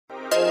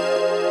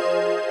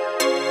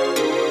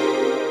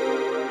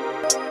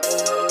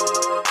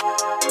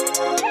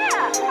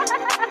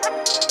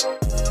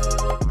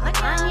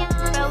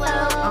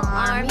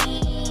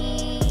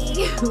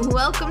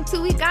Welcome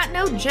to We Got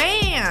No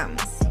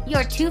Jams.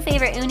 Your two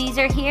favorite Unis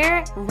are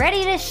here,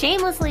 ready to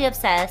shamelessly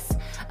obsess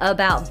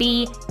about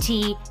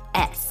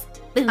BTS.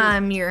 Boom.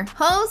 I'm your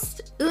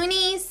host,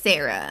 Uni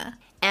Sarah.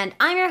 And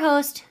I'm your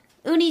host,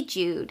 Uni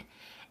Jude.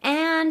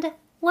 And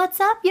what's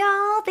up,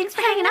 y'all? Thanks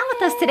for hanging out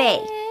with us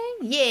today.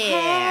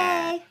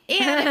 Yeah. Hey.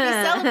 And if we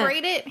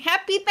celebrate it,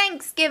 happy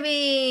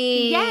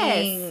Thanksgiving.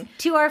 Yes.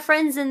 To our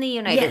friends in the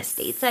United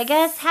States, I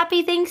guess.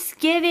 Happy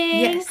Thanksgiving.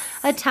 Yes.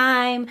 A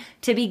time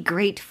to be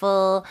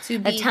grateful. To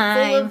be a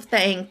time full of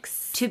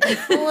thanks. to be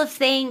full of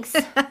thanks.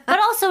 But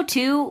also,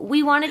 too,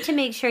 we wanted to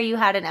make sure you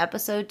had an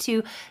episode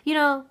to,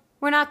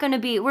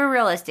 we're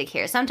realistic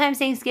here. Sometimes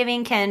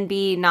Thanksgiving can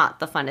be not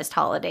the funnest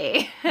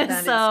holiday. That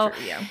is true,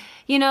 yeah.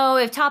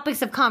 If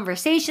topics of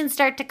conversation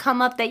start to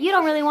come up that you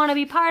don't really want to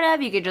be part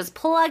of, you could just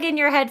plug in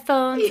your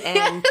headphones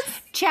and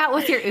chat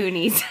with your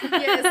Unis.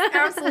 Yes,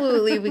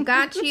 absolutely. We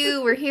got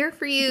you. We're here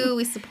for you.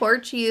 We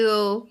support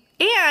you.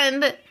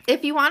 And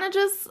if you want to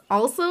just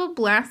also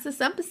blast this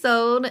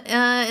episode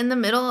in the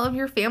middle of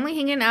your family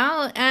hanging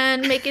out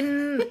and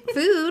making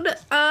food,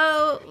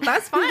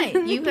 that's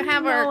fine. You can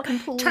have our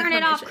complete Turn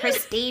it off,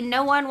 Christine.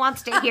 No one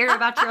wants to hear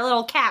about your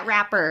little cat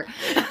wrapper.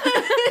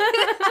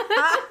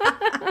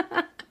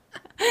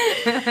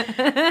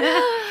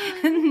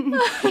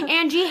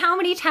 Angie, how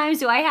many times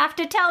do I have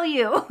to tell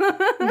you?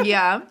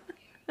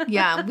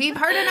 Yeah, we've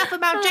heard enough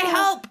about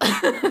J-Hope.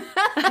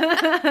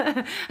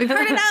 We've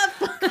heard enough.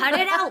 Cut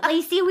it out,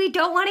 Lacey. We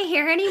don't want to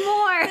hear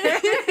anymore.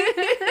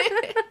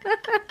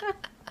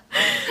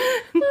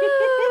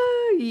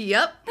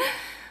 Yep.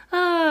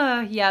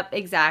 Yep,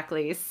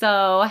 exactly.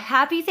 So,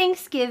 happy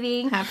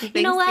Thanksgiving. Happy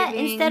Thanksgiving. You know what?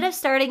 Instead of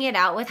starting it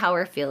out with how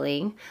we're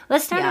feeling,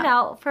 let's start it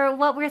out for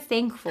what we're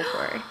thankful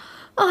for.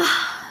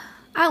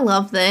 I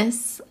love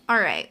this. All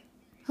right.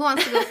 Who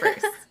wants to go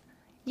first?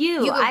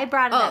 You go. I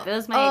brought it up. It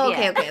was my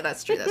idea. Okay.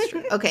 That's true.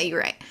 Okay, you're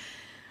right.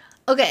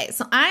 Okay,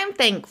 so I'm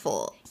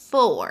thankful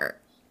for,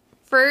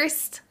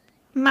 first,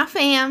 my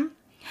fam.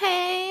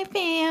 Hey,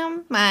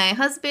 fam. My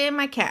husband,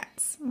 my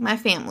cats, my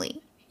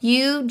family.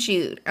 You,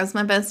 Jude, as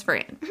my best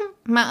friend.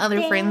 My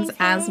other friends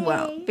as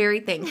well. Very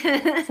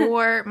thankful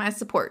for my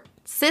support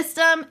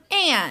system.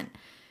 And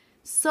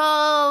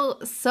so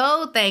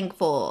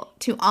thankful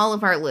to all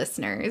of our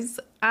listeners.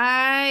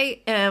 I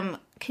am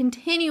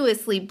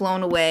continuously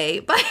blown away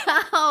by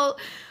how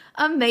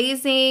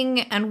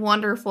amazing and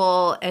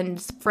wonderful and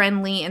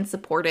friendly and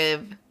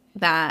supportive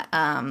that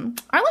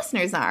our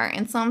listeners are.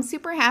 And so I'm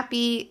super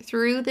happy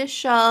through this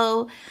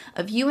show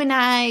of you and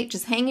I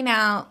just hanging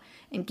out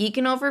and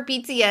geeking over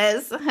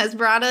BTS has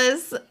brought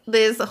us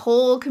this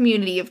whole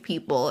community of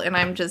people, and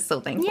I'm just so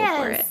thankful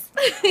for it.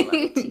 I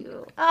love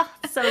you. Oh,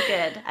 so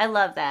good. I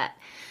love that.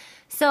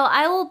 So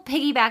I will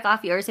piggyback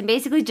off yours and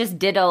basically just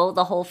ditto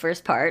the whole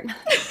first part.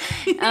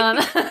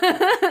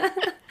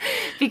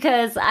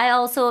 Because I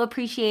also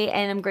appreciate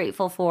and am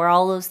grateful for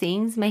all those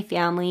things. My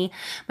family,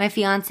 my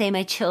fiance,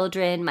 my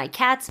children, my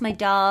cats, my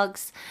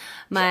dogs,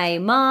 my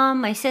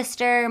mom, my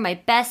sister, my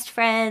best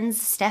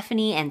friends,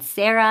 Stephanie and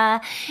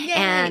Sarah. Yay.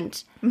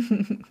 And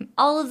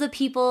all of the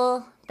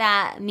people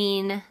that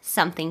mean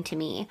something to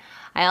me.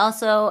 I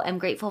also am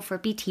grateful for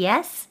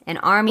BTS and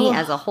ARMY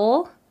as a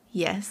whole.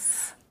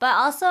 Yes. But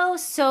also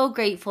so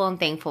grateful and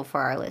thankful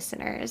for our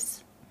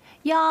listeners.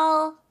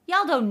 Y'all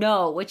don't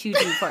know what you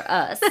do for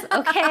us,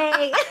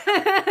 okay?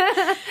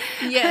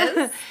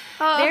 Yes.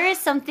 There is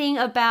something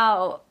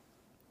about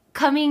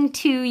coming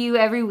to you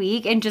every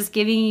week and just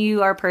giving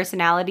you our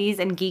personalities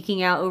and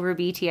geeking out over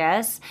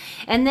BTS,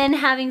 and then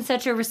having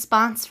such a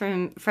response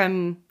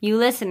from you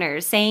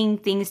listeners saying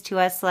things to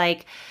us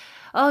like,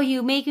 oh,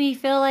 you make me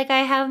feel like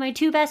I have my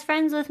two best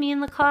friends with me in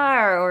the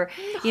car, or,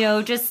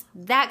 just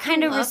that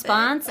kind of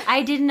response.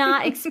 I did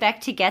not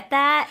expect to get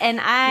that,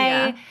 and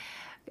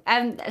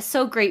I'm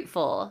so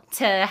grateful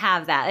to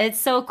have that. It's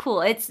so cool.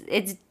 It's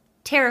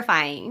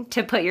terrifying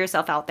to put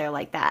yourself out there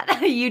like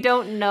that. You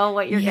don't know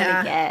what you're going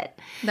to get.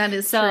 That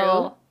is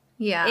true.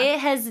 Yeah. It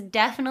has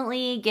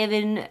definitely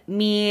given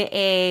me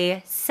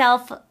a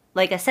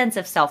sense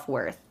of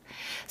self-worth.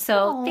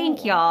 So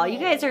thank y'all. You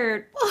guys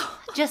are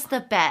just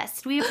the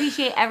best. We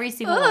appreciate every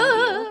single one of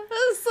you.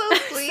 That's so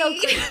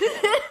sweet.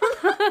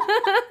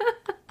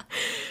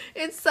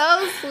 It's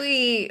so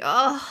sweet.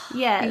 Oh,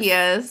 yes.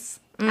 Yes.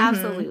 Mm-hmm.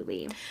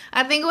 Absolutely.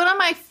 I think one of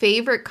my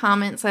favorite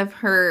comments I've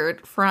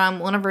heard from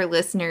one of our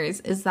listeners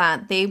is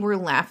that they were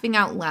laughing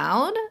out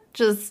loud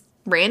just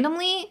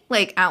randomly,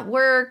 like at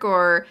work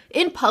or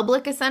in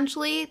public,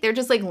 essentially. They're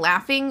just like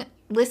laughing,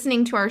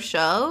 listening to our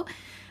show.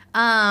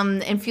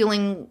 And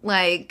feeling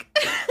like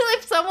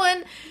if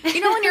someone,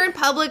 when you're in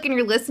public and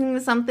you're listening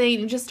to something,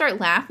 you just start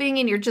laughing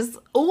and you're just,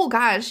 oh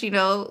gosh,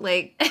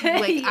 like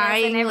yes,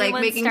 eyeing, like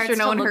making sure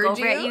no one heard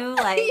you. At you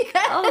like,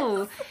 yes.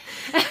 Oh.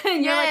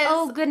 And you're like,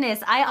 oh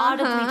goodness, I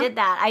audibly did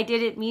that. I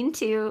didn't mean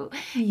to.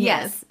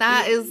 Yes.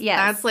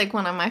 That's like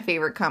one of my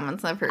favorite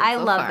comments I've heard I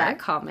so love far. that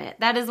comment.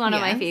 That is one of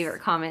my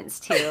favorite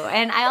comments too.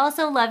 And I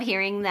also love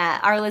hearing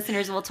that our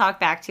listeners will talk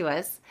back to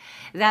us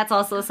That's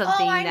also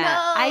something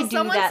that I do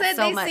Someone that said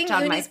so they much sing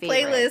on my Uni's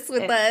favorites. playlist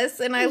with us,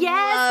 and I love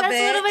that's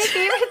it. one of my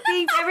favorite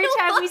things. Every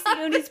time we sing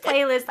Uni's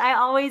playlist, I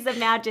always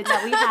imagine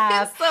that we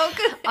have It's so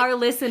good. our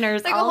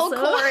listeners Like also. a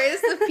whole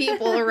chorus of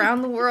people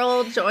around the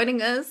world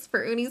joining us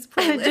for Uni's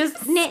playlist.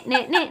 Just knit,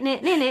 knit, knit,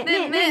 knit, knit, knit,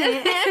 knit,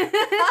 knit.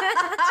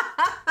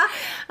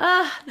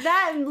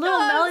 That little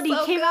melody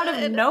so came out of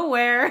good.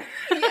 nowhere.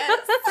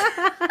 Yes.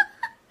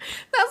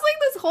 That's like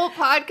this whole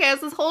podcast,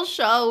 this whole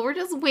show. We're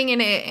just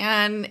winging it,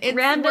 and it's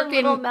Random working.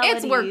 little It's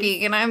melodies.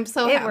 working, and I'm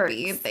so It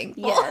happy works. and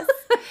thankful. Yes.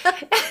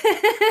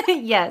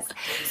 Yes.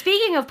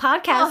 Speaking of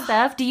podcast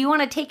stuff, do you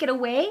want to take it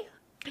away?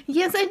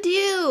 Yes, I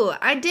do.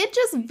 I did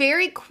just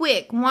very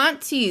quick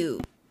want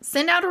to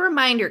send out a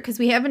reminder, because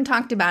we haven't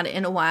talked about it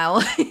in a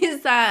while,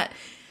 is that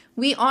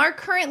we are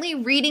currently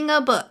reading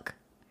a book.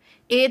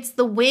 It's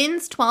The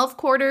Wind's 12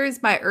 Quarters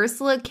by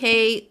Ursula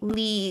K.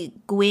 Le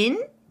Guin,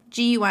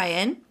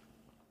 Guin.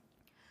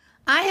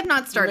 I have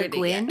not started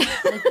it yet.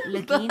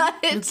 Looking.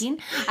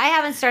 I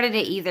haven't started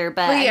it either,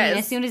 but I yes. mean,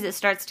 as soon as it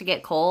starts to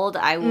get cold,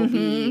 I will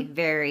be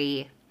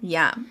very...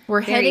 Yeah,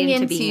 we're Very heading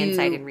into into being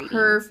inside and reading.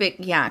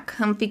 perfect,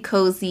 comfy,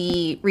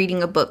 cozy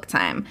reading a book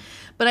time.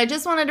 But I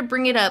just wanted to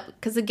bring it up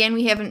because, again,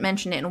 we haven't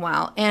mentioned it in a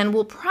while. And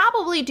we'll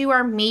probably do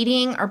our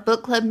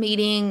book club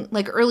meeting,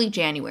 like early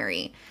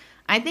January.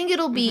 I think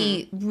it'll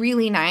be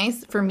really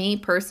nice for me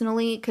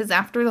personally, because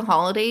after the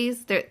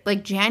holidays,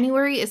 like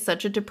January is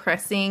such a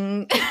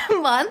depressing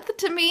month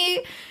to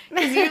me.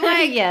 Because you're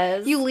like,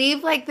 Yes. you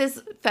leave like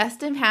this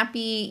festive,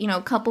 happy,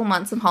 couple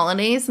months of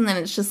holidays, and then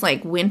it's just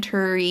like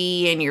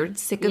wintry, and you're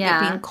sick of it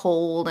being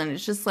cold, and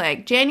it's just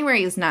like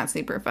January is not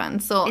super fun.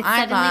 So It I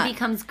suddenly thought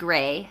becomes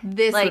gray.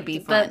 this would be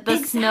fun. The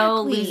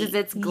snow Exactly. loses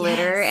its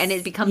glitter Yes. and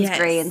it becomes Yes.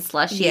 gray and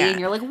slushy, Yeah.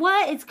 and you're like,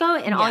 "What? It's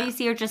going?" And all Yeah. you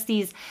see are just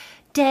these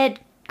dead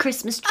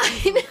Christmas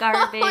trees and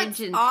garbage it's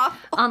and awful.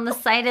 on the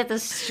side of the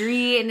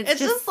street, and it's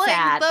just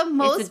sad. like the It's a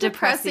most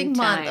depressing depressing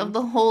month time. of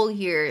the whole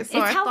year. So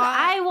It's I how thought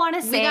I want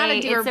to say we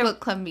gotta do our it's a- book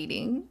club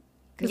meeting.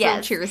 Because Yes,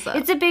 it'll cheer us up.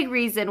 it's a big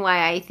reason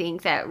why I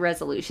think that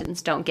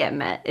resolutions don't get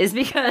met is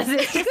because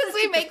it's because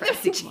we make them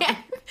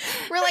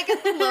we're like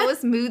at the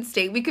lowest mood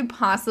state we could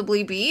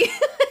possibly be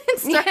and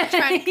start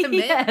trying to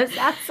commit. Yes,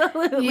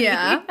 absolutely.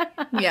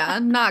 Yeah,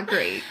 not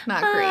great.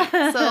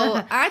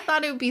 So I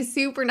thought it would be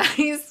super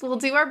nice. We'll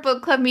do our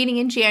book club meeting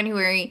in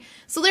January.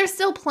 So there's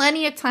still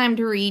plenty of time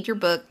to read your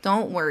book.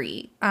 Don't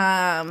worry.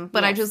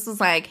 But I Yes. just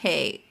was like,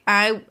 hey,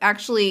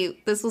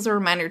 this was a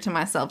reminder to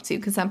myself too,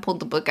 because I pulled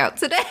the book out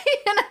today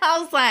and I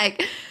was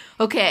like,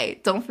 okay,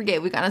 don't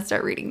forget, we got to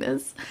start reading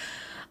this.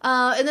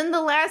 And then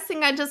the last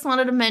thing I just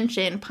wanted to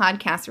mention,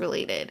 podcast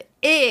related,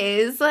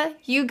 is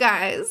you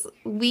guys,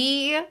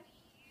 we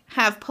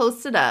have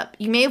posted up.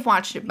 You may have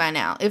watched it by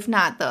now. If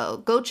not, though,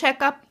 go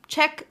check up.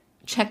 Go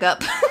check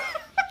up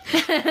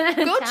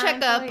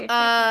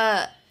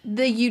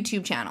the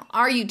YouTube channel,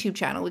 our YouTube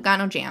channel. We got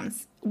no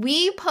jams.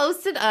 We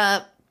posted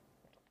up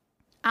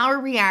our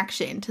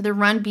reaction to the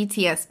Run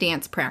BTS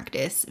dance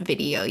practice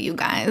video, you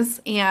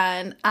guys.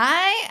 And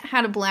I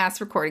had a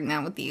blast recording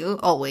that with you,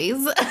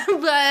 always.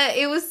 But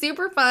it was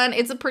super fun.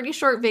 It's a pretty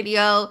short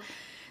video.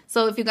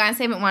 So if you guys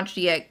haven't watched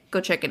it yet, go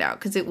check it out.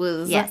 Because it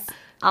was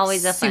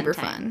always a super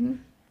fun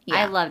time. fun.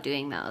 I love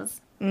doing those.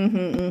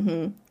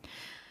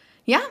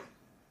 Yeah.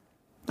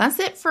 That's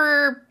it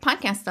for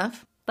podcast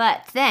stuff.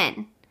 But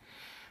then,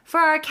 for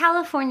our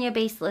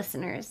California-based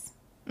listeners,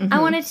 I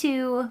wanted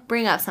to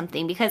bring up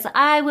something because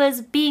I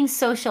was being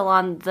social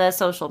on the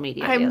social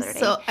media the other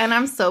day.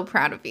 I'm so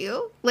proud of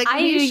you. Like, I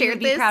when knew you you'd shared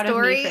be this proud of me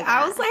story, for that.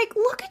 I was like,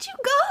 look at you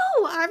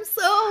go. I'm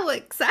so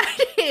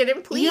excited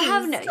and pleased.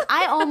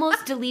 I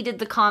almost deleted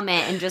the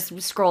comment and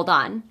just scrolled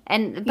on. But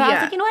I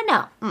was like, you know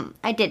what? No,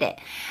 I did it.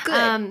 Good.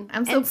 I'm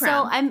so and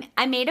proud. So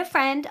I made a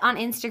friend on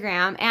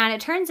Instagram, and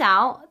it turns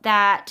out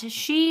that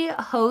she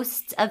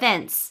hosts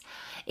events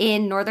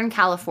in Northern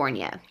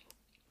California.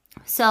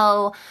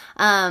 So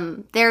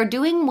they're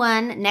doing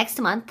one next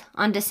month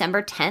on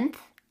December 10th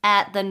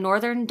at the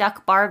Northern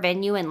Duck Bar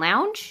Venue and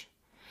Lounge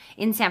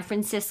in San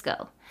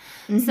Francisco.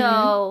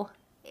 So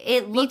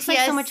it looks like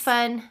so BTS, much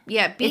fun.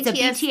 Yeah, It's a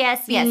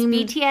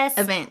BTS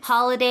event.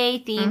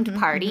 holiday themed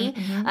party.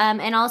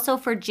 And also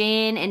for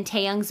Jin and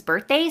Taeyoung's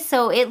birthday.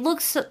 So it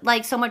looks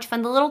like so much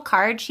fun. The little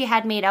card she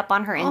had made up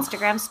on her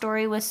Instagram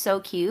story was so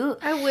cute.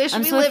 I wish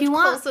we so if lived you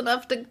want- close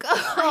enough to go.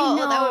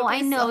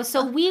 I know.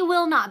 So we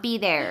will not be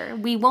there.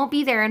 We won't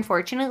be there,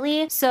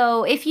 unfortunately.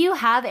 So if you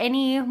have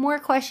any more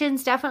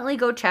questions, definitely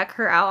go check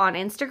her out on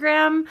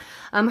Instagram.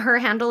 Her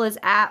handle is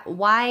at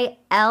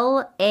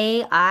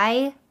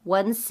YLAI16.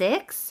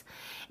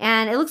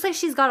 And it looks like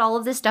she's got all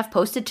of this stuff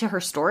posted to her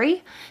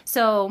story.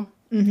 So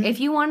if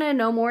you want to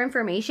know more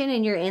information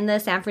and you're in the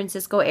San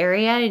Francisco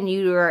area and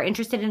you are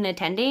interested in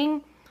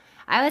attending,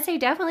 I would say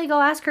definitely go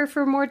ask her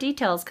for more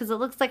details because it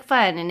looks like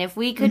fun. And if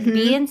we could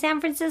be in San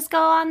Francisco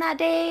on that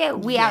day,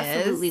 we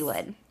absolutely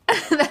would.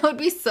 That would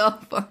be so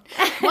fun.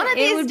 One of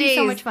these It would days, be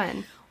so much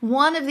fun.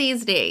 One of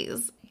these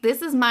days,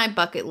 this is my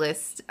bucket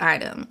list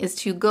item, is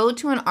to go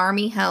to an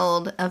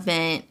Army-held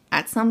event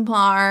at some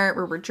bar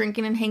where we're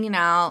drinking and hanging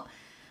out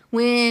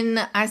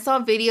when I saw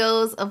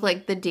videos of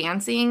like the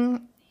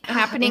dancing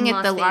happening in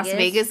at the Las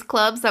Vegas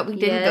clubs that we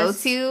didn't go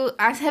to,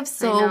 I have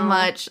so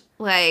much,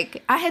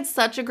 like, I had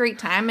such a great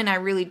time, and I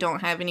really don't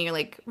have any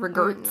like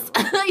regrets,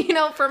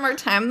 from our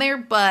time there.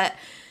 But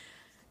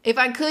if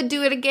I could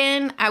do it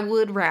again, I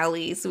would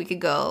rally so we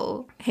could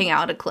go hang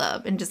out at a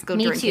club and just go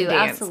drink and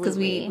dance, because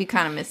we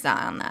kind of missed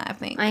out on that, I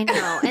think. I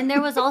know. And there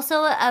was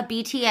also a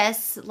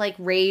BTS like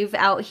rave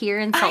out here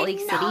in Salt Lake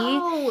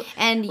City,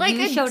 and like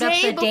you showed up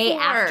the day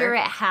after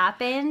it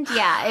happened.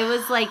 Yeah, it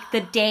was like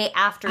the day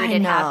after it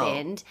had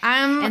happened,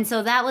 and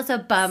so that was a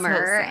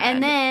bummer. So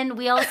and then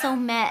we also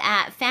met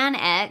at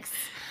FanX.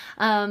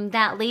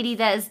 That lady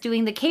that is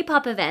doing the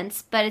K-pop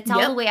events, but it's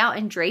all the way out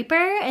in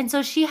Draper. And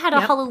so she had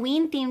a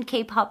Halloween-themed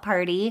K-pop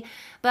party,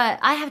 but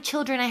I have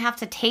children I have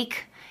to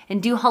take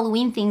and do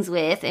Halloween things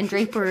with, and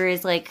Draper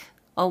is like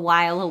a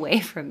while away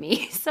from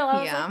me. So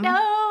I was like,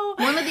 no.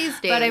 One of these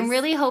days. But I'm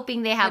really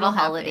hoping they have a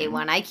holiday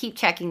one. I keep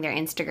checking their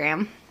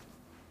Instagram.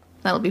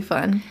 That'll be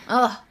fun.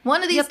 Oh,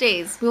 one of these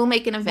days we'll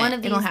make an event. One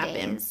of these It'll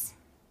happen. Days.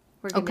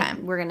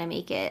 We're gonna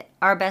make it.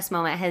 Our best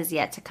moment has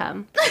yet to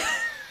come.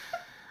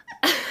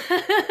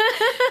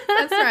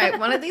 That's right.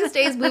 One of these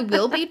days we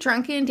will be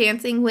drunken and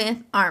dancing with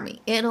Army.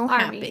 It'll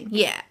happen.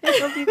 Yeah.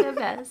 It'll be the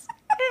best.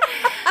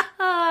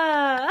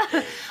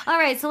 All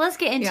right, so let's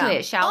get into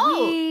it, shall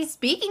we?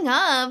 Speaking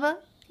of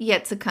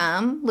yet to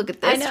come, look at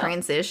this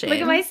transition. Look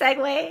at my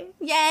segue.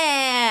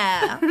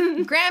 Yeah.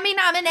 Grammy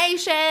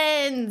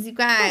nominations, you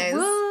guys.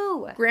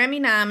 Woo!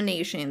 Grammy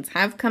nominations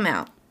have come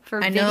out.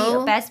 For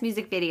Best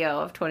Music Video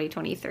of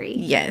 2023.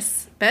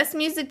 Yes. Best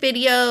Music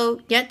Video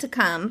yet to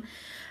come.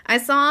 I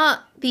saw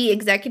the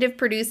executive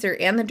producer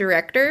and the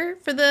director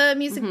for the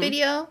music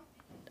video.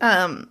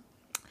 The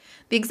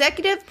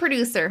executive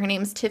producer, her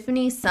name's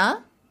Tiffany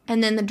Suh,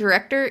 and then the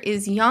director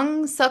is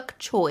Young Suk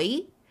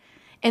Choi.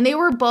 And they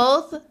were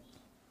both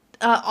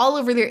all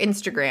over their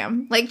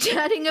Instagram, like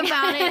chatting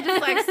about it,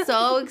 just like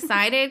so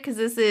excited because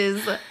this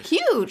is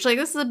huge. Like,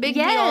 this is a big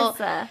deal.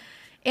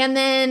 And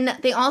then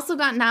they also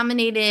got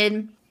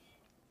nominated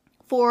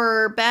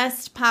for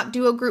Best Pop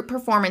Duo Group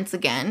Performance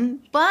again,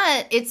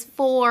 but it's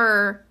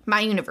for My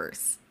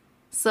Universe.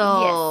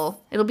 So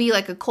it'll be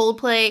like a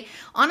Coldplay.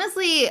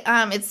 Honestly,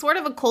 it's sort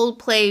of a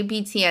Coldplay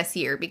BTS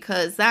year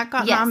because that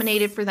got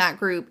nominated for that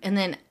group. And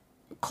then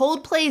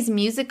Coldplay's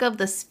Music of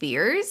the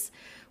Spheres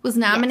was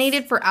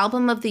nominated for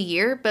Album of the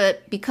Year,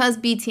 but because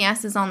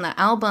BTS is on the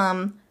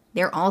album,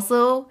 they're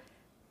also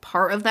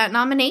part of that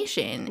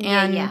nomination.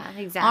 And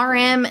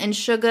exactly. RM and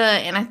Suga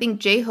and I think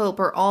J-Hope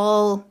are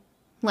all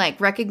like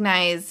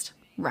recognized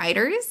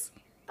writers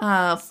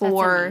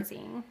for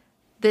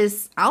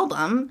this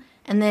album.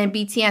 And then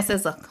BTS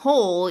as a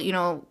whole,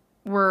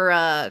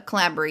 we're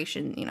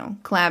collaboration,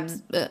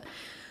 collabs.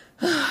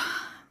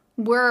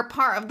 We're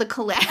part of the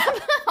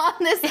collab on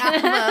this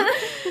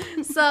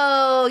album.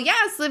 So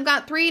they've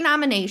got 3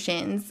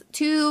 nominations,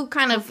 2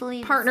 kind of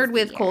partnered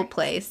with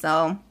Coldplay.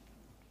 So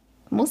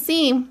we'll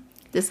see.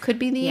 This could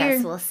be the year.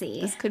 Yes, we'll see.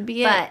 This could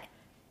be it.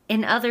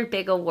 In other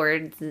big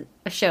awards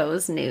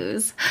shows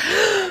news,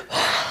 I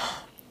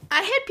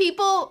had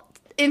people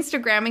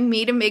Instagramming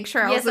me to make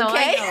sure I was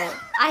okay.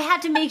 I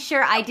had to make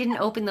sure I didn't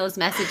open those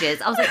messages.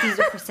 I was like, these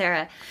are for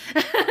Sarah.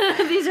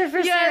 These are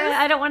for Sarah.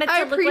 I don't want it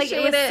to look like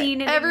it was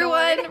seen and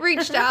Everyone ignored.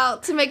 reached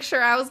out to make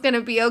sure I was going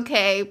to be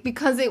okay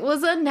because it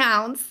was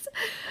announced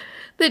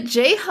that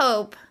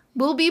J-Hope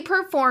will be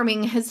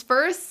performing his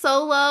first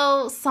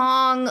solo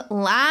song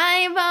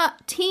live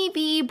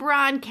TV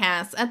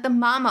broadcast at the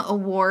Mama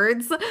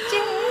Awards.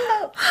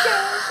 J-Hope,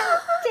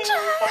 J-Hope,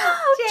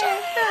 J-Hope,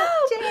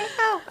 J-Hope,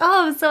 J-Hope.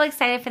 Oh, I'm so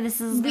excited for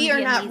this. We are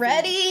not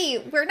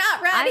ready. We're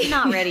not ready. I'm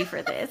not ready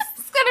for this.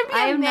 It's going to be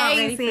amazing. I'm not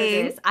ready for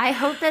this. I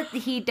hope that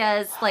he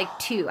does like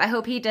 2. I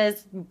hope he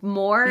does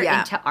more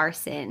into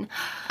Arson.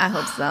 I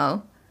hope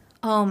so.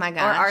 Oh my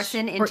gosh. Or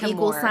Arson into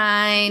Equal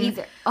Sign.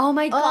 Either. Oh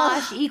my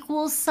gosh,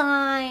 Equal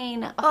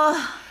Sign.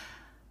 Oh.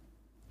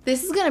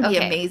 This is going to be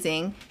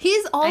amazing.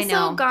 He's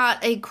also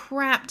got a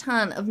crap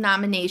ton of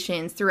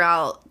nominations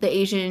throughout the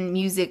Asian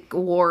Music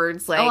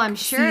Awards I'm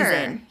sure.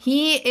 season.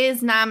 He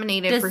is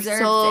nominated for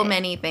so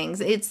many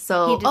things. It's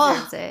so... He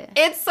deserves it.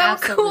 It's so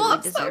Absolutely cool.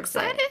 I'm so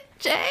excited.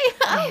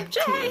 J-Hope.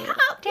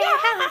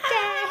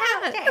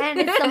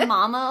 And it's the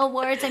Mama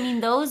Awards. I mean,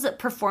 those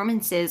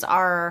performances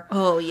are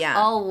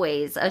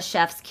always a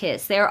chef's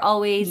kiss. They're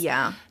always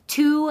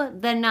to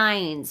the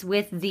nines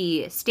with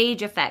the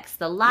stage effects,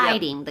 the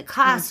lighting, the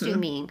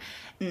costuming.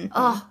 Mm-hmm.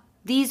 Oh,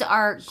 these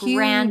are huge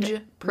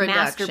grand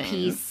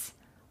masterpiece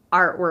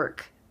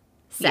artwork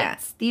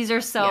sets. Yeah. These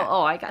are so,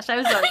 oh my gosh,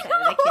 I'm so excited.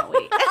 I can't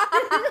wait.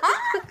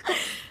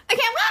 I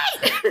can't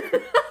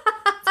wait.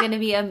 It's going to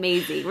be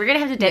amazing. We're going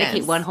to have to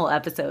dedicate one whole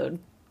episode.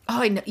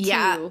 Oh, I know.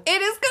 Yeah.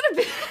 It is going to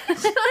be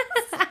just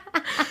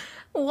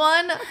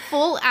 1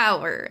 full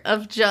hour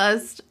of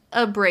just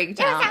a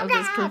breakdown of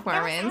this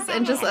performance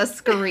and just us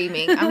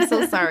screaming. I'm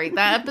so sorry.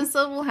 That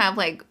episode will have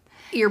like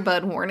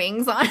earbud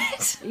warnings on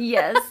it.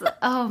 Yes.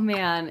 Oh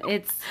man,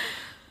 it's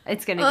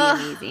going to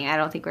be amazing. I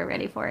don't think we're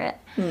ready for it.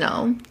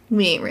 No,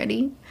 we ain't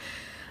ready.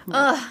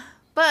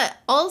 But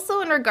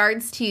also in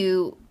regards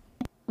to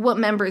what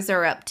members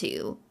are up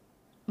to,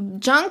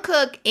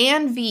 Jungkook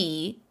and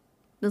V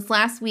this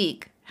last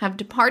week have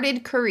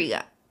departed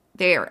Korea.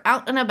 They are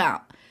out and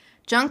about.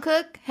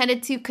 Jungkook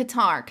headed to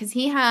Qatar because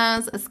he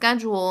has a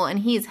schedule and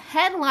he's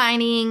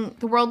headlining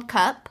the World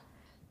Cup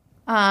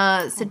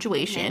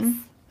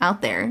situation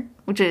out there,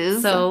 which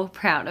is so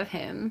proud of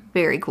him.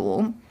 Very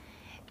cool.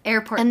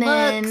 Airport and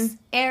then, looks.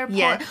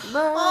 Airport looks.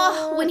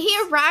 Oh, when he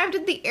arrived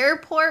at the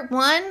airport,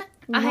 long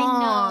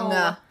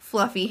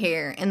fluffy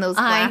hair and those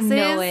glasses. I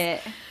know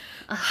it.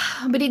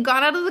 But he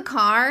got out of the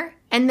car,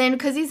 and then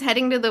because he's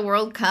heading to the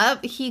World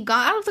Cup, he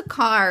got out of the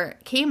car,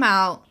 came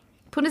out,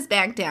 put his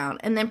bag down,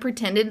 and then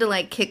pretended to,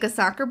 like, kick a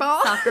soccer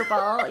ball.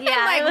 Yeah.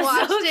 And, like,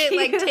 watched it,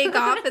 like, take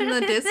off in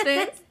the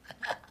distance.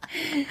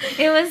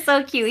 It was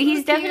so cute.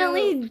 He's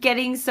definitely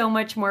getting so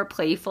much more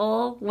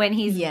playful when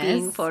he's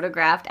being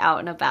photographed out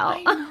and about.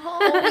 I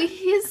know.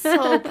 He's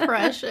so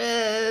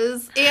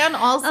precious. And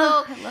also,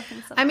 I love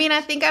him so much. I mean,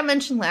 I think I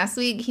mentioned last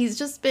week, he's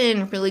just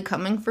been really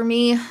coming for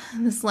me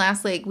this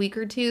last, like, week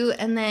or two.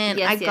 And then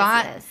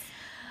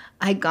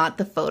I got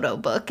the photo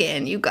book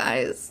in, you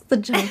guys. The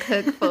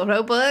Jungkook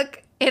photo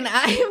book. And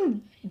I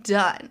am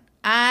done.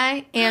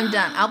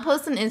 I'll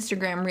post an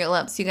Instagram reel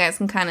up so you guys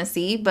can kind of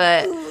see,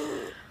 but...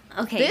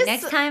 Okay,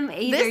 next time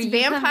either you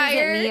come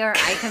visit me or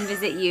I come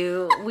visit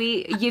you.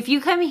 If you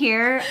come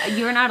here,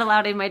 you're not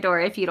allowed in my door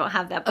if you don't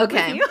have that book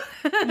with you.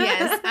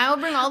 Yes, I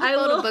will bring all the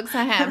photo books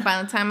I have by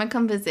the time I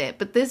come visit.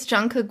 But this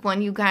Jungkook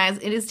one, you guys,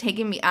 it is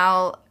taking me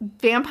out.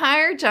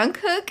 Vampire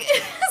Jungkook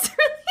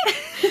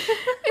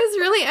is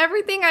really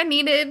everything I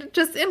needed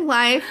just in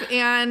life,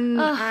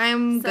 and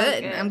I'm so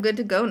good. I'm good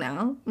to go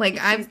now. Like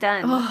she's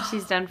done.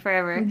 She's done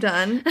forever. I'm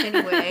done.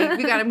 Anyway,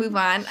 we gotta move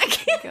on. I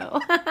can't go.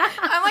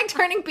 I'm like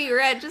turning beet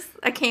red.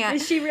 I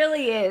can't. She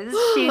really is.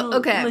 She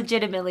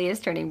legitimately is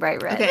turning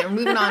bright red. Okay, we're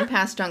moving on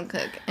past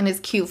Jungkook and his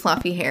cute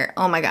fluffy hair.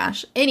 Oh my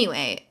gosh.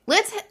 Anyway,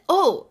 let's head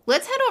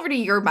over to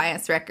your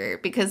bias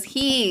record because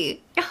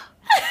he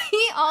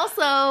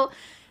also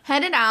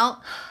headed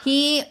out.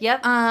 He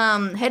headed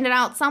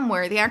out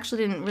somewhere. They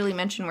actually didn't really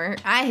mention where.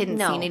 I hadn't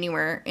seen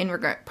anywhere in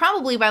regard.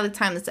 Probably by the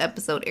time this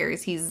episode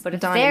airs, he's but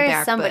if there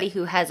is somebody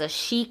who has a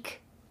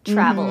chic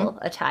travel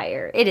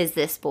attire, it is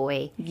this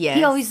boy. Yes.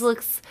 He always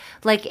looks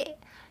like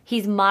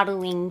he's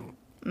modeling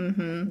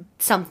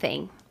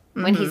something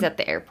when he's at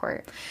the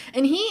airport.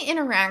 And he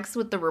interacts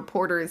with the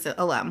reporters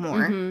a lot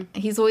more.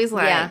 He's always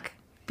like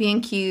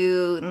being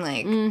cute and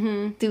like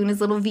doing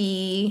his little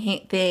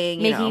V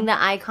thing. Making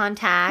the eye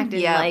contact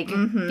and like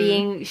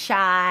being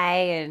shy.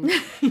 And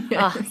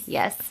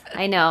yes,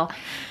 I know.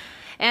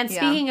 And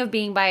speaking of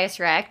being bias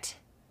wrecked,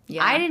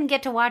 I didn't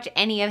get to watch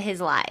any of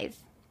his live.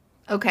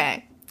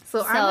 Okay.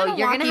 So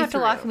you're going to have to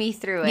walk me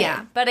through it.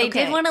 Yeah. But I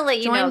did want to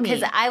let you know,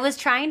 because I was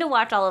trying to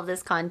watch all of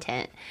this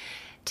content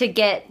to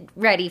get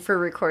ready for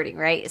recording,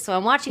 right? So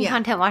I'm watching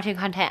content.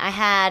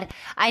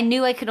 I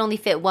knew I could only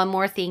fit one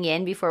more thing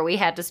in before we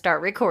had to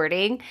start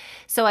recording.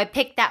 So I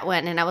picked that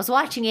one, and I was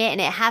watching it, and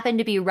it happened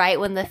to be right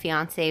when the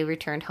fiance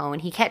returned home,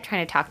 and he kept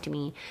trying to talk to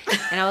me.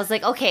 And I was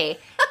like, okay,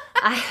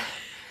 I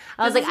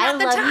was like, I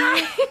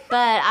love you,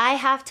 but I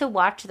have to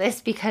watch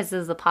this because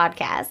of the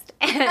podcast.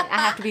 And I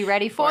have to be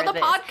ready for the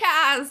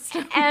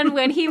podcast. And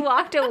when he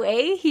walked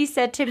away, he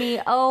said to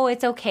me, oh,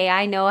 it's okay.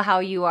 I know how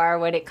you are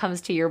when it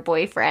comes to your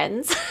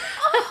boyfriends.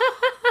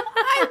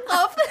 I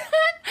love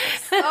that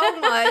so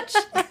much.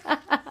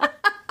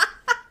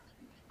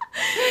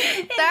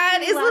 That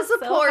is the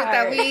support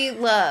that we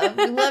love.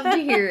 We love to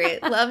hear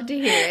it. Love to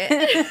hear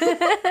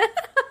it.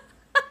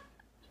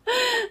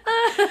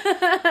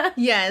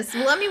 Yes.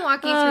 Well, let me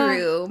walk you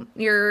through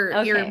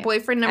your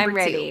boyfriend number 2.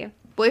 Ready.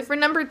 Boyfriend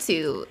number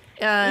 2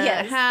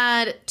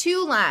 had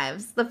 2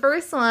 lives. The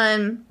first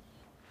one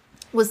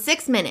was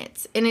 6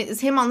 minutes, and it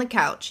is him on the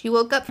couch. He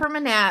woke up from a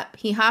nap.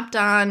 He hopped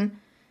on.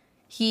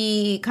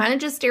 He kind of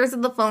just stares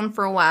at the phone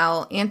for a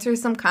while,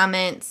 answers some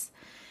comments.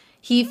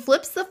 He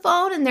flips the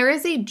phone, and there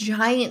is a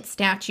giant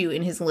statue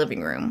in his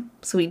living room.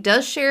 So he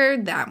does share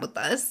that with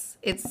us.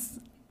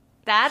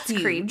 That's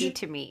huge. Creepy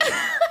to me.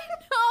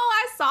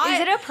 I saw it. Is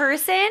it a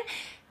person?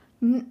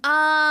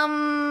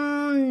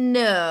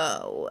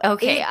 No.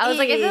 Okay, I was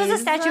like, if it was a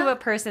statue of a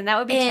person, that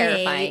would be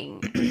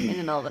terrifying in the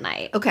middle of the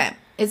night. Okay,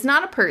 it's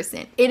not a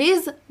person. It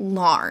is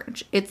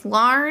large. It's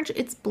large,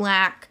 it's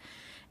black,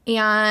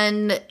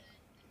 and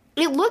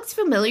it looks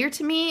familiar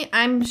to me.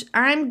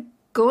 I'm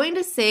going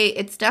to say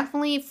it's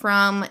definitely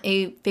from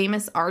a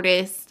famous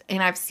artist,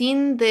 and I've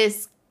seen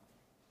this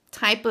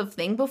type of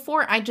thing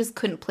before. I just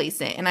couldn't place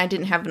it, and I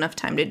didn't have enough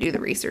time to do the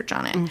research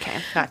on it. Okay,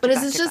 but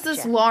it's just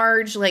this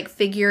large like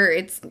figure.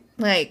 It's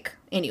like,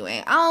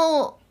 anyway,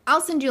 I'll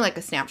send you like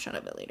a snapshot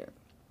of it later.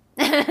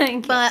 Okay.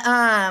 But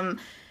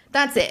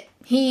that's it.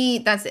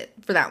 That's it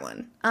for that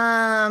one.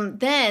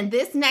 Then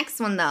this next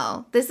one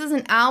though, this is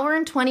an hour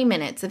and 20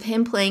 minutes of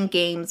him playing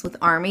games with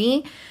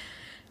Army.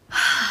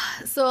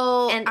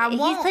 So And I he's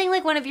won't. playing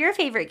like one of your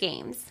favorite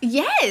games.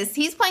 Yes,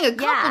 he's playing a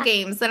couple Yeah.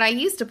 games that I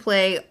used to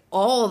play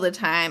all the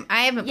time.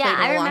 I haven't Yeah,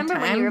 played in I a long remember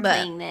time. when you were but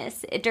playing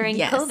this during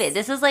Yes. COVID.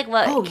 This is like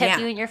what Oh, kept yeah.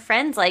 you and your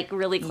friends like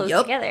really close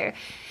Yup. together.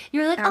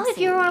 You were like, oh, if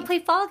you ever want to play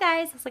Fall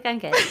Guys, I was like, I'm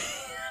good.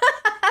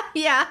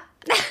 Yeah.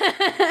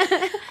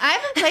 I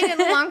haven't played it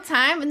in a long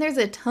time, and there's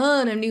a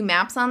ton of new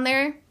maps on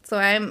there. So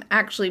I'm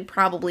actually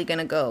probably going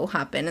to go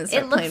hop in and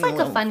start It looks playing like a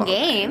little fun Fall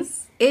game.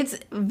 Guys. It's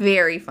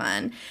very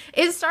fun.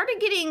 It started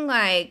getting,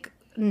 like,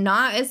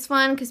 not as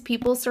fun because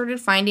people started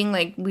finding,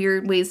 like,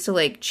 weird ways to,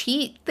 like,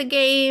 cheat the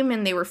game,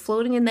 and they were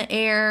floating in the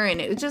air,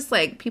 and it was just,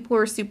 like, people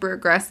were super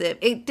aggressive.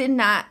 It did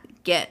not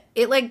get...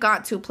 It, like,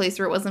 got to a place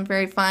where it wasn't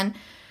very fun.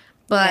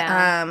 But,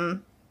 Yeah.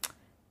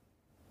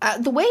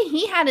 the way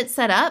he had it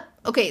set up,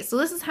 okay, so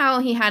this is how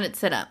he had it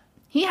set up.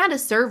 He had a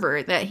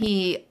server that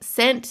he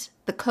sent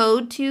the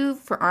code to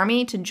for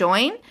Army to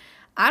join.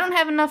 I don't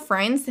have enough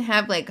friends to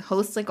have like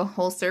host like a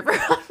whole server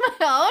on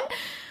my own,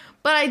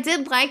 but I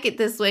did like it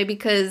this way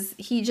because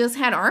he just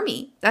had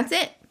Army. That's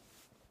it,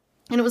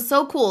 and it was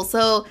so cool.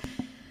 So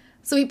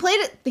he played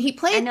it. He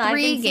played I know, I've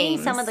 3 been games.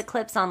 seeing some of the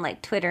clips on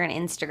like Twitter and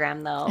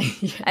Instagram though.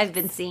 I've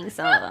been seeing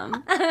some of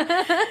them.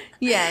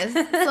 Yes.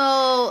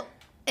 So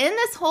in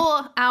this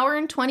whole hour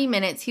and 20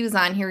 minutes he was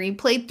on here, he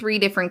played 3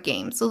 different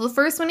games. So the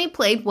first one he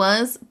played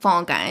was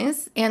Fall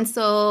Guys. And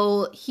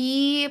so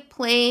he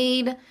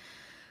played,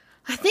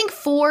 I think,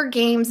 4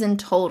 games in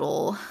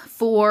total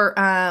for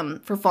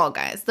Fall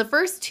Guys. The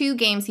first 2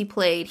 games he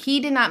played, he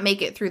did not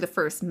make it through the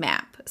first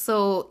map.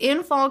 So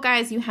in Fall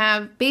Guys, you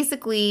have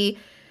basically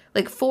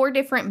like 4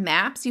 different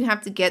maps you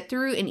have to get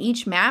through, and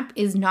each map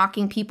is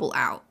knocking people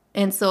out.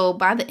 And so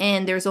by the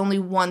end, there's only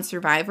 1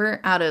 survivor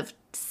out of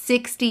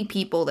 60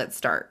 people that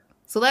start.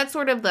 So that's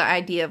sort of the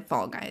idea of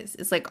Fall Guys.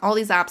 It's like all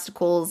these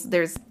obstacles,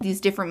 there's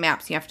these different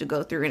maps you have to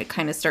go through, and it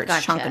kind of starts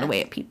Gotcha. chunking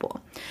away at people.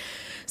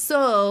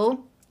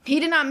 So he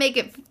did not make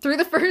it through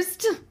the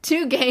first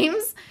 2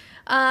 games.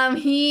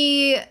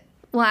 He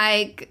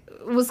like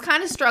was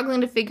kind of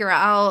struggling to figure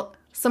out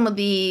some of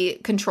the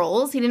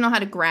controls. He didn't know how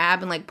to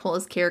grab and like pull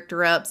his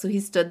character up, so he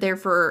stood there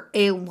for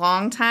a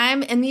long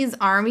time, and these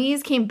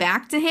armies came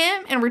back to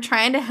him and were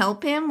trying to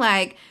help him,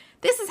 like,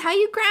 this is how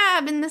you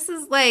grab, and this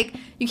is like,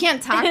 you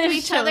can't talk to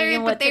each Showing other,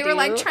 him but what they to were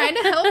like do. trying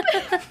to help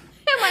him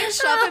and like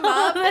shove him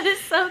up. That is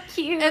so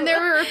cute. And there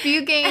were a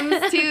few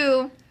games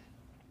too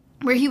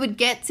where he would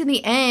get to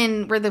the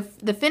end where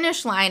the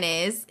finish line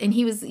is, and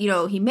he was,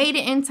 he made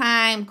it in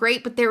time,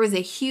 great, but there was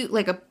a huge,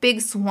 like a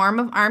big swarm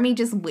of army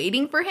just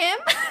waiting for him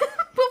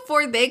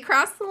before they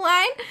crossed the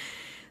line.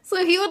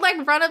 So he would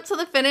like run up to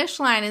the finish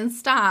line and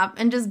stop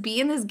and just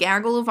be in this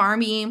gaggle of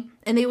army,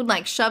 and they would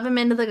like shove him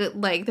into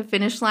the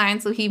finish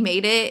line so he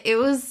made it. It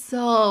was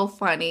so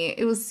funny.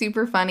 It was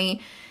super funny.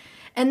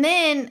 And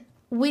then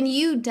when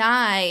you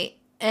die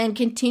and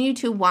continue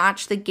to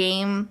watch the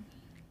game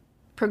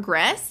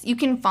progress, you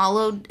can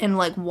follow and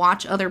like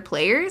watch other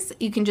players.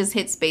 You can just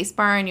hit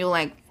spacebar and you'll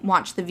like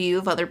watch the view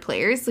of other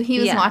players. So he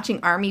was watching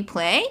Army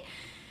play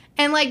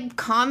and like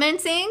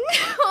commenting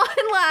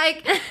on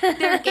like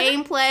their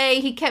gameplay.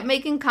 He kept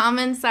making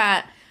comments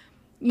that,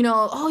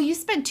 oh, you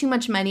spent too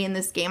much money in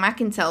this game. I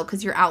can tell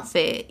because your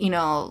outfit,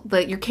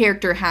 your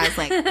character has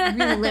like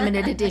really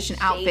limited edition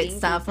outfit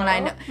stuff. people. And I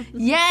know,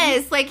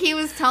 yes, like he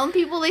was telling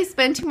people they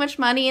spend too much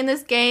money in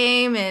this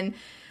game, and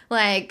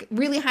like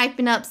really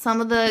hyping up some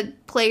of the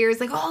players,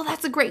 like, oh,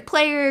 that's a great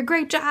player,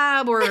 great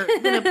job. Or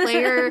when a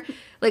player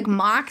like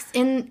mocks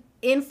in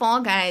Fall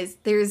Guys,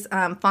 there's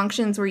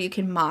functions where you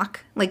can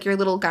mock, like your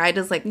little guy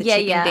does like the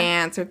chicken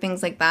dance or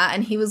things like that.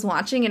 And he was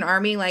watching an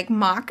army like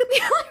mock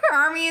the other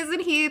armies,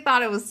 and he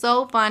thought it was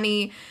so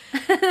funny.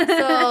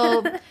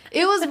 So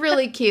it was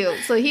really cute.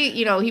 So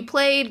he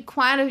played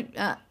quite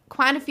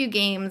a few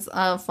games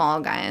of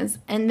Fall Guys,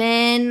 and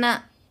then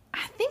I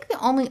think the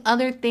only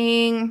other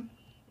thing,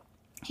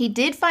 he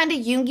did find a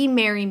Yoongi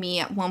Marry Me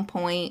at one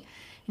point,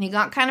 and he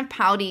got kind of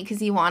pouty because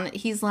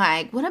he's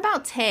like, what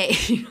about Tay?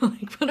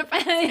 What about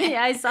Tay?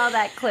 Yeah, I saw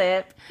that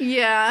clip.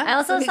 Yeah. I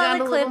also So he saw got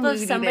the a clip little of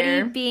moody somebody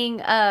there. being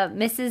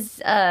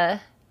Mrs.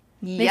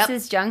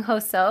 Jung Ho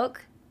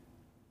Sok.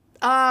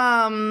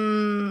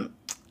 I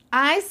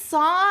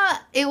saw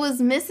it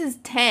was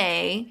Mrs.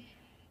 Tay.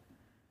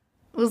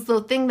 Was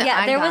the thing that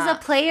I there got. was a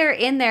player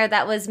in there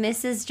that was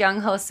Mrs.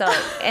 Jung Ho Sok,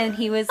 and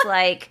he was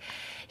like,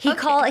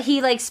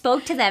 he like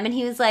spoke to them, and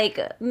he was like,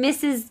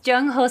 Mrs.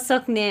 Jung Ho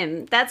Sok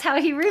Nim. That's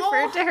how he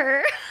referred to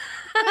her.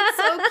 That's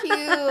so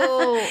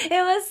cute.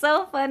 It was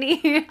so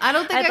funny. I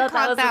don't think I thought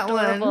caught that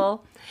one.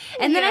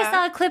 And then I Yeah.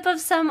 saw a clip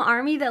of some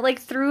army that like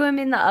threw him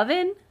in the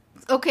oven.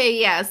 Okay,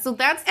 yeah, so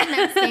that's the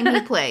next game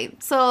he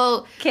played.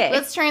 So 'Kay.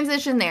 let's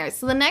transition there.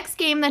 So the next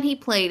game that he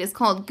played is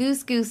called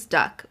Goose Goose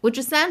Duck, which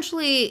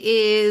essentially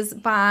is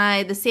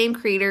by the same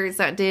creators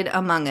that did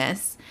Among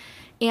Us.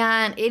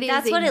 And it is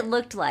That's what it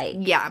looked like.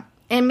 Yeah.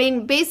 I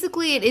mean,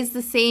 basically it is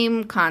the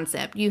same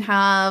concept. You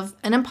have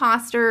an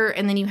imposter,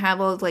 and then you have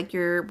all of, like,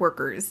 your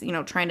workers,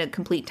 trying to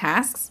complete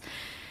tasks.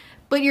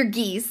 But you're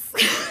geese.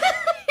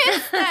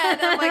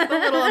 instead of like the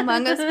little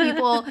Among Us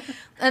people.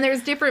 And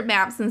there's different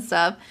maps and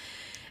stuff.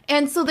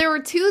 And so there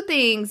were two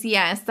things,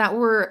 yes, that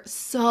were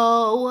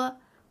so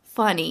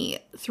funny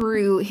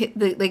through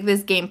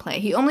this gameplay.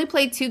 He only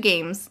played 2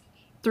 games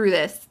through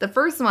this. The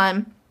first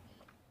one,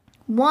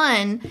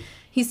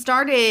 he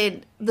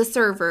started the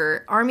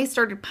server, army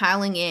started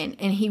piling in,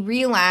 and he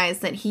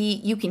realized that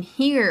you can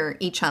hear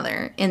each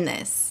other in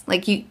this.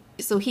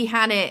 So he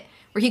had it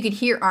where he could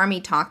hear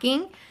army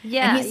talking.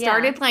 Yeah. And he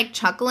started like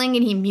chuckling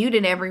and he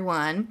muted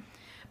everyone.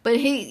 But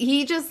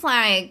he just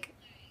like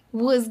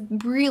was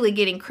really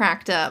getting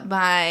cracked up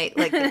by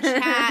like the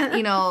chat,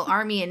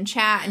 army in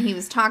chat, and he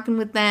was talking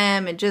with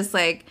them and just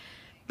like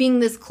being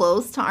this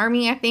close to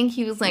army. I think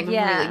he was like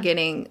really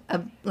getting a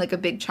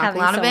big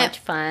chuckle out of it. Having so much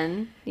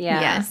fun.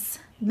 Yeah. Yes.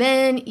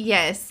 Then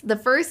the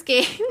first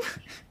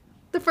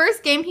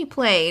game he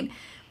played,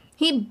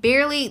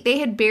 they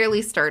had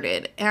barely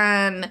started,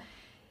 and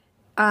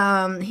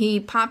he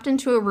popped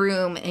into a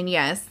room, and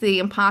yes, the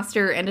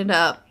imposter ended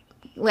up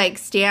like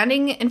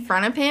standing in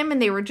front of him,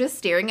 and they were just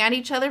staring at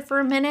each other for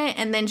a minute,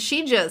 and then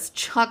she just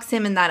chucks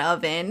him in that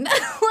oven.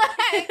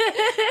 Like,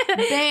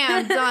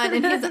 bam, done.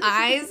 And his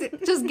eyes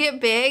just get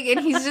big, and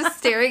he's just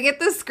staring at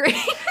the screen.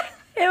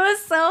 It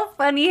was so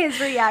funny, his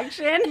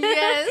reaction.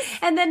 Yes.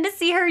 And then to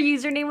see her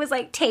username was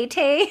like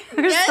Tay-Tay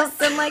or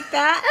something like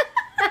that.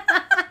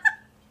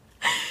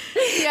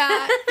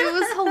 Yeah, it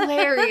was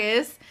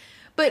hilarious.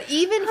 But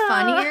even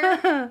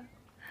funnier,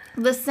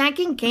 the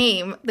second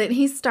game that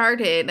he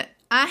started,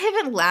 I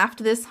haven't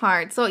laughed this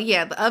hard. So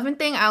yeah, the oven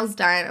thing, I was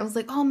dying. I was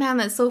like, oh man,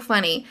 that's so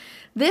funny.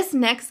 This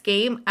next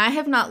game, I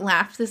have not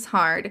laughed this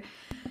hard.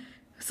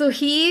 So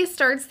he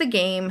starts the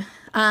game.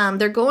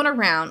 They're going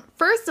around.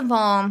 First of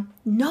all,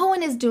 no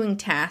one is doing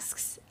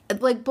tasks.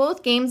 Like,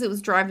 both games, it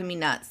was driving me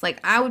nuts. Like,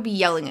 I would be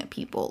yelling at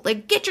people.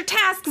 Like, get your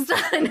tasks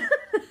done.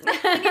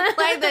 When you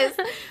play this.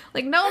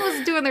 Like, no one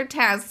was doing their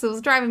tasks, so it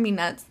was driving me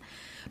nuts.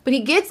 But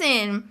he gets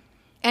in,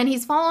 and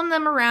he's following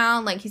them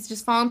around. Like, he's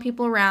just following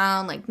people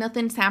around. Like,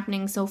 nothing's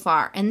happening so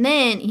far. And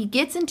then he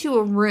gets into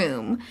a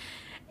room,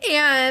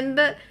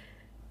 and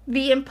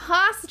the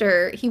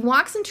imposter, he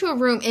walks into a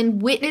room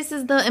and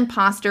witnesses the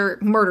imposter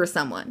murder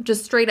someone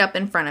just straight up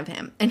in front of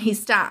him. And he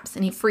stops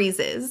and he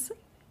freezes.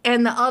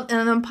 And the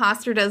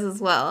imposter does as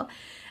well.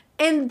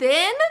 And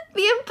then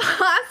the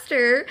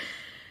imposter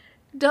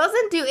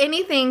doesn't do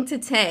anything to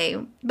Tay,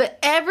 but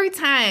every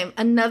time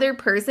another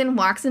person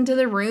walks into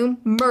the room,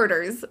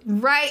 murders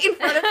right in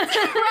front of him.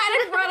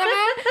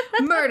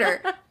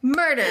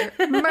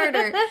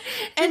 Murder.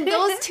 And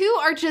those two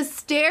are just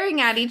staring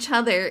at each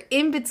other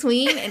in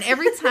between. And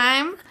every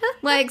time,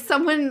 like,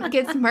 someone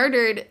gets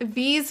murdered,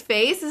 V's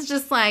face is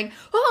just like,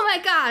 oh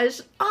my gosh,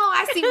 oh,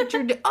 I see what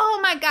you're doing. Oh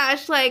my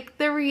gosh, like,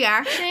 the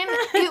reaction,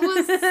 it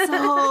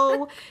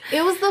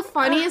was the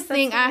funniest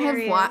thing I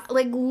have watched.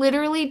 Like,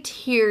 literally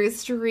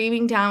tears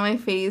streaming down my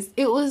face.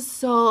 It was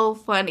so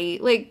funny.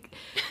 Like,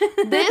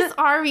 this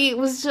army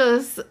was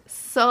just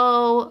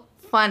so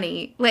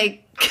funny.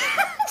 Like,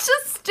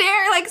 just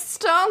like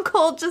stone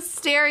cold, just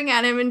staring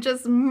at him and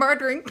just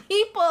murdering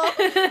people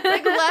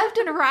like left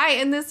and right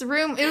in this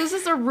room. It was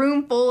just a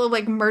room full of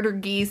like murder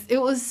geese. It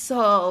was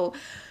so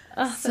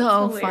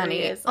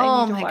funny.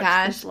 Oh my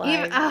gosh.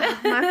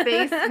 My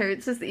face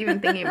hurts just even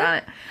thinking about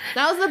it.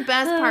 That was the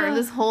best part of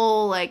this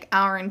whole like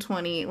hour and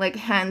 20, like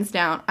hands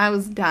down. I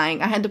was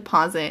dying. I had to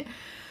pause it.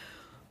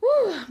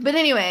 Whew. But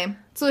anyway,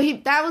 so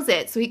that was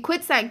it. So he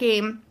quits that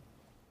game.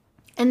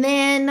 And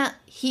then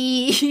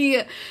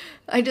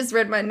I just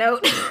read my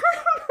note.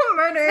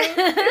 Murdering.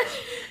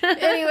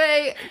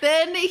 Anyway,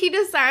 then he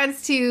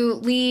decides to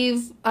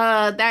leave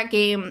that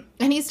game,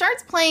 and he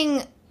starts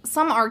playing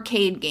some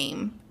arcade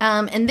game.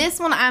 And this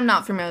one I'm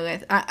not familiar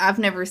with. I've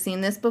never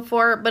seen this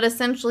before, but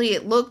essentially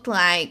it looked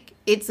like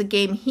it's a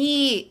game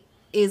he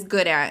is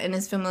good at and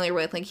is familiar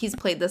with. Like, he's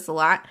played this a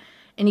lot,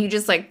 and you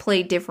just like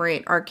play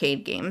different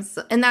arcade games.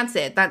 And that's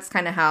it. That's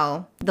kind of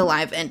how the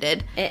live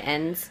ended. It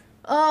ends.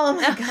 Oh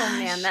my gosh. Oh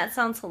man, that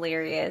sounds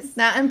hilarious.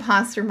 That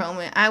imposter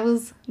moment, I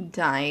was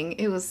dying.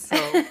 It was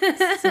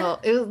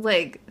it was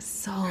like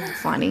so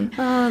funny.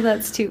 Oh,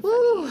 that's too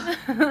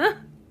funny.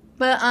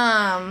 But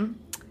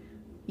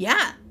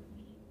yeah.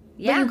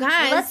 Yeah, but you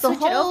guys, let's switch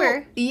it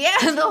over. Yeah,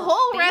 the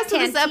whole rest of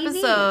this TV.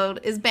 episode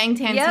is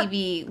Bangtan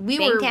TV. We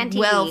were Bangtan TV.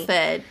 well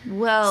fed.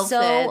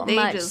 So They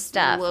much just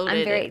stuff.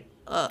 loaded it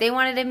up. They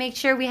wanted to make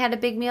sure we had a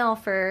big meal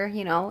for,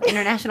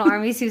 international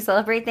armies who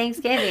celebrate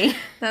Thanksgiving.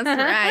 That's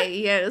right.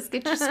 Yeah, let's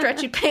get your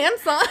stretchy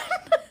pants on.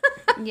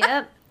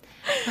 Yep.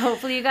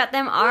 Hopefully you got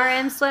them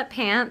RM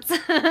sweatpants.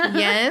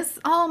 Yes.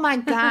 Oh my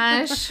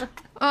gosh.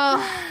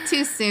 Oh,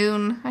 too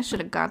soon. I should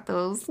have got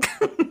those.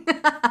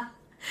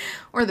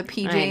 Or the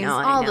PJs. I know.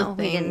 All the things.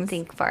 We didn't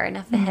think far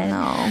enough ahead.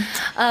 No.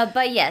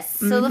 But yes,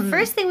 so the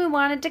first thing we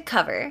wanted to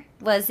cover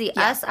was the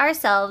Us,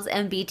 Ourselves,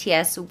 and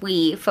BTS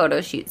We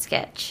photo shoot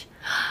sketch.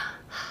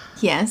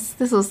 Yes,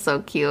 this was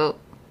so cute.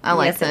 I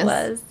like this. Yes, it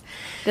was.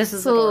 This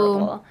was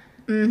adorable.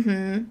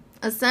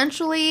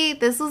 Essentially,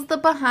 this is the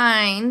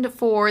behind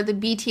for the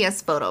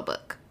BTS photo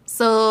book.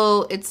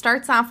 So it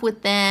starts off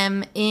with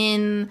them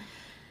in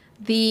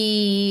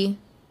the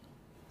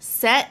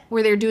set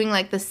where they're doing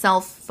like the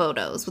self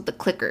photos with the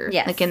clicker,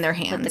 Yes, like in their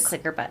hands. with the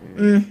clicker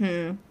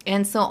button.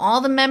 And so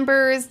all the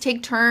members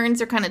take turns.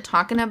 They're kind of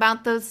talking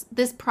about this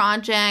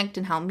project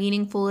and how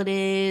meaningful it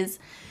is.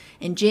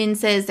 And Jin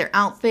says their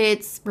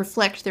outfits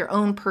reflect their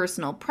own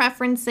personal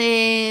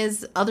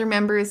preferences. Other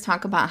members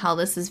talk about how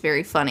this is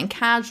very fun and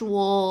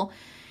casual.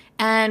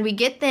 And we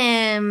get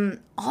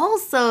them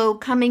also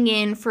coming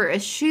in for a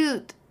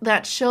shoot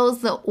that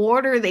shows the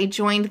order they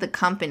joined the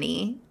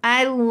company.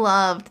 I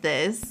loved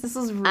this. This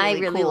was really I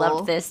really cool.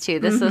 loved this too.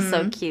 This was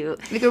so cute.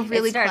 Like a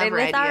really it started clever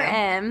with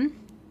idea.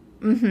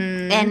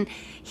 RM, and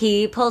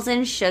he pulls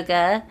in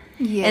Suga,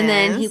 and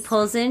then he Yes.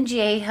 pulls in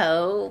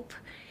J-Hope,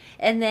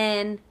 and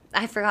then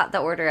I forgot the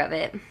order of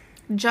it.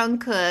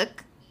 Jungkook,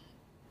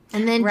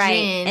 and then Right,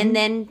 Jin, and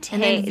then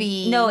and then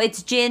V. No,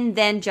 it's Jin,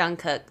 then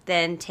Jungkook,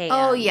 then Taeyong.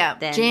 Oh yeah,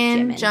 then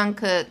Jin, Jimin.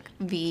 Jungkook,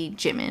 V,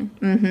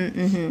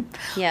 Jimin.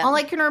 Yeah. All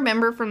I can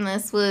remember from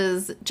this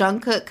was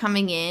Jungkook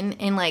coming in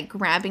and like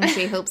grabbing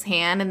J-Hope's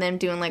hand and then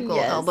doing like little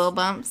Yes. elbow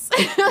bumps.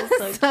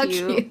 So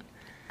cute.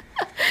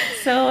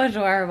 So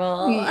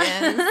adorable.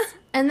 Yes.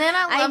 And then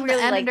I I love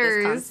really the like this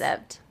editors.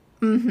 concept.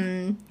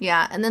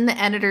 Yeah, and then the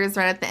editors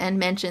right at the end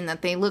mention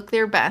that they look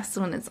their best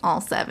when it's all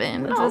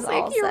seven. Which I was is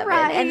like, all you're seven.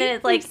 right. And then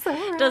it like You're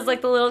so does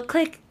like the little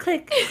click,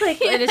 click, click,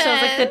 and it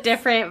shows like the Yes.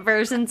 different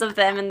versions of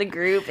them in the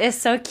group. It's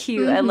so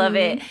cute. I love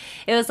it.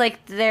 It was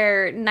like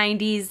their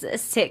 90s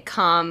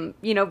sitcom,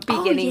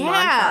 beginning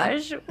yeah.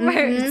 montage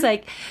where it's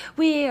like,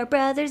 we are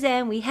brothers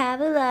and we have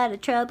a lot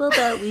of trouble,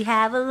 but we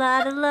have a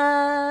lot of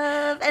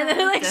love. And then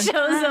it like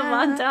shows a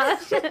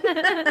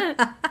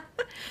montage.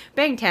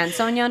 Bangtan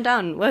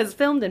Sonyeondan was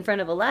filmed in front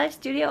of a live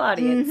studio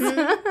audience.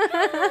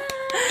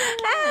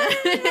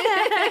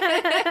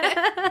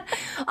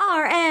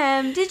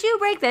 RM, did you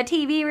break the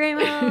TV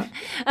remote?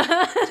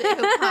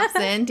 J-Hope pops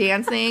in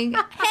dancing.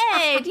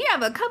 Hey, do you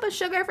have a cup of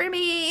sugar for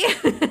me?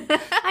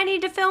 I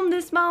need to film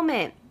this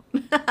moment.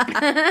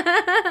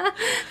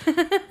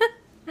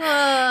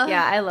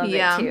 Yeah, I love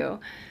Yeah. it too.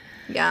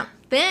 Yeah.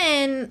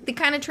 Then they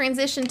kind of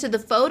transition to the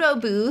photo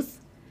booth,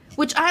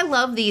 which I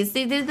love these.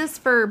 They did this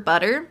for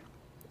Butter.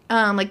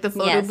 Like the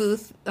photo Yes.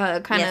 booth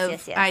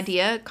Yes.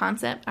 idea,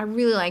 concept. I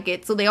really like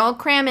it. So they all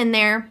cram in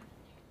there.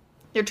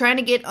 They're trying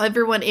to get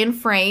everyone in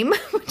frame,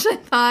 which I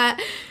thought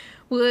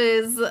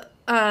was,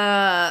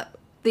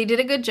 they did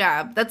a good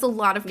job. That's a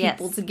lot of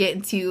people Yes. to get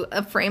into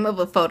a frame of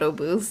a photo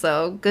booth,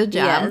 so good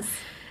job. Yes.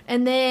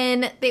 And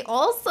then they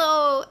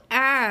also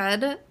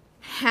add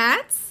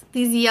hats,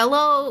 these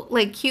yellow,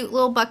 like cute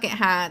little bucket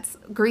hats,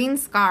 green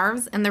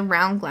scarves, and the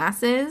round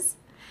glasses.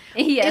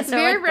 Yes, It's or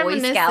very like Boy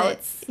reminiscent.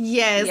 Scouts.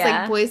 Yes,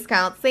 Yeah. like Boy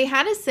Scouts. They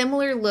had a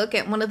similar look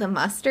at one of the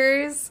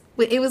musters.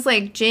 It was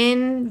like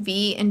Jin,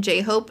 V, and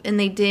J-Hope, and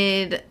they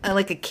did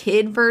like a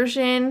kid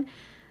version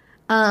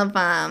of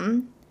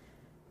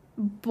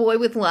Boy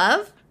with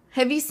Love.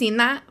 Have you seen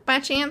that by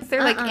chance?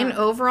 They're like in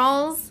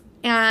overalls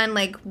and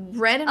like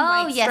red and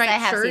white yes, striped I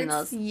have shirts. seen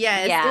those.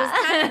 Yes, Yeah. it was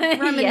kind of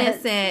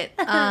reminiscent.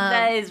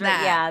 That is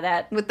right. Yeah,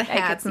 that with the I could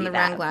hats and see the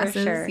round that, glasses.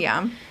 for sure.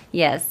 Yeah.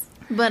 Yes.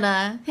 But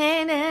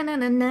hey na na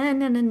na na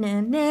na na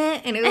na na,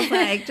 and it was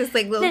like just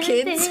like little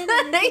kids.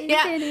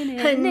 Yeah.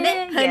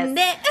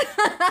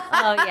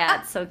 Oh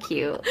yeah, it's so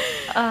cute.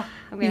 Oh,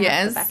 I'm gonna have to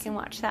Yes. go back and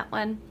watch that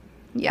one.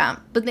 Yeah,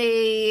 but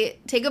they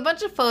take a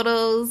bunch of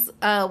photos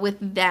with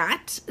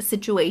that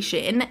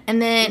situation, and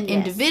then Yes.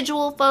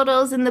 individual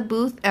photos in the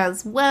booth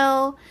as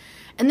well.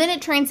 And then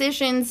it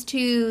transitions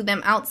to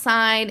them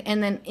outside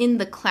and then in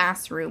the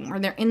classroom where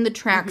they're in the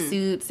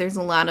tracksuits. There's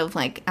a lot of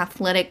like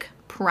athletic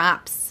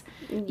props.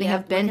 They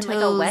have looking bentos.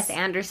 like a Wes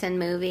Anderson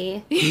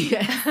movie.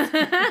 Yes,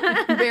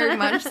 very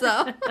much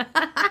so.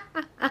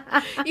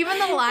 Even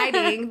the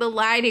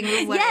lighting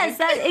was like... Yes,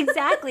 that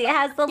exactly. It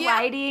has the Yeah.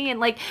 lighting, and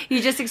like you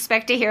just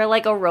expect to hear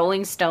like a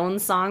Rolling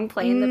Stones song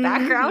play in the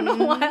background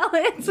while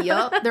it's.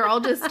 Yep, they're all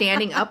just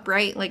standing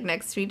upright, like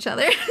next to each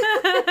other.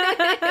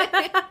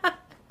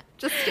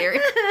 Just staring.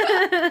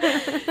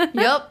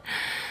 Yep.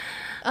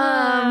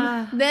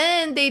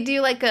 Then they do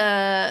like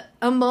a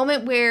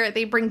moment where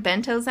they bring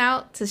bentos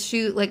out to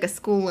shoot like a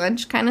school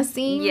lunch kind of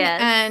scene. Yes.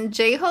 And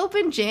J-Hope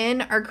and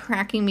Jin are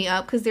cracking me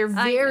up because they're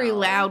very know.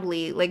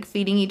 loudly like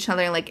feeding each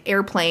other like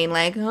airplane,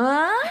 like,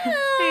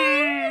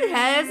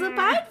 has a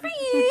bite for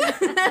you.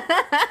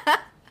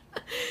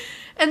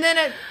 And then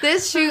at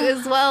this shoot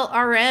as well,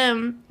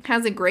 RM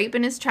has a grape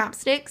in his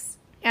chopsticks.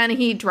 And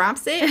he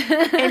drops it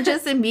and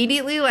just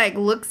immediately, like,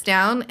 looks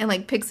down and,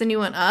 like, picks a new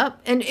one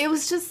up. And it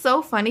was just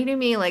so funny to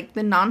me, like,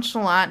 the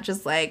nonchalant,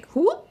 just like,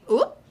 whoop,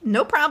 whoop,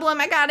 no problem,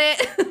 I got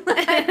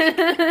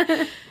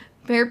it.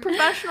 Very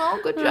professional,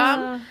 good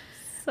job.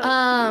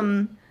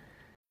 So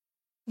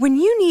When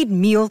you need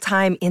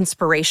mealtime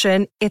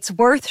inspiration, it's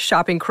worth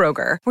shopping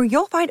Kroger, where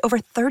you'll find over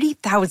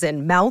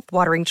 30,000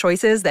 mouth-watering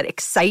choices that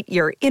excite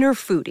your inner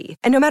foodie.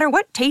 And no matter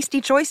what tasty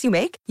choice you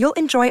make, you'll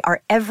enjoy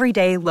our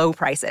everyday low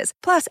prices,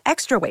 plus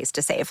extra ways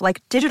to save,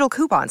 like digital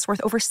coupons worth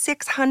over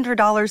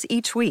 $600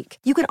 each week.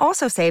 You can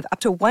also save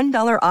up to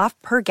 $1 off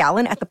per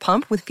gallon at the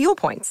pump with fuel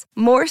points.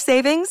 More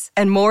savings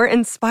and more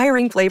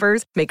inspiring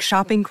flavors make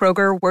shopping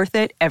Kroger worth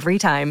it every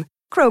time.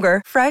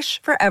 Kroger,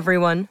 fresh for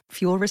everyone.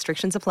 Fuel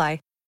restrictions apply.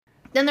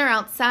 Then they're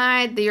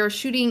outside. They are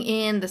shooting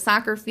in the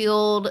soccer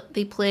field.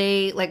 They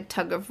play like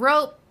tug of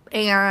rope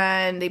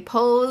and they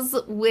pose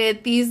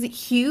with these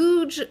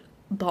huge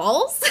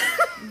balls.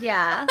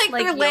 Yeah.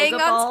 like they're laying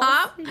balls. on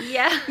top.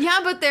 Yeah. Yeah,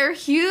 but they're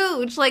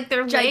huge. Like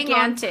they're Gigantic.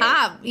 laying on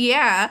top.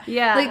 Yeah.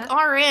 Yeah. Like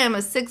RM,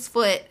 a 6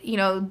 foot,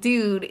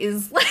 dude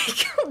is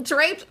like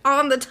draped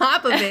on the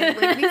top of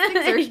it. Like these things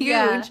are huge.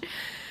 Yeah.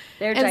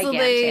 They're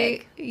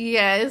gigantic.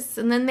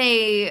 And then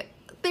they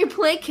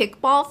play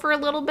kickball for a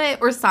little bit,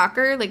 or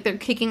soccer, like they're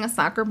kicking a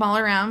soccer ball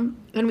around,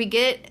 and we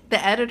get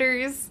the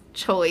editor's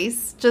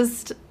choice,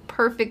 just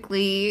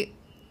perfectly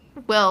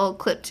well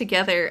clipped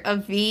together,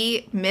 of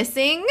V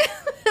missing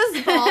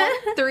his ball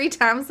 3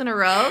 times in a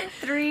row.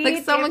 3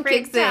 like someone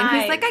kicks it,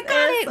 and he's like, I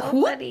got it. So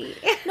Whoop. funny.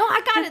 No,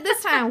 I got it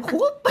this time.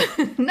 Whoop.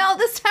 No,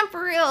 this time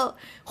for real.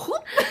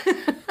 Whoop.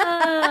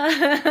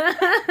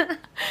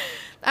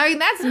 I mean,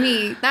 that's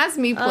me. That's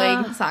me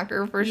playing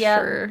soccer for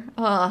sure.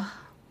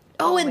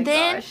 Oh, and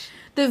then gosh.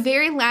 the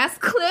very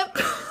last clip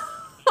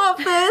of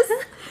this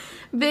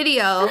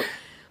video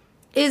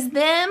is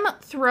them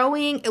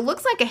throwing, it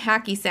looks like a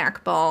hacky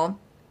sack ball.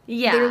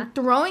 Yeah. They're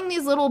throwing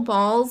these little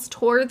balls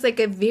towards like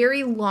a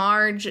very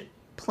large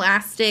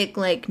plastic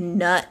like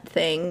nut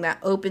thing that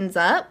opens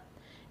up.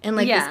 And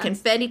like this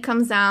confetti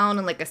comes out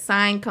and like a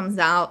sign comes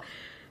out.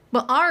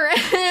 But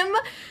RM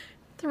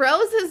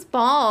throws his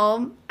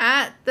ball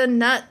at the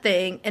nut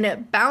thing, and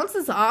it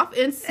bounces off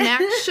and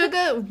smacks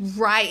Sugar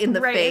right in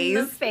the face.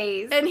 In the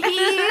face. And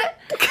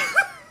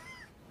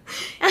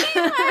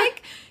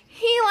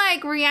he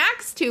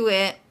reacts to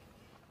it.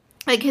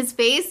 Like his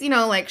face,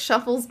 like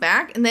shuffles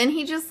back, and then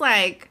he just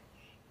like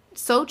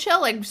so chill,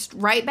 like just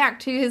right back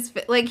to his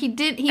like he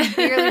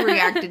barely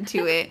reacted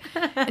to it.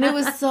 And it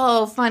was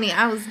so funny.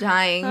 I was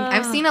dying.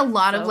 I've seen a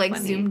lot of like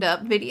funny. zoomed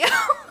up video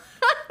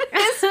of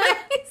his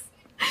face.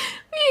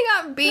 He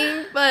got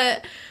beamed,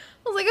 but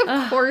I was like,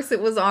 of course it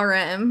was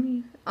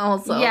RM.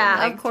 Also, yeah,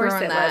 like, of course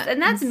throwing it that was. And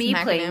that's me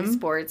smacking playing him.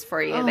 sports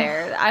for you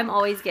there. I'm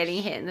always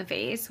getting hit in the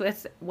face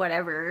with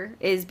whatever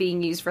is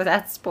being used for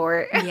that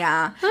sport.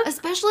 Yeah.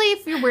 Especially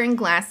if you're wearing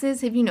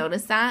glasses. Have you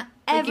noticed that?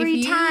 Every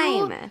if you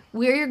time.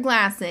 wear your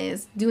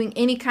glasses doing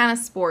any kind of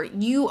sport,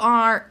 you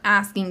are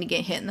asking to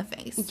get hit in the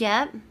face.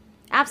 Yep.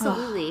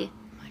 Absolutely.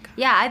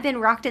 Yeah, I've been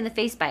rocked in the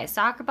face by a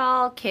soccer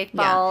ball,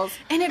 kickballs.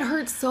 And it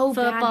hurts so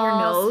bad in your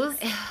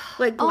Footballs. nose.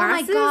 Like Oh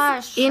my glasses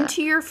gosh.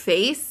 into your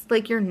face,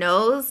 like your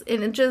nose,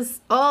 and it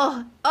just,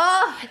 The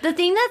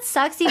thing that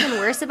sucks even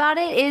worse about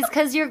it is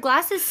because your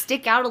glasses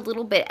stick out a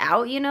little bit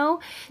out, So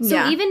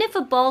Yeah. even if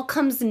a ball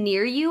comes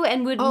near you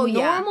and would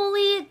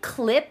normally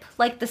clip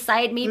like the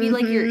side, maybe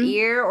like your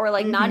ear, or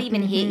like not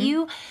even hit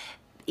you,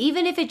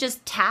 even if it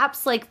just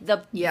taps like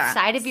the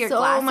side of your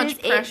glasses, so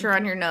much pressure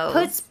on your nose.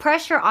 puts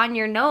pressure on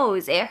your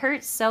nose. It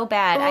hurts so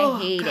bad. I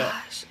hate it.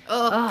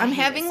 I'm I hate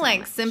having it so like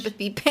much.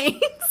 sympathy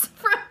pains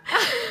from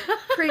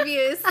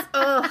previous.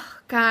 Oh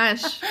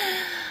gosh.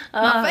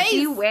 My face.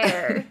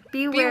 Beware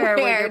when Beware.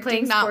 you're Do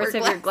playing not sports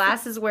wear of your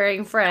glasses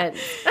wearing friends.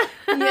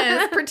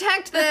 Yes,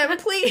 protect them,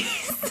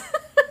 please.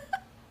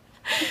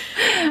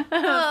 Four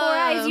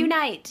eyes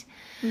unite.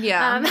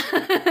 Yeah.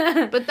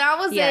 But that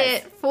was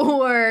Yes. it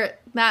for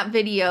that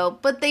video.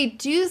 But they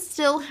do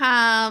still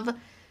have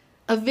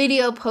a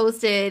video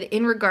posted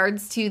in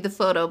regards to the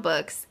photo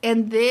books.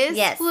 And this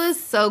Yes. was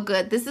so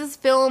good. This is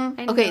film,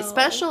 I okay, know.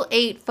 Special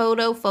 8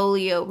 Photo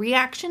Folio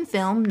Reaction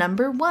Film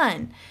number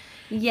 1.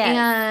 Yes.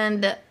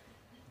 And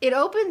it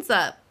opens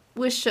up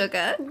with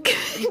Suga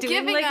Doing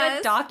giving like us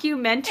a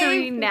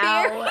documentary a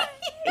now.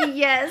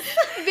 Yes.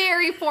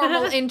 very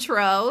formal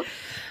intro.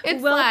 It's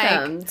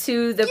Welcome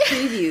to the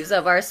previews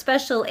of our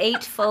special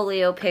 8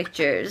 folio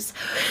pictures.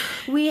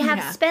 We have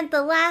Yeah. spent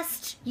the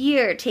last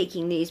year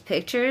taking these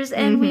pictures,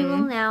 and we will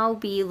now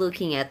be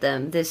looking at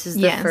them. This is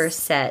the Yes. first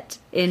set.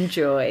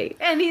 Enjoy.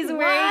 And he's Why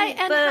wearing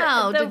and the,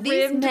 how the did these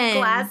rimmed men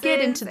glasses get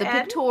into the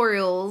and-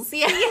 pictorials?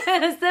 Yeah.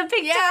 Yes, the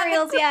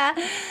pictorials,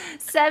 yeah.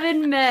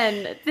 7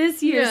 men.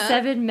 This year, Yeah.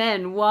 7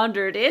 men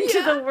wandered into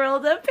Yeah. the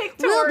world of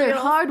pictorials. Will their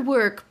hard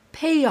work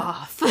pay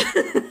off?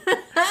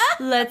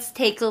 Let's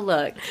take a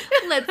look.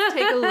 Let's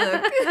take a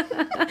look.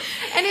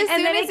 And as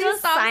soon then as it he goes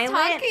stops silent.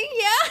 talking,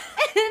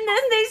 And then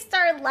they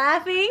start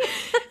laughing.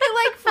 it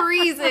like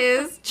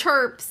freezes,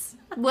 chirps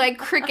like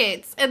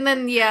crickets, and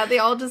then they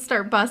all just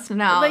start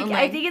busting out. Like, and,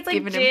 I think it's like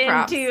giving him Jin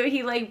props. too.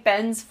 He like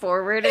bends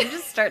forward and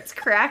just starts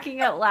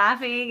cracking up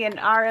laughing, and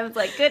RM's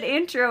like, "Good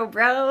intro,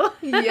 bro."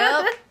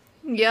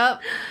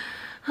 Yep.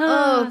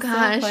 Oh,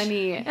 gosh. so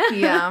funny.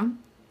 Yeah.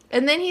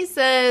 And then he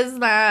says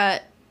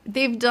that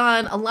they've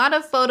done a lot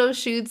of photo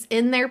shoots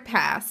in their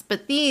past,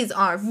 but these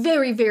are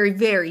very, very,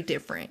 very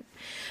different.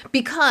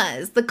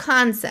 Because the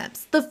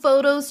concepts, the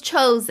photos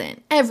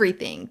chosen,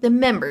 everything, the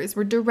members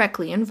were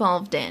directly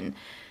involved in.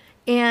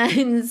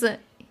 And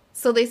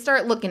so they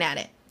start looking at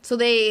it. So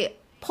they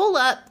pull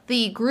up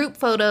the group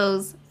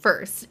photos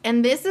first.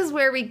 And this is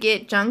where we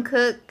get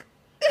Jungkook,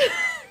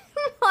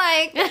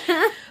 like,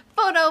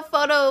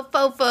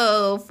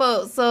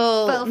 fofo.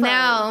 So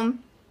now,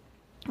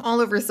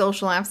 all over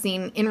social, I've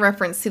seen in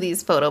reference to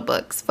these photo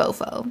books,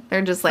 fofo.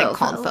 They're just like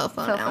called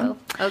fofo now.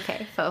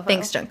 Okay, fofo.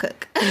 Thanks,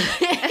 Jungkook.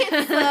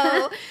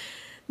 So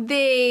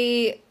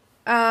they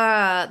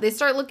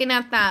start looking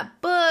at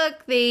that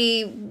book.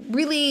 They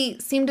really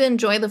seem to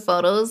enjoy the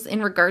photos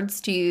in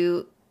regards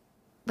to,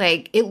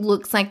 like, it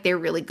looks like they're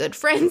really good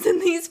friends in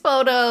these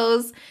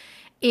photos.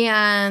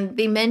 And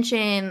they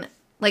mention,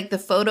 like, the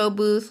photo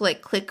booth,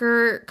 like,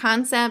 clicker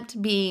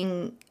concept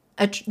being,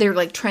 they're,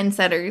 like,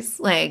 trendsetters.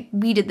 Like,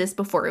 we did this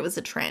before it was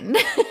a trend.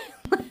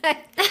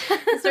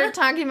 Start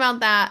talking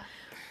about that.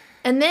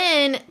 And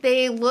then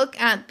they look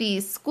at the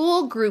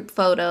school group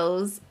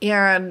photos,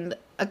 and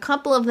a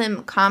couple of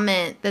them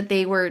comment that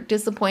they were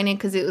disappointed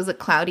because it was a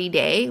cloudy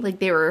day. Like,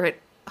 they were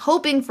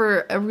hoping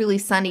for a really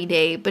sunny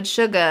day, but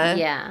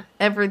Suga,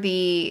 ever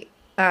the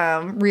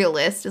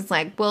realist, is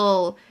like,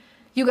 well,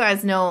 you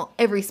guys know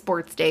every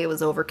sports day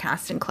was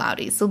overcast and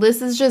cloudy, so this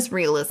is just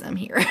realism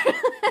here.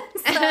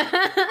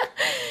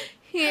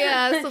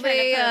 So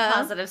they put a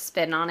positive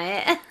spin on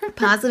it.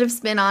 Positive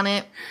spin on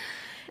it.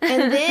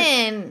 And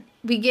then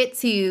we get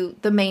to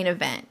the main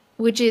event,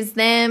 which is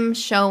them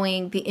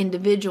showing the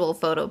individual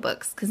photo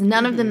books, because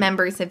none of the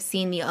members have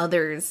seen the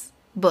others'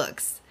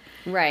 books.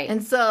 Right.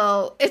 And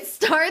so it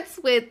starts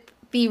with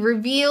the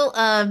reveal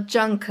of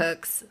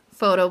Jungkook's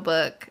photo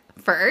book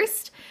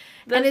first.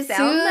 The and as sound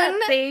soon that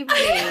they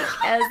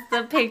make as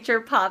the picture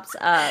pops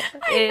up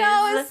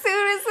as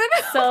soon as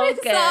it so opens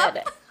good. up.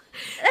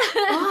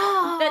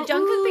 That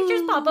Jungkook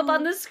pictures pop up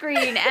on the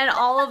screen, and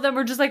all of them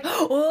are just like,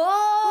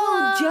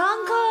 "Oh,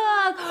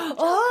 Jungkook!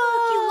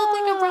 Oh, you look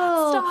like a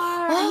rock star.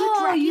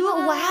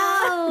 Oh,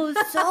 wow,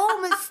 so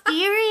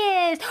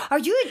mysterious. Are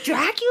you a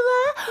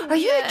Dracula? Are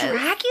you a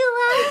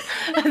Dracula?"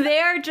 They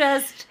are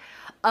just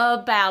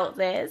about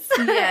this,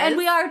 and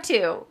we are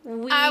too.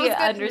 We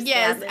understand.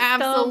 Yes, this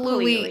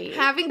absolutely. completely.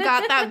 Having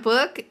got that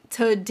book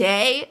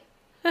today,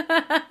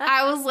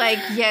 I was like,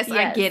 yes,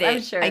 I get it.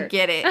 I'm sure. I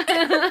get it.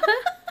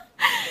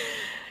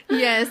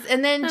 Yes,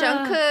 and then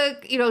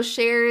Jungkook,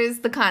 shares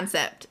the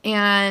concept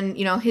and,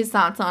 his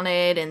thoughts on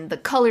it and the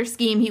color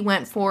scheme he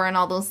went for and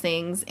all those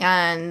things.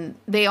 And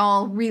they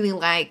all really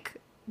like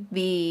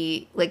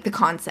the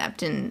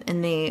concept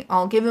and they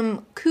all give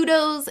him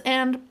kudos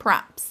and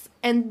props.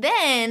 And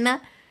then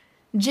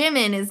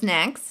Jimin is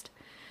next.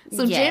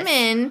 So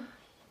Jimin,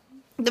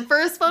 the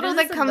first photo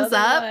that comes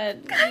up.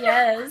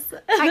 Yes.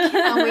 I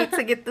cannot wait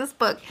to get this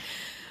book.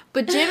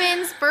 But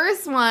Jimin's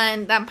first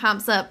one that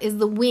pops up is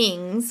the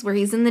wings, where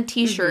he's in the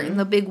t-shirt and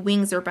the big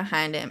wings are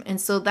behind him. And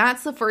so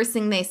that's the first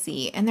thing they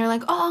see. And they're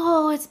like,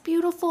 oh, it's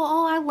beautiful.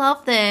 Oh, I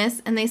love this.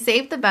 And they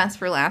saved the best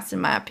for last, in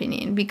my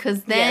opinion,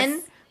 because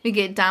then we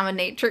get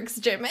Dominatrix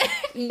Jimin.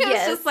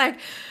 It's just like,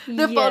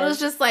 the photos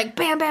just like,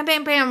 bam, bam,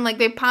 bam, bam. Like,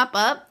 they pop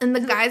up, and the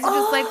guys are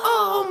just like,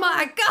 oh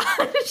my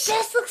gosh.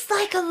 This looks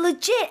like a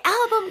legit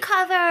album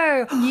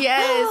cover.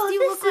 Yes.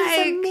 You look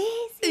like amazing.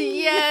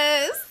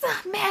 Yes.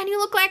 Man, you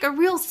look like a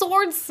real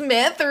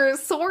swordsmith or a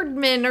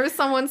swordman, or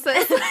someone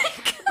says.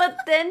 But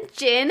then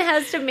Jin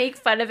has to make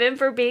fun of him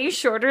for being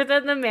shorter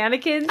than the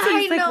mannequins.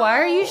 He's like, why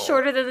are you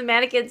shorter than the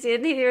mannequins?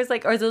 And he was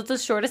like, are those the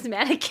shortest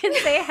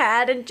mannequins they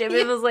had? And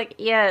Jimin was like,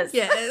 yes.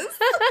 Yes.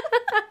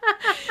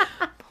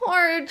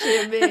 Poor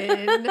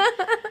Jimin.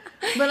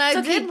 But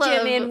I did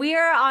love Jimin. We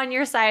are on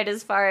your side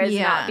as far as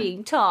not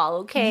being tall,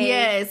 okay?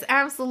 Yes,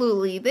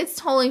 absolutely. It's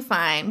totally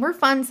fine. We're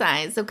fun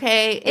size,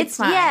 okay? It's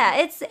fine.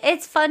 Yeah,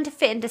 it's fun to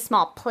fit into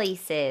small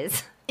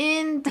places.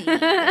 Indeed.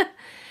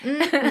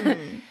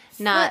 Mm-hmm.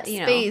 Not,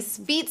 space,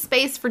 feet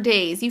space for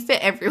days. You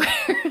fit everywhere.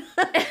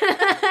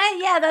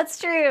 Yeah, that's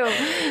true.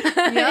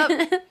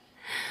 Yep.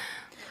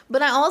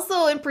 But I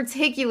also, in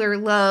particular,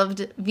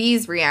 loved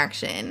V's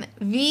reaction.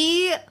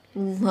 V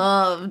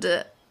loved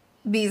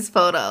these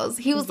photos.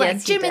 He was like,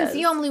 Jimin's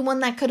the only one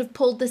that could have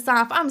pulled this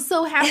off. I'm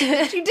so happy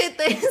that you did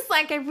this.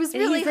 Like, I was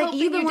really hoping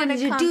you've been wanting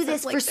to do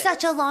this for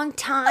such a long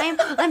time.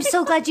 I'm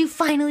so glad you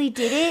finally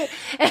did it.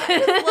 I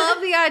just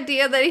love the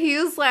idea that he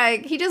was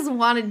like, he just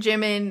wanted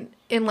Jimin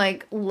in,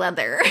 like,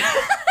 leather.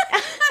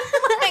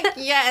 Like,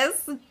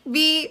 yes,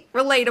 be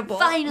relatable.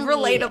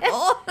 Finally.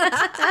 Relatable.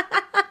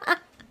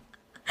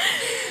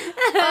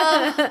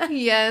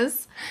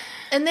 Yes.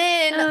 And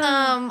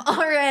then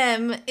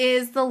RM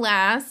is the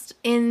last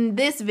in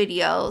this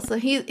video. So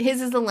his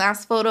is the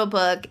last photo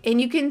book. And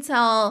you can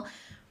tell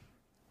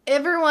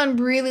everyone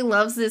really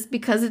loves this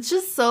because it's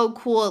just so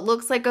cool. It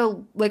looks like a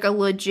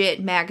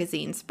legit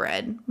magazine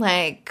spread.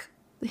 Like,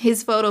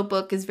 his photo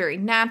book is very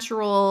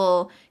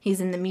natural.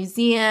 He's in the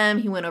museum.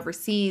 He went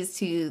overseas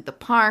to the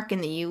park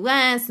in the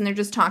US. And they're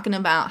just talking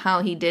about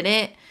how he did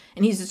it.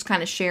 And he's just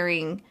kind of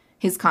sharing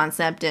his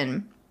concept.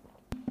 And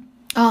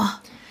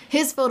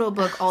his photo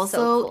book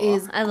also cool.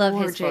 is I love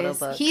his photo gorgeous.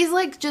 book. He's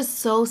like just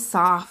so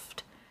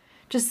soft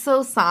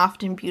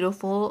and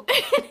beautiful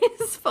in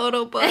his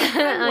photo book.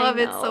 I love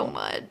it so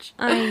much.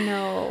 I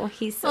know.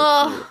 He's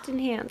so cute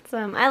and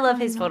handsome. I love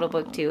his photo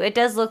book too. It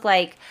does look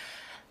like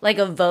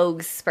a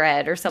Vogue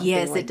spread or something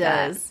Yes, like it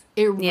does.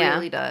 It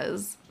really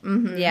does.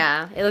 that.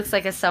 Yeah, it looks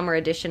like a summer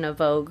edition of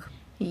Vogue.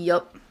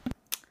 Yup.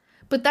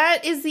 But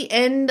that is the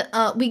end.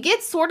 We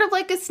get sort of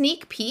like a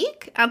sneak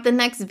peek at the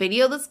next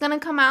video that's going to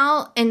come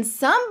out. And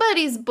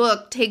somebody's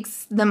book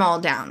takes them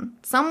all down.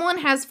 Someone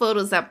has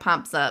photos that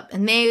pops up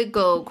and they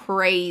go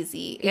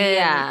crazy. And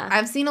Yeah.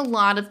 I've seen a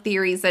lot of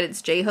theories that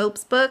it's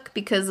J-Hope's book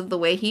because of the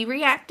way he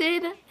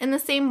reacted in the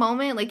same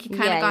moment. Like he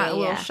kind of got a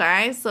little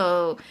shy.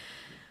 So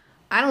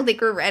I don't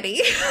think we're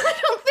ready. I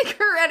don't think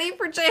we're ready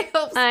for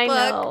J-Hope's I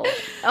book. know.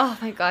 Oh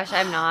my gosh,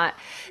 I'm not.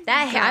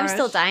 That hair, I'm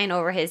still Gosh. dying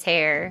over his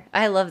hair.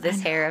 I love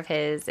this hair of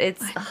his.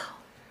 It's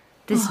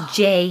this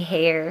J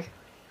hair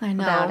I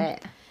know. about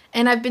it.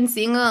 And I've been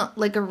seeing a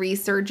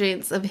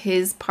resurgence of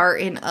his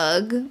part in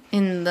UGG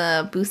in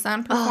the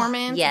Busan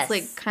performance. yes. It's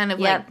like kind of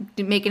Yep.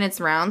 like making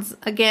its rounds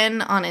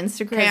again on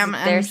Instagram.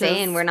 They're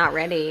saying we're not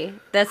ready.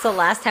 That's the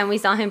last time we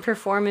saw him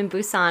perform in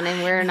Busan,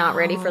 and we're not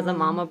ready for the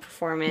Mama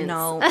performance.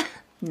 No.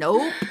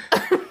 Nope.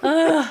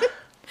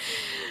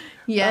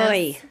 Yes.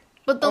 Oy.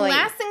 But the Oy.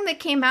 last thing that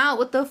came out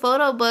with the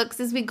photo books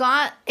is we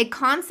got a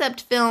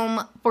concept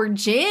film for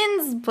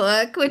Jin's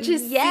book, which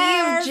is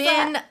Yes. Sea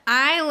of Jin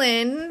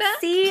Island.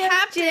 See,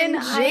 Captain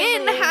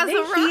Jin has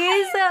arrived. He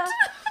is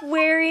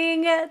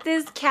wearing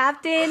this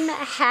captain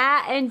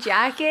hat and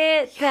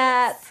jacket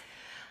that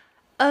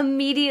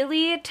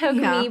immediately took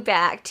me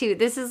back to,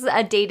 this is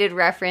a dated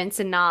reference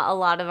and not a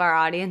lot of our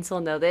audience will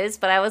know this,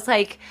 but I was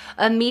like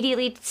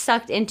immediately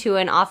sucked into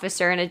an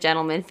officer and a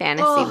gentleman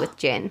fantasy with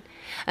Jin.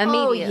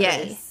 Immediately. Oh,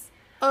 yes.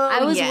 Oh,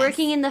 I was yes.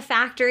 working in the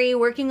factory,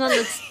 working on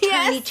this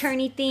Yes.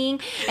 turny thing,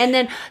 and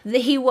then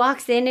he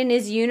walks in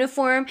his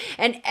uniform,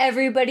 and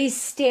everybody's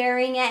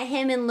staring at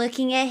him and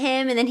looking at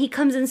him, and then he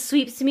comes and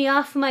sweeps me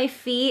off my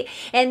feet,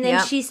 and then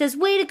Yep. she says,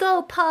 "Way to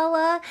go,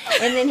 Paula,"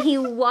 and then he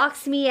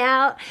walks me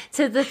out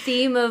to the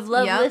theme of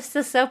 "Love Yep. lifts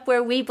us up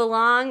where we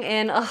belong,"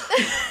 and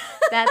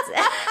that's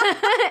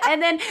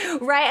and then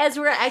right as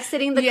we're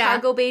exiting the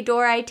cargo bay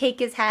door, I take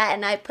his hat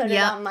and I put it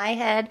Yep. on my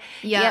head.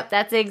 Yep.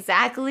 That's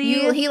exactly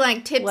He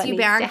like tips what you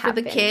needs back to for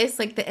the happen. kiss,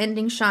 like the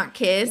ending shot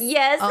kiss.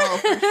 Yes. Oh,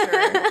 for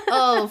sure.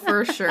 Oh,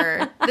 for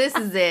sure. This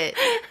is it.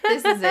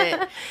 This is it.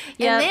 Yep,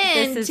 And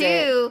then, this is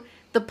too,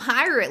 the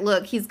pirate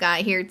look he's got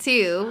here,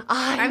 too.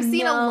 I've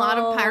seen a lot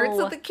of Pirates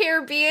of the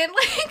Caribbean,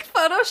 like,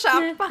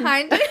 photoshopped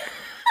behind it.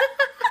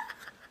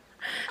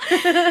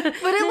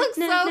 But it looks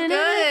so good.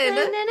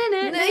 Yeah.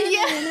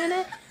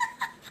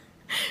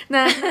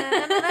 Na, na, na, na,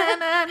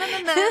 na, na, na,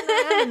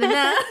 na,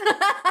 na.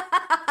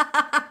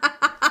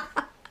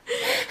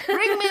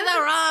 Bring me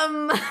the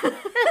rum.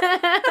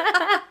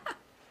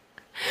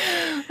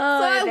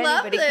 Oh, I if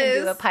love anybody can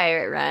do this. a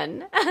pirate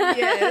run.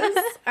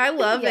 Yes, I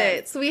love Yes.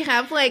 it. So we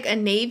have like a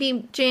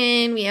Navy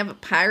gin, we have a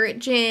pirate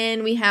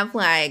gin, we have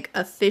like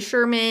a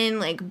fisherman,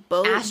 like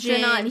boat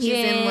Astronaut gin. He's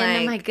in gin.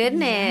 like, Oh my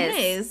goodness.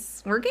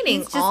 Yes, we're getting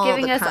He's just all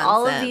giving the us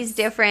all of concepts. these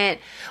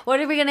different. What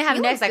are we gonna have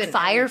He next? looks Like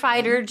good in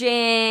firefighter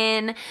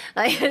gin,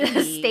 like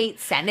state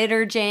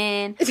senator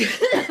gin,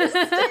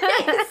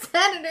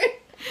 Senator.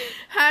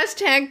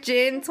 Hashtag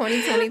gin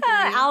 2023.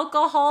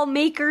 alcohol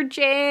maker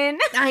gin.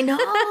 I know,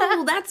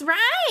 that's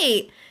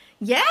right.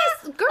 Yes,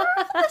 girl,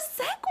 the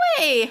segue.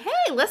 Hey,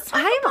 let's talk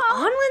I'm about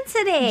on one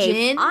today.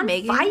 gin on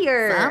making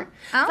fire.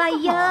 some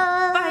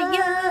alcohol.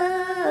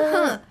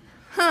 Fire.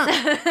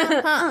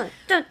 Dun,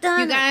 dun.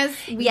 You guys,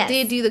 we Yes.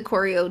 did do the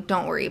choreo.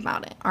 Don't worry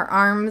about it. Our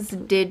arms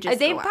did just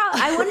They go out.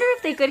 I wonder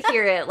if they could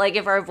hear it, like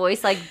if our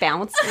voice like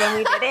bounced when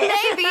we did it.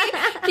 Maybe.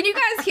 Can you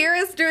guys hear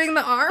us doing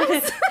the arms?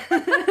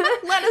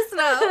 Let us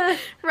know.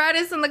 Write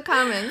us in the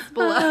comments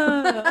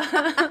below.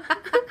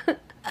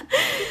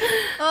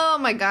 Oh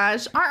my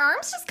gosh. Our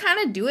arms just kind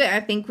of do it, I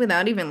think,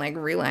 without even like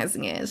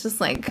realizing it. It's just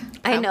like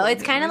I know,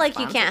 it's kind of like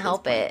you response can't at this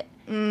help point. it.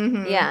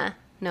 Mm-hmm. Yeah.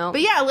 No.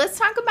 But yeah, let's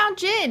talk about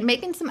gin,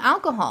 making some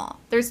alcohol.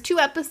 There's 2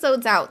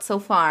 episodes out so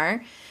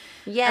far.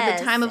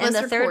 yes. time of and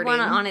us the third one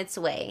recording. on its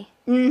way.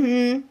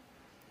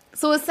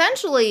 So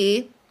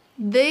essentially,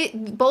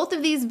 both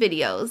of these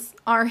videos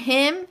are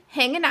him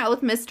hanging out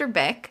with Mr.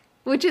 Beck,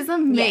 which is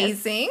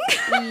amazing.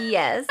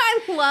 Yes. I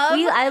love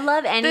I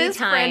love this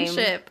anytime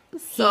friendship he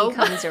so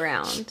comes much.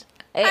 around.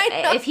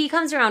 I know. If he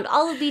comes around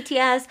all of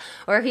BTS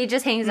or if he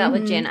just hangs out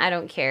with Jin, I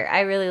don't care. I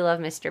really love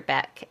Mr.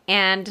 Beck.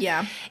 And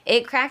Yeah.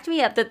 it cracked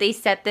me up that they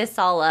set this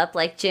all up.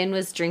 Like Jin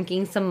was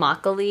drinking some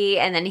makgeolli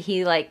and then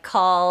he like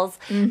calls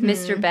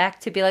Mr.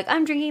 Beck to be like,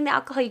 I'm drinking the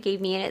alcohol you gave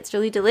me and it's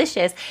really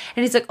delicious.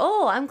 And he's like,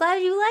 oh, I'm glad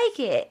you like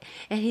it.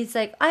 And he's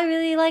like, I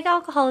really like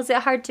alcohol. Is it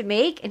hard to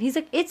make? And he's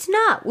like, it's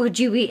not. Would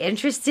you be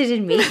interested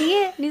in making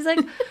it? And he's like,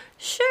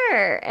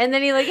 sure. And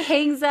then he like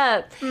hangs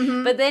up.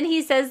 But then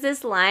he says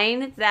this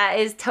line that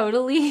is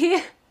totally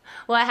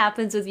what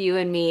happens with you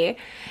and me.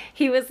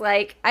 He was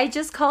like, I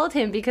just called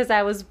him because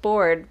I was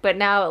bored, but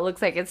now it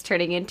looks like it's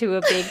turning into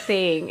a big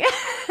thing.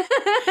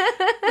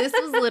 This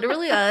was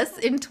literally us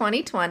in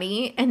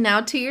 2020, and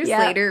now 2 years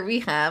later, we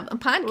have a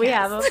podcast. We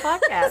have a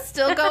podcast.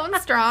 Still going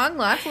strong,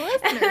 lots of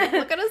listeners.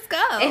 Look at us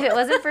go. If it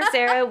wasn't for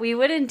Sarah, we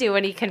wouldn't do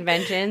any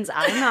conventions.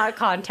 I'm not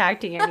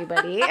contacting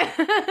anybody.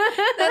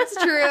 That's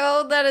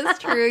true. That is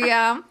true,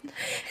 yeah.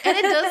 And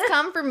it does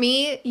come for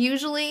me,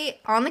 usually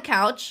on the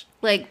couch,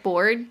 like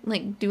bored,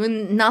 like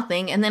doing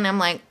nothing. And then I'm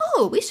like,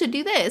 oh, we should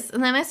do this.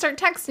 And then I start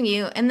texting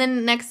you. And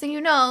then next thing you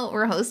know,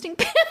 we're hosting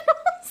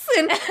panels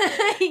and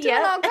doing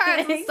all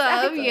kinds of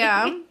stuff.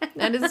 Yeah,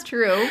 that is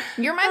true.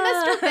 You're my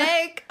Mr.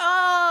 Big.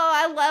 Oh,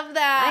 I love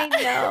that.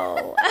 I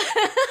know.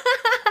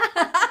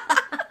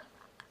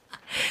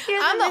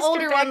 I'm the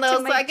older Beck one, though, to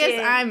so my I guess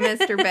Jin. I'm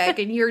Mr. Beck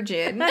and you're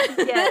Jin.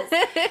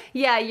 Yes.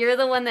 Yeah, you're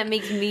the one that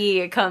makes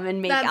me come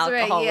and make That's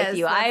alcohol right, yes, with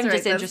you. that's I'm right,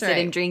 just that's interested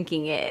in right.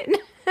 drinking it.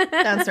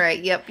 That's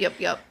right. Yep.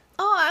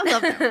 Oh, I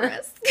love that for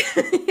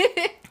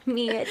us.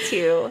 Me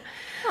too.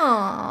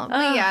 Oh,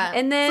 but yeah.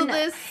 And then so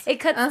this, it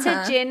cuts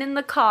to Jin in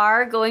the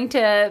car going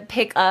to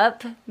pick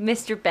up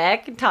Mr.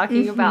 Beck,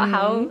 talking about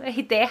how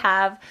they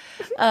have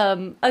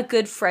a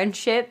good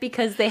friendship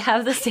because they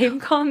have the same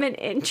common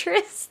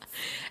interests.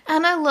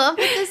 And I love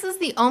that this is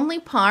the only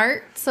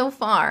part so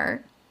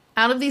far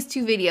out of these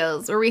two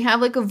videos where we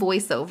have like a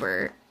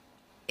voiceover.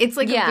 It's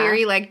like Yeah. a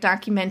very like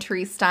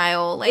documentary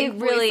style like It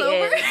really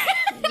voiceover. is.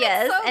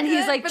 Yes, so and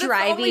he's good, like but it's the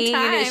only driving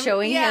and it's time.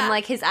 showing Yeah. him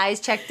like his eyes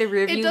check the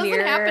rearview It doesn't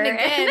mirror. happen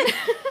again.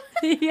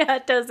 Yeah,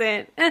 it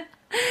doesn't.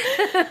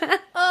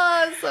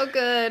 Oh, it's so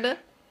good.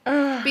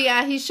 But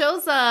yeah, he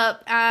shows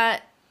up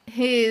at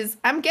his,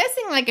 I'm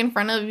guessing like in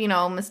front of,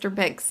 Mr.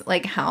 Beck's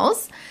like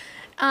house.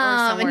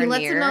 And he somewhere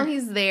lets him near. know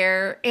he's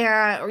there.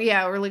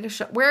 Or like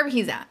wherever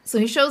he's at. So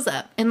he shows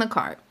up in the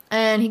car.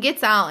 And he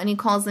gets out and he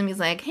calls him. He's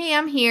like, hey,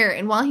 I'm here.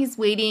 And while he's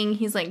waiting,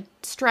 he's like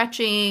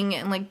stretching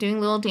and like doing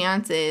little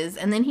dances.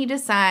 And then he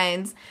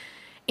decides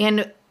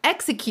and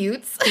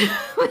executes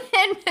when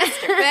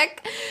Mr.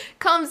 Beck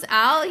comes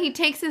out. He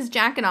takes his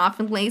jacket off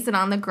and lays it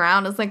on the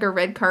ground as like a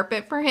red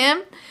carpet for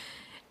him.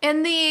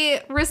 And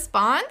the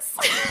response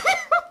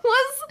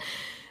was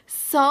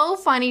so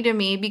funny to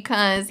me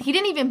because he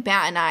didn't even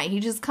bat an eye. He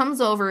just comes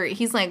over.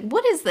 He's like,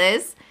 what is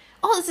this?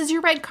 Oh, this is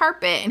your red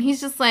carpet. And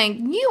he's just like,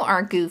 you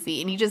are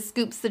goofy. And he just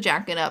scoops the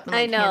jacket up and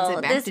like, I hands know.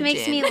 it back This to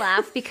makes Jin. me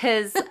laugh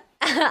because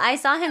I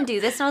saw him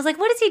do this and I was like,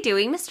 what is he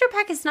doing? Mr.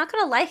 Beck is not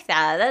going to like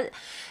that.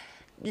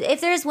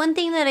 If there's one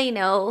thing that I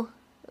know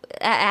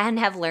and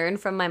have learned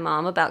from my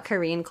mom about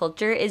Korean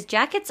culture is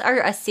jackets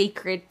are a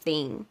sacred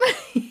thing.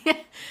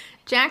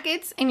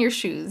 Jackets and your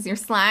shoes, your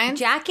slides.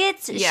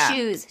 Jackets, Yeah.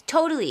 shoes,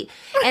 totally.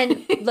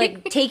 And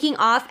like taking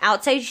off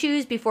outside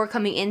shoes before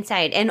coming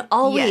inside. And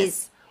always,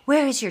 Yes.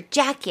 where is your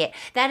jacket?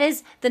 That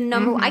is the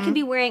number. I could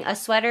be wearing a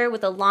sweater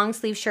with a long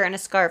sleeve shirt and a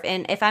scarf.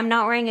 And if I'm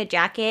not wearing a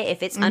jacket,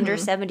 if it's under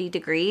 70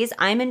 degrees,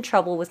 I'm in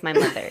trouble with my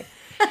mother.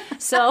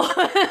 So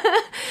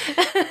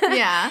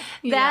Yeah.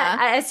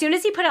 as soon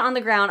as he put it on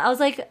the ground, I was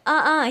like,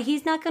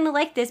 he's not going to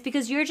like this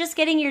because you're just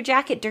getting your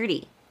jacket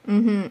dirty.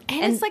 And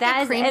it's like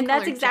a cream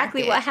that's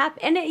exactly what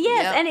happened. And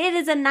Yep. and it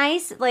is a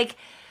nice like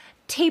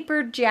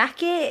tapered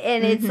jacket,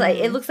 and it's like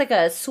it looks like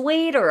a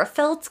suede or a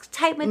felt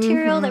type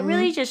material that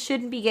really just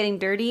shouldn't be getting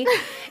dirty.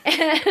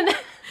 And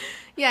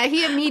Yeah,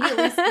 he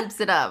immediately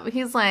scoops it up.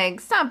 He's like,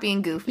 stop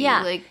being goofy.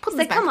 yeah, Like, put it's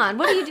this like, come back on,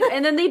 what are you doing?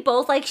 And then they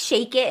both like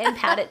shake it and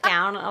pat it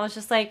down. I was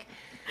just like,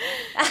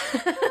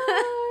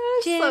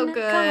 Jin, so good.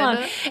 come on.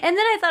 And then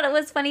I thought it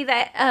was funny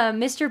that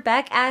Mr.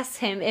 Beck asked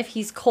him if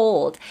he's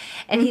cold.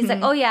 And he's like,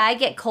 oh, yeah, I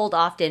get cold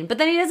often. But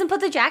then he doesn't put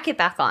the jacket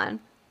back on.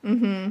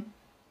 Well,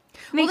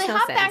 Makes they no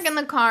hop sense. back in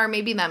the car.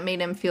 Maybe that made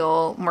him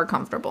feel more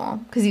comfortable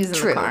because he's in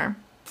True. the car.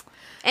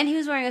 And he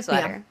was wearing a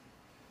sweater.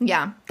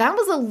 Yeah, that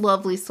was a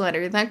lovely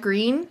sweater. That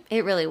green.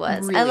 It really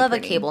was. I Really love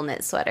pretty. a cable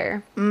knit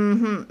sweater.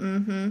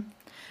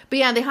 But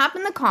yeah, they hop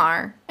in the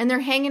car and they're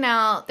hanging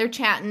out. They're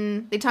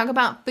chatting. They talk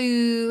about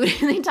food.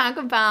 They talk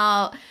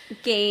about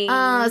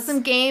Games.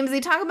 some games. They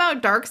talk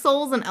about Dark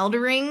Souls and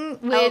Elden Ring.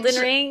 Which, Elden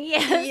Ring.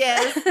 Yes.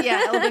 Yes,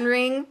 yeah, Elden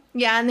Ring.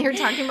 Yeah, and they were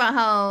talking about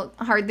how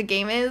hard the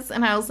game is,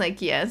 and I was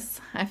like,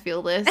 yes, I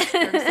feel this.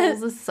 Dark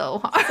Souls is so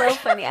hard. So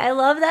funny. I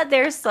love that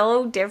they're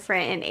so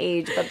different in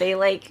age, but they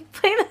like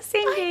play the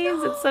same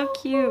games. It's so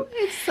cute.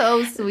 It's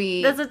so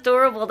sweet. That's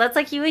adorable. That's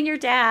like you and your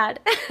dad.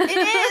 It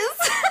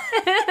is.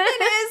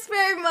 It is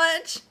very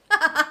much.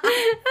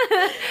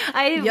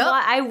 Yup.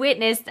 I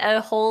witnessed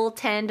a whole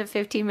 10 to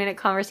 15 minute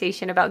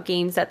conversation about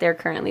games that they're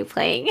currently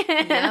playing.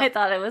 And I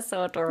thought it was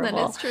so adorable.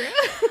 That is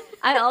true.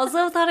 I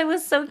also thought it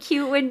was so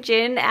cute when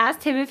Jin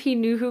asked him if he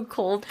knew who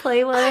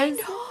Coldplay was.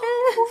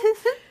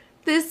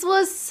 This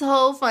was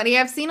so funny.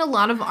 I've seen a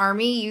lot of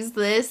ARMY use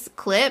this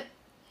clip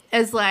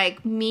as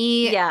like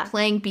me Yeah.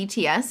 playing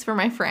BTS for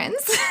my friends.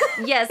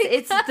 Yes,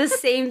 it's the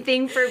same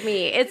thing for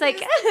me. It's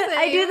like,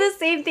 I do the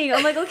same thing.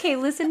 I'm like, okay,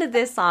 listen to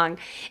this song.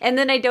 And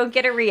then I don't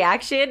get a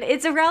reaction.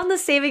 It's around the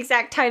same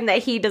exact time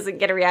that he doesn't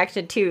get a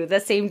reaction too, the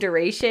same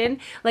duration.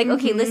 Like,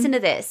 okay, listen to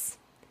this.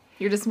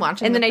 You're just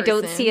watching and the then I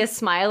don't person. see a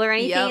smile or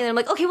anything. Yep. And I'm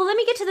like, okay, well, let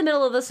me get to the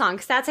middle of the song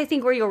because that's, I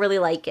think, where you'll really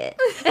like it.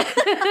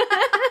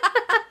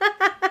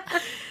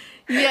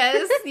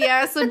 Yes,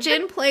 yeah. So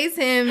Jin plays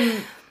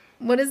him.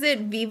 What is it?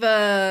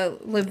 Viva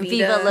La Vida.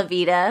 Viva La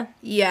Vida.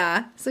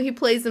 Yeah. So he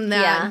plays him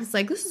that. Yeah. And he's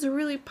like, this is a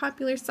really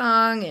popular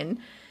song.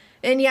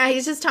 And yeah,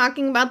 he's just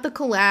talking about the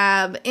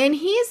collab. And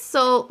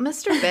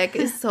Mr. Vic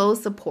is so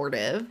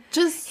supportive.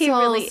 Just He so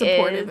really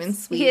supportive is. and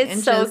sweet. He is and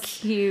so just,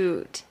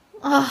 cute.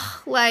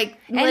 oh, like,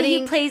 And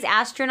he plays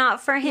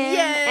astronaut for him.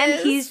 Yes. And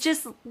he's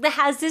just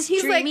has this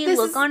he's like, dreamy this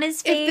look is- on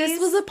his face. If this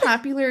was a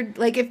popular,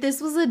 like, if this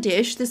was a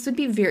dish, this would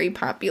be very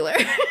popular.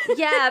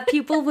 Yeah,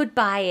 people would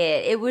buy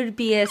it. It would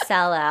be a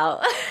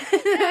sellout.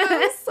 That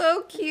was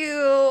so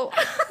cute.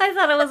 I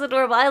thought it was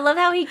adorable. I love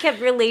how he kept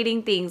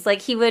relating things.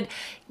 Like, he would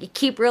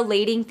keep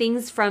relating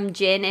things from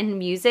Jin and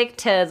music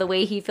to the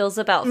way he feels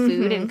about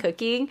food and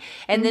cooking.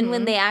 And then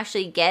when they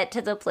actually get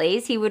to the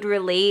place, he would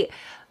relate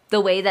the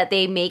way that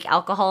they make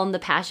alcohol and the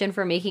passion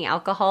for making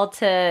alcohol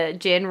to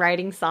Jin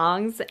writing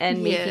songs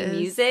and making Yes.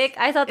 music.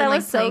 I thought that And,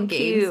 was so playing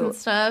games cute. and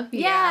stuff.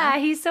 Yeah,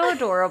 he's so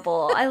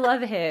adorable. I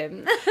love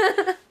him.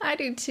 I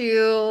do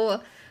too.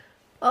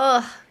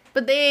 Ugh.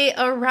 But they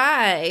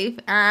arrive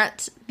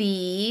at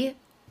the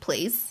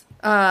place,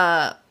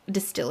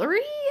 distillery,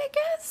 I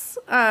guess.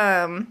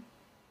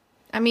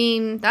 I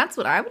mean, that's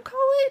what I would call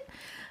it.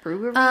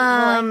 Brewery?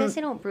 Well, I guess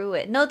they don't brew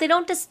it. No, they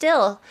don't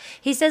distill.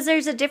 He says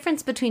there's a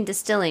difference between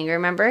distilling,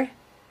 remember?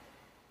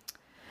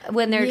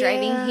 When they're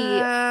driving,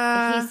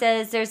 he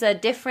says there's a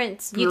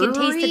difference. You can taste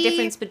the Brewery?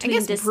 difference I between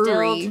guess distilled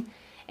brewery.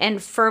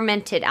 and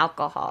fermented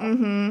alcohol.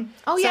 Oh,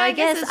 So yeah, I I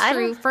guess guess it's I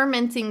true. don't-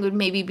 Fermenting would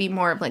maybe be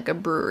more of like a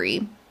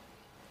brewery.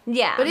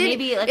 Yeah, But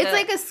maybe it's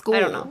like a school, I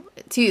don't know.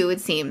 too,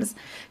 it seems.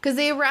 Because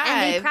they arrive.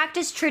 And they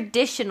practice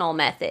traditional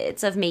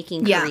methods of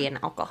making Yeah. Korean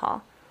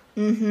alcohol.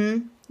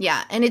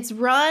 Yeah, and it's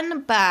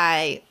run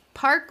by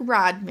Park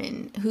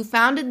Rodman, who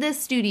founded this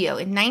studio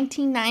in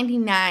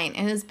 1999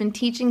 and has been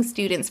teaching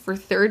students for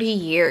 30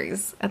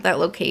 years at that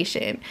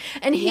location.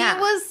 And he Yeah.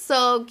 was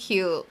so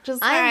cute.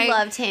 Just I like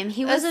loved him.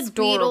 He was a sweet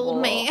adorable.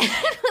 old man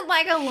with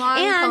like a long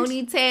And-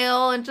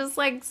 ponytail and just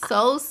like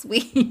so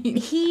sweet.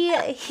 He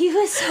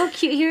was so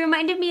cute. He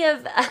reminded me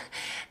of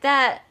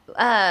that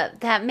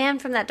man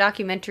from that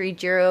documentary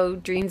Jiro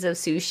Dreams of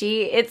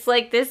Sushi. It's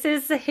like this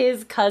is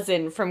his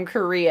cousin from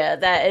Korea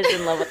that is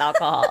in love with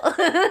alcohol.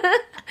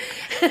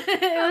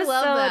 It was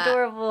love so that.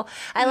 adorable.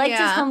 I liked his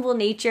Yeah. humble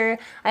nature.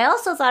 I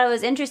also thought it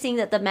was interesting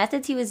that the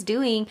methods he was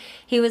doing,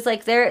 he was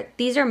like,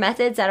 these are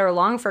methods that are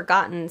long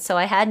forgotten, so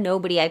I had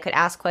nobody I could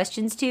ask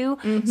questions to.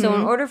 So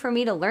in order for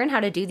me to learn how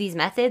to do these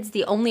methods,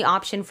 the only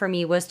option for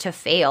me was to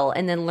fail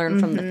and then learn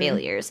from the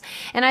failures.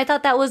 And I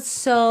thought that was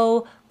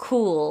so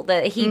cool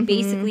that he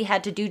basically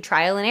had to do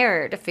trial and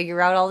error to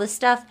figure out all this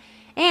stuff.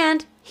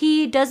 And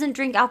he doesn't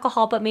drink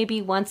alcohol but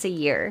maybe once a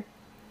year.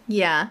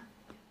 Yeah.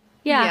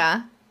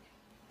 Yeah.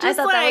 I Just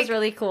thought that was like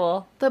really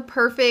cool. the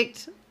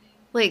perfect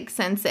like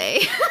sensei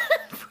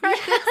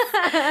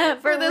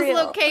for this real.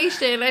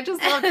 location. I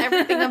just loved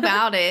everything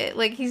about it.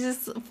 Like he's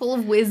just full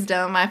of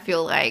wisdom, I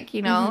feel like,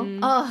 you know.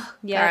 Oh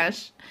Yeah.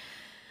 gosh.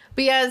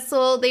 But yeah,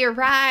 so they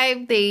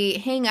arrive, they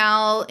hang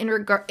out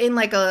in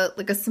like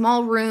a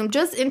small room,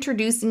 just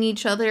introducing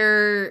each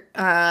other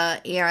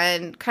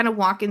and kind of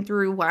walking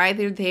through why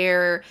they're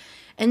there.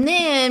 And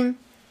then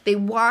they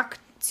walk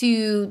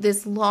to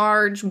this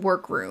large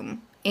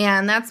workroom.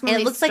 And that's when And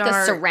they it looks like a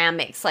start-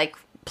 ceramics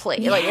plate.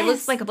 Yes, Like it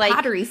looks like a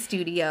pottery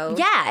studio.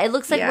 Yeah, it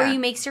looks like where Yeah. you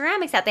make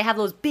ceramics at. They have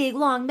those big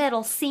long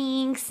metal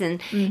sinks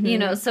and you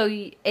know, so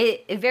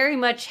it very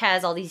much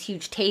has all these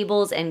huge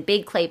tables and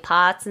big clay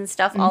pots and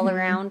stuff all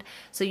around.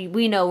 So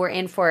we know we're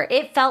in for it.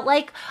 It felt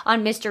like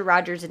on Mr.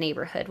 Rogers'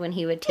 Neighborhood when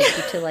he would take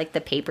you to like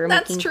the paper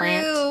That's making true.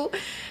 plant.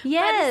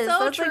 Yes,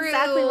 so that's true.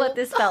 exactly what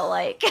this felt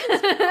like.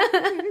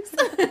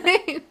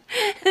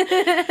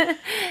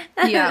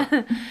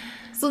 Yeah.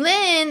 So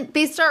then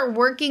they start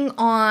working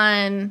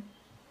on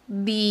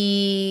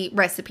the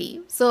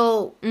recipe.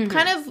 So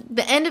kind of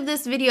the end of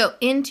this video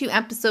into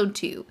episode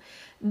 2,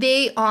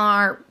 they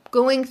are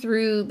going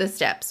through the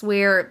steps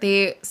where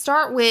they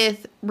start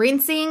with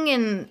rinsing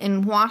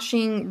and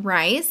washing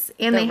rice,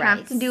 and they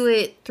have to rice. do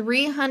it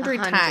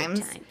 300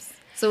 times.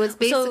 So it's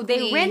basically So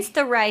they rinse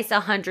the rice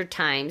 100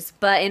 times,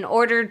 but in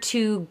order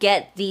to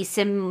get the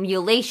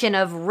simulation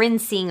of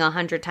rinsing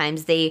 100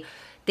 times, they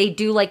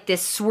do like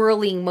this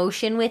swirling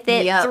motion with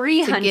it Yep, to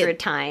 300 get-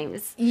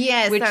 times.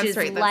 Yes, which that's is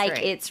right, that's like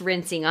right. it's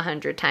rinsing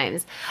 100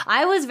 times.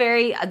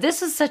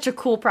 This was such a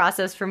cool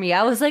process for me.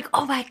 I was like,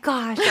 oh my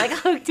gosh, I got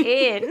hooked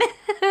in.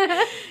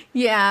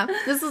 Yeah,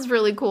 this is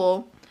really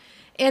cool.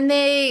 And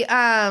they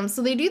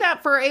so they do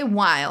that for a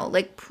while.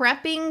 Like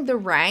prepping the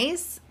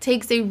rice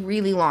takes a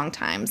really long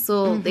time.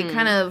 So they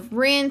kind of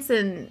rinse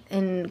and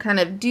kind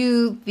of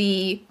do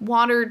the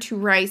water to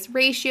rice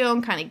ratio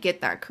and kind of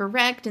get that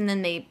correct. And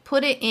then they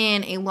put it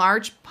in a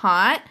large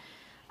pot.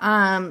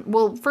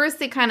 Well, first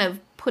they kind of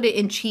put it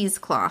in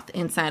cheesecloth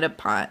inside a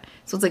pot.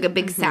 So it's like a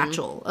big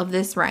satchel of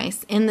this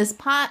rice in this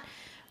pot.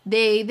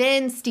 They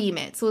then steam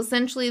it. So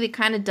essentially they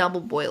kind of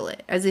double boil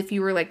it as if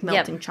you were like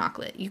melting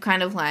chocolate. You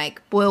kind of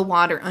like boil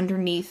water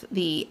underneath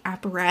the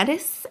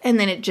apparatus and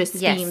then it just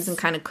steams and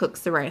kind of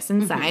cooks the rice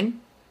inside.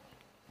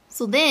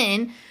 So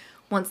then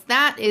once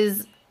that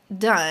is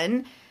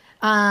done,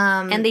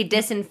 and they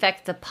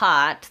disinfect the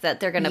pot that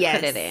they're going to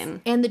put it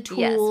in. And the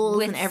tools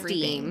with and everything.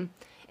 Steam.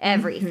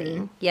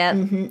 Everything.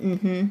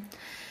 Yep.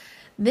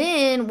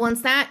 Then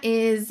once that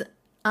is,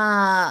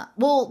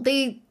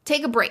 they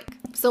take a break.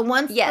 So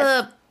once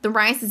the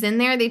rice is in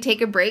there, they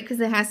take a break because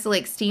it has to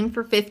like steam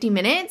for 50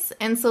 minutes.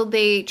 And so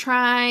they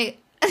try,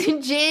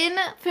 Jin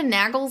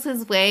finagles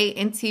his way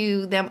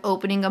into them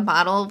opening a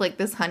bottle of like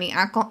this honey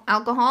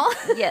alcohol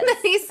that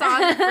he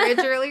saw in the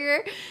fridge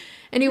earlier.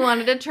 And he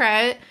wanted to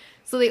try it.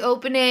 So they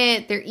open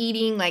it, they're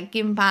eating like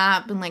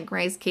gimbap and like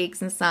rice cakes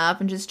and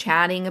stuff and just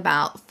chatting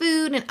about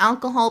food and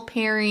alcohol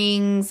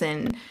pairings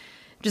and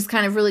just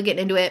kind of really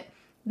getting into it.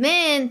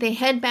 Then they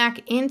head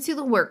back into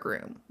the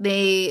workroom.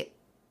 They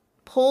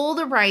pull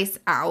the rice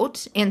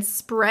out and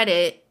spread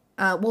it.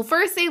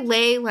 First they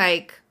lay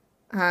like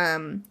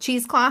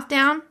cheesecloth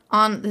down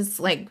on this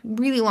like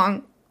really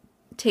long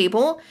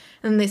table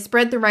and they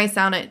spread the rice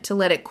on it to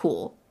let it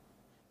cool.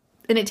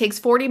 And it takes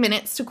 40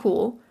 minutes to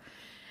cool.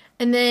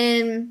 And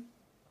then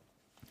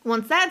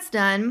once that's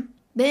done,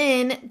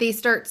 then they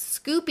start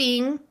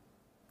scooping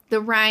the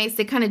rice.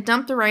 They kind of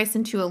dump the rice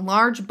into a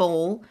large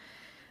bowl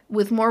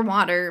with more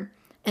water.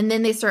 And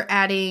then they start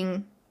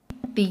adding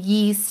the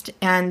yeast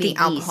and the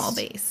alcohol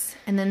base.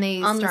 And then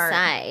they on start the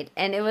side.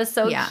 And it was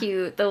so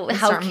cute.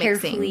 How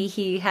carefully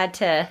he had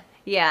to,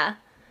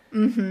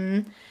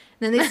 Then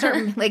they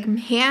start like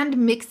hand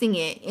mixing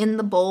it in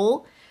the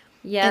bowl.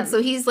 Yeah. And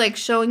so he's like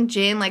showing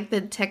Jin like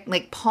the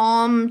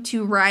palm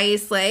to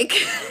rice like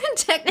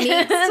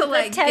techniques to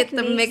like get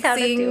the mixing. How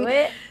to do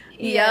it.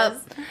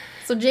 Yep.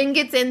 So Jin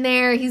gets in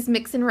there, he's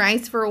mixing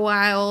rice for a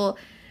while,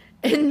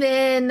 and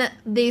then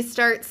they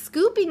start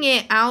scooping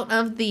it out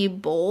of the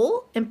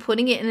bowl and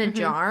putting it in a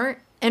jar.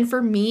 And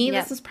for me,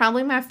 this was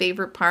probably my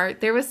favorite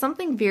part. There was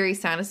something very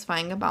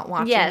satisfying about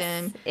watching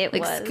them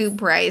scoop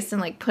rice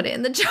and like put it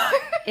in the jar.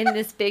 In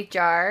this big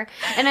jar.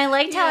 And I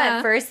liked how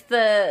at first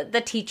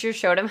the teacher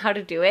showed him how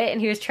to do it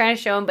and he was trying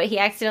to show him, but he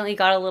accidentally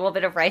got a little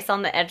bit of rice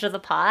on the edge of the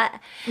pot.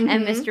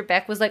 And Mr.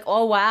 Beck was like,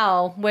 oh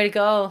wow, way to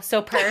go.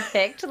 So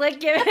perfect.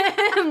 Like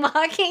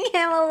mocking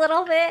him a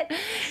little bit.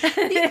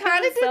 He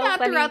kind of did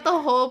that throughout the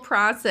whole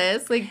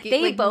process. Like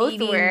they both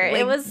were.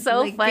 It was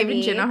so funny.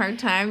 Giving Jin a hard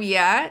time.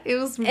 Yeah. It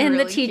was really And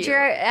the teacher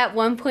at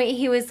one point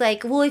he was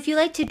like, well, if you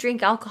like to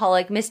drink alcohol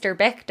like Mr.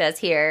 Beck does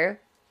here,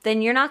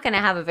 then you're not going to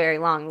have a very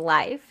long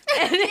life.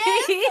 And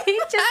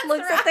he just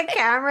looks at the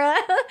camera.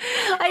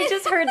 I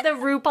just heard the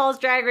RuPaul's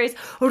Drag Race.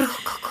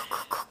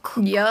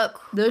 Yep,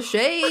 the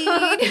shade.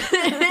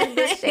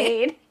 The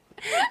shade.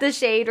 The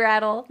shade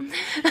rattle.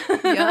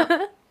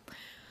 Yep.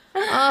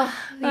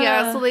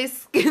 So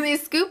they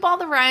scoop all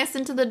the rice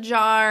into the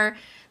jar.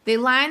 They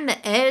line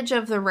the edge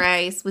of the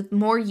rice with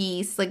more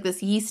yeast, like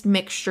this yeast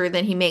mixture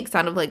that he makes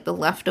out of like the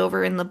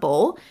leftover in the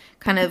bowl.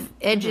 Kind of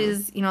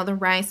edges, the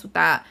rice with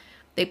that.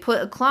 They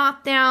put a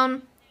cloth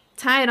down,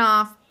 tie it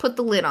off, put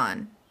the lid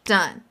on.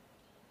 Done.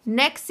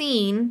 Next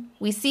scene,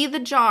 we see the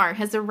jar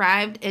has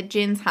arrived at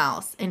Jin's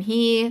house, and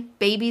he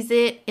babies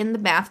it in the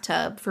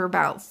bathtub for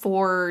about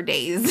 4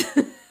 days.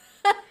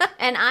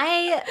 And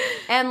I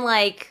am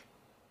like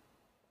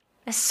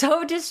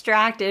so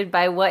distracted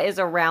by what is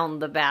around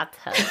the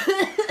bathtub.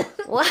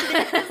 What?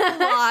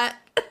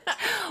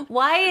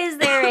 Why is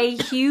there a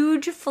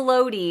huge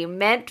floaty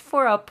meant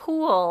for a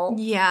pool?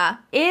 Yeah.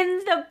 In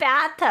the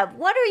bathtub.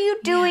 What are you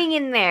doing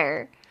in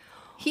there?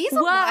 He's a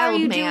wild man. What are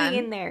you doing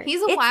in there?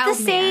 He's a wild man. It's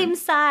the same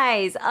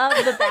size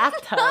of the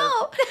bathtub.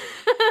 No.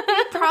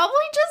 He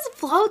probably just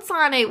floats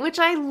on it, which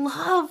I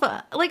love.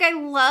 Like, I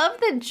love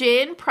that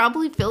Jin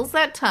probably fills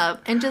that tub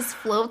and just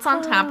floats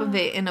on top of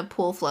it in a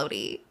pool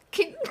floaty.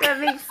 That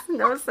makes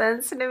no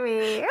sense to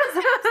me.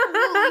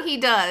 Absolutely he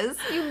does.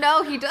 You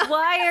know he does.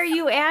 Why are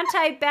you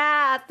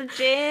anti-bath,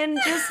 Jin?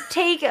 Just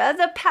take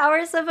the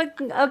powers of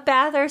a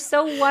bath are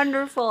so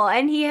wonderful.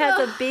 And he has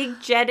a big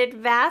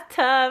jetted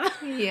bathtub.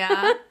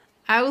 Yeah.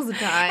 I was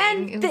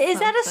dying. And is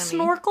that a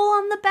snorkel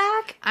on the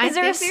back? Is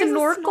there a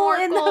snorkel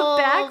in the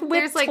back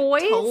with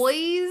toys?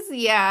 Toys?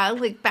 Yeah,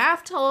 like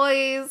bath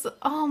toys.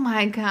 Oh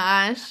my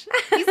gosh.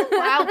 He's a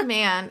wild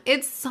man.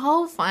 It's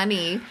so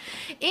funny.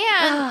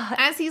 And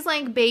as he's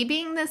like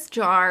babying this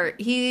jar,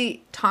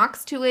 he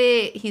talks to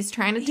it. He's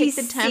trying to take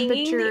the temperature.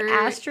 He's singing the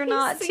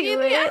astronaut to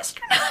it.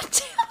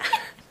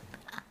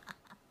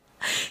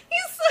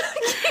 He's so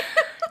cute.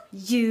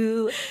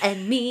 You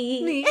and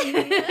me.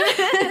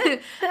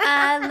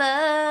 I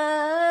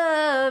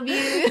love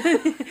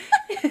you.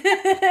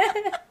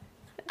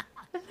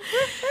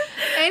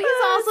 And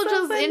he's also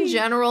just in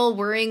general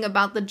worrying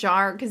about the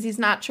jar because he's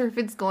not sure if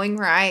it's going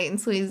right. And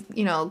so he's,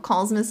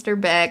 calls Mr.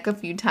 Beck a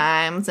few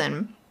times.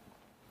 And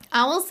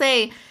I will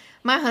say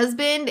my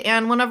husband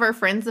and one of our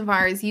friends of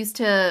ours used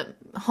to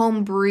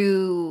home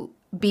brew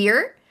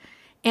beer.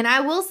 And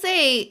I will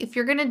say, if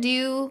you're going to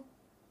do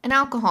an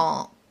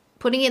alcohol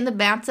putting it in the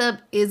bathtub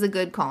is a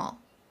good call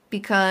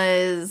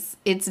because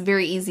it's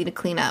very easy to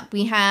clean up.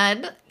 We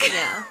had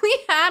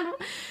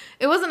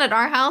it wasn't at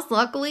our house,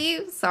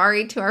 luckily.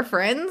 Sorry to our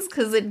friends,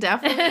 because it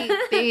definitely,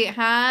 they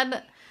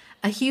had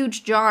a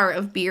huge jar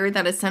of beer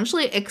that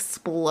essentially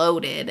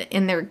exploded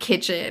in their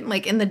kitchen,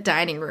 like in the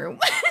dining room.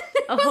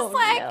 No.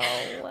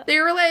 They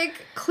were like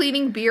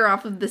cleaning beer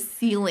off of the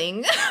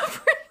ceiling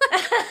for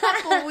like a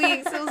couple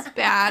weeks. It was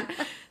bad.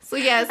 So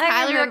yes,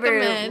 highly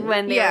recommend.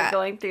 When they were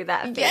going through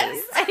that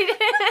phase.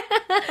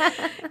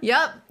 Yes.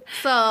 Yep.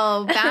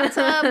 So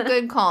bathtub,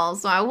 good call.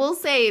 So I will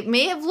say it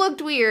may have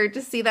looked weird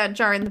to see that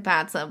jar in the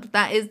bathtub, but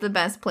that is the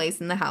best place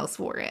in the house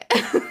for it.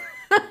 But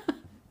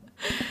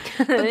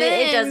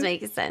then, it does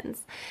make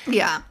sense.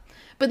 Yeah.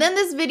 But then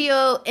this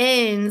video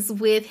ends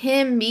with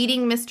him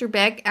meeting Mr.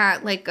 Beck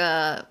at like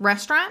a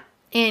restaurant,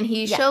 and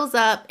he shows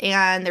up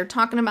and they're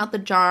talking about the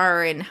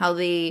jar and how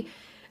they're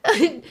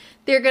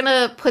going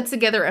to put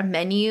together a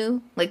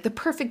menu, like the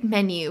perfect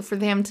menu for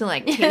them to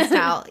like taste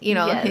out, you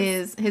know,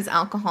 his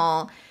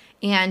alcohol.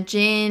 And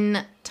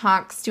Jin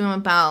talks to him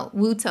about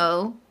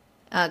Wuto,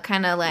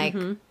 kind of like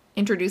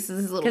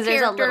introduces his little character.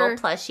 Because there's a little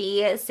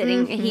plushie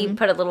sitting. He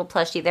put a little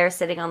plushie there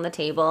sitting on the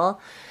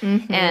table.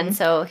 And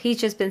so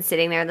he's just been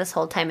sitting there this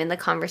whole time in the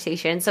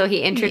conversation. So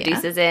he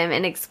introduces him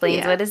and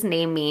explains what his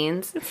name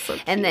means. So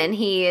and then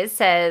he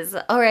says,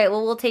 all right,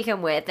 well, we'll take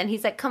him with. And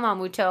he's like, come on,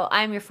 Wuto,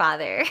 I'm your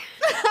father.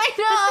 I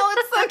know,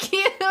 it's so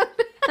cute.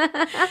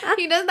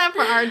 He does that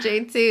for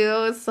RJ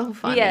too. It's so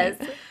funny. Yes,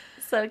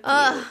 so cute.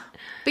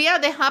 But yeah,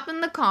 they hop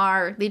in the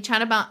car, they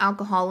chat about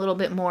alcohol a little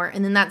bit more,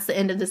 and then that's the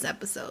end of this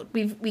episode.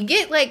 We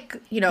get like,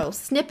 you know,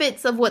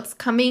 snippets of what's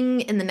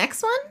coming in the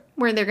next one,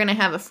 where they're going to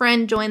have a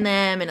friend join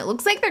them, and it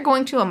looks like they're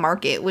going to a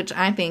market, which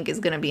I think is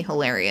going to be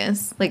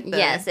hilarious. Like,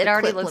 it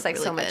already looks like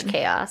really so much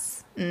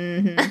chaos.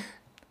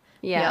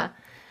 Yeah.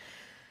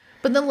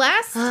 But the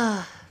last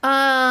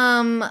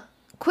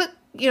quick,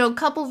 you know,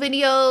 couple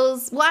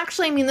videos. Well,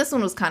 actually, I mean, this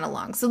one was kind of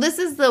long. So this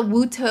is the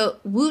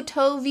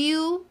Wuto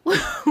view.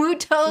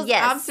 Wuto's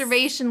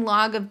observation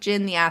log of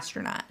Jin the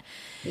astronaut.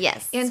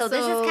 Yes. And so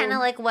this is kind of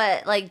like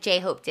what like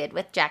J-Hope did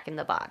with Jack in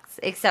the Box,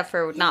 except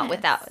for not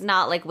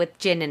like with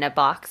Jin in a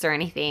box or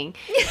anything.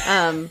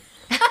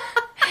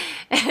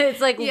 It's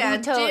like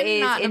Wuto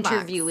is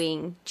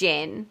interviewing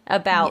Jin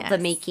about the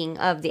making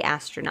of the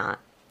astronaut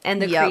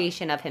and the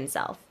creation of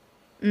himself.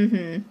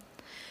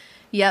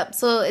 Yep,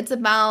 so it's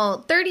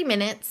about 30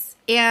 minutes,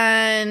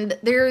 and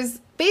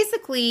there's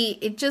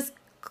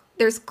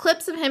there's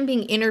clips of him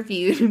being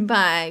interviewed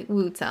by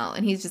Wuto,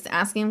 and he's just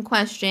asking him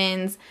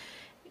questions,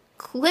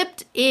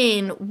 clipped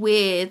in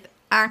with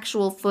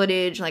actual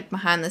footage, like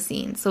behind the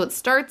scenes. So it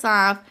starts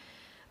off,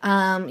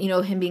 you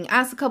know, him being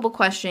asked a couple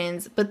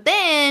questions, but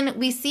then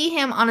we see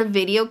him on a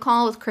video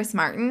call with Chris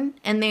Martin,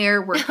 and they're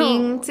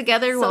working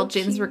together while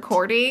Jin's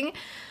recording.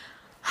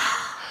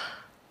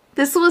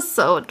 This was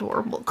so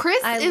adorable.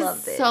 Chris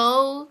is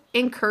so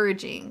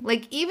encouraging.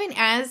 Like, even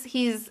as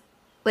he's,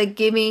 like,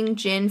 giving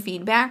Jin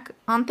feedback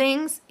on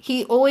things,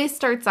 he always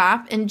starts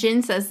off, and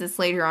Jin says this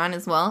later on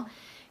as well.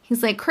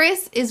 He's like,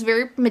 Chris is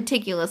very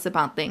meticulous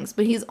about things,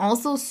 but he's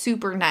also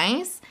super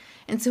nice.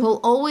 And so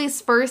he'll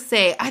always first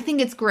say, I think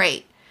it's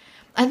great.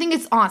 I think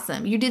it's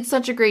awesome. You did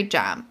such a great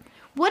job.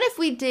 What if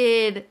we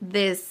did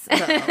this,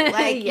 though?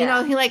 Like, you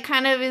know, he, like,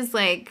 kind of is,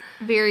 like,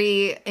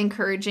 very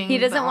encouraging. He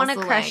doesn't want to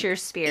crush your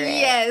spirit.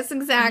 Yes,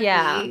 exactly.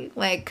 Yeah.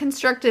 Like,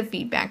 constructive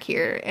feedback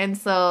here. And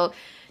so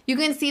you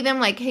can see them,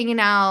 like, hanging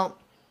out.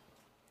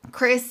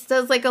 Chris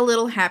does, like, a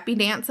little happy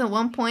dance at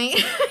one point.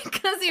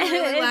 Because he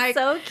really likes.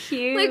 So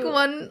cute.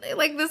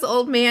 Like, this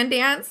old man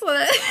dance.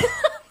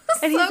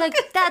 And he's like,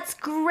 that's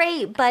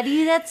great,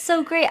 buddy. That's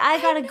so great. I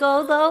gotta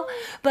go, though.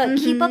 But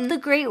keep up the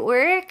great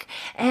work.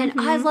 And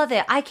I love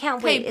it. I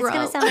can't wait. It's going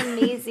to sound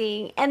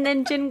amazing. And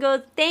then Jin goes,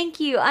 thank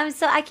you.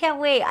 I can't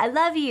wait. I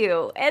love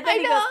you. And then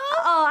he goes,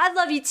 oh, I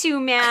love you too,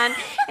 man.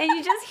 And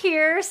you just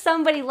hear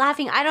somebody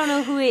laughing. I don't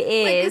know who it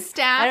is. Like a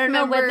staff I don't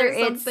know member whether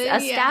it's a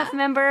staff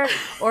member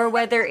or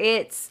whether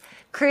it's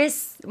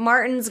Chris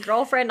Martin's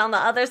girlfriend on the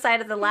other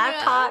side of the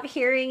laptop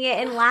hearing it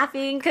and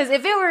laughing. Because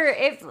if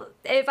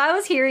I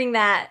was hearing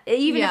that,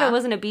 even if I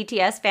wasn't a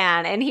BTS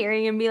fan and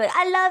hearing him be like,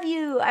 I love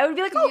you, I would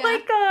be like, oh my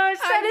gosh,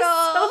 that is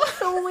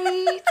so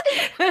sweet.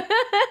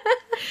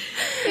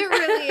 It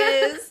really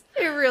is.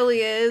 It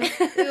really is.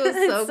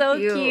 It was so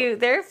cute.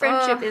 Their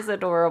friendship is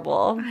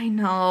adorable. I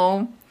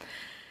know.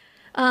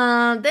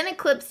 Then it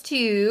clips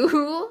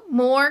to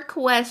more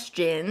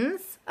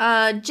questions.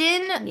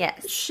 Jin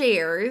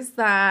shares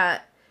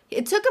that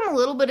it took him a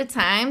little bit of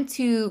time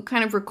to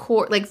kind of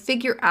record, like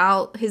figure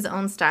out his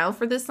own style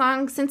for this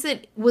song, since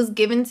it was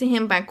given to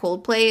him by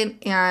Coldplay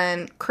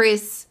and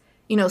Chris,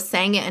 you know,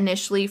 sang it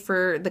initially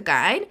for the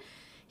guide.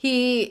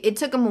 It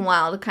took him a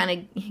while to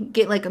kind of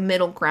get like a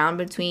middle ground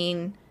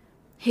between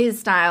his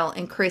style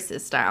and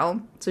Chris's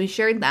style. So he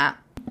shared that.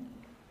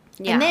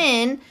 Yeah. And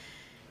then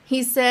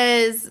he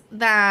says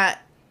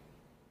that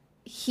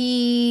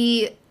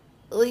the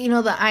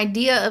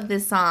idea of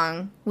this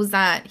song was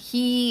that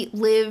he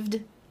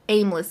lived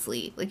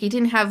aimlessly. Like, he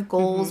didn't have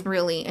goals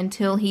really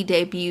until he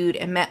debuted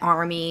and met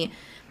ARMY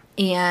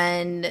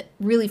and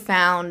really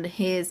found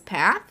his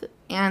path.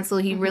 And so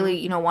he really,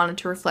 you know, wanted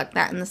to reflect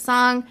that in the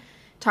song.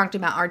 Talked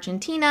about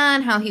Argentina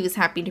and how he was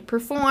happy to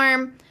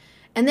perform.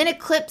 And then it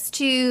clips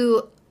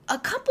to a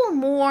couple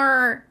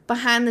more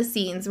behind the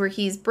scenes where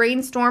he's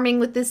brainstorming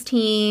with this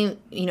team,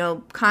 you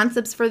know,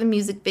 concepts for the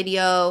music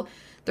video.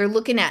 They're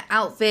looking at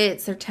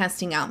outfits. They're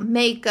testing out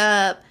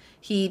makeup.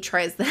 He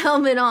tries the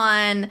helmet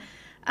on.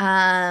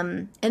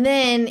 And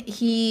then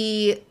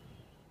he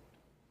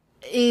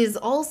is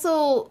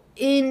also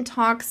in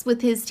talks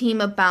with his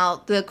team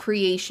about the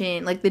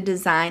creation, like the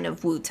design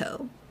of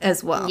Wuto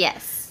as well.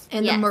 Yes.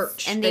 And the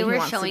merch. And that they he were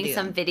wants to showing do.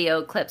 some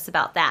video clips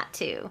about that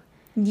too.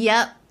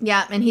 Yep.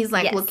 And he's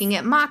like Yes. looking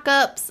at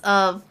mock-ups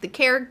of the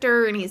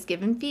character and he's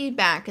giving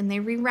feedback and they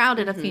reroute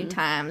it a few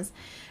times.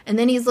 And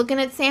then he's looking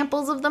at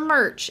samples of the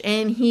merch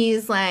and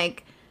he's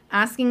like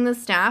asking the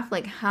staff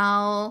like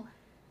how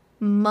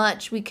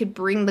much we could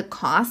bring the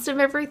cost of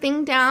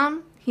everything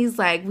down. He's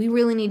like, we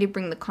really need to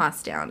bring the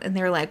cost down. And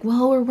they're like,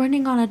 well, we're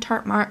running on a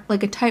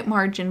tight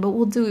margin, but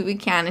we'll do what we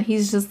can. And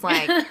he's just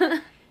like,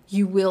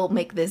 you will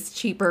make this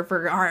cheaper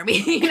for ARMY.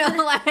 You know,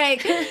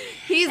 like,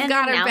 he's And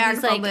got her now back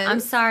he's on like, this. I'm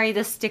sorry,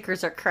 the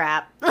stickers are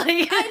crap.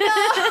 Like,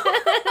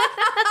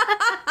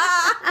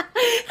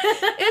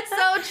 It's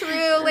so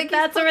true. Like, he's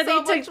that's put where they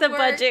so took much the work.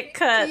 budget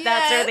cut.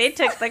 That's where they Yes.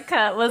 took the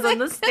cut, was on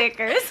the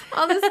stickers.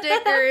 All the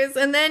stickers.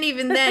 And then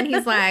even then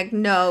he's like,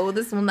 no,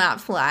 this will not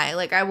fly.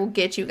 Like, I will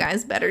get you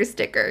guys better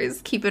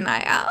stickers. Keep an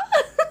eye out.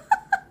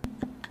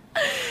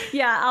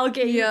 Yeah, I'll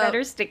get you Yep.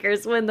 better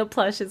stickers when the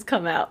plushes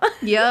come out.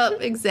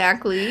 Yep,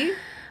 exactly.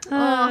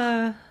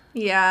 Oh,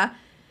 yeah.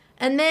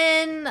 And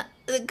then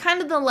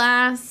kind of the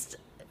last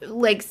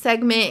like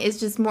segment is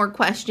just more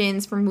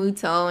questions from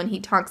Wuto, and he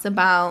talks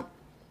about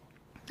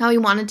how he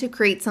wanted to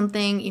create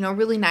something, you know,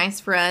 really nice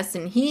for us,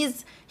 and he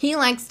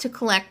likes to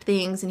collect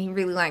things and he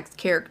really likes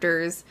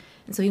characters,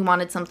 and so he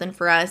wanted something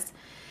for us.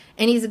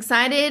 And he's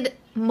excited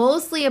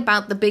mostly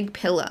about the big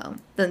pillow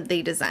that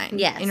they designed.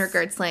 Yes. In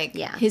regards to, like,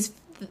 Yeah.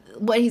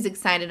 what he's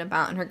excited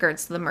about in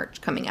regards to the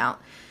merch coming out.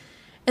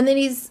 And then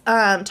he's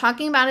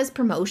talking about his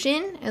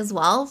promotion as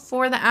well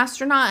for the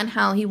astronaut and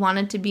how he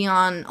wanted to be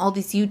on all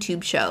these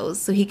YouTube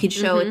shows so he could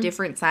show a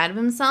different side of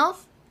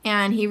himself.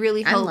 And he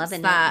really I'm hopes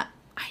loving that...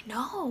 I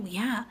know,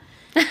 yeah.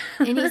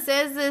 And he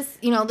says this,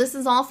 you know, this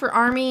is all for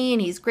ARMY,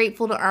 and he's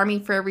grateful to ARMY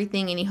for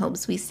everything, and he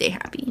hopes we stay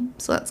happy.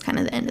 So that's kind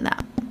of the end of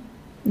that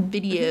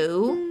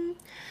video.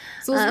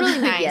 So it's really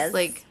nice, yes.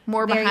 like,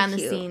 more Very behind the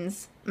cute.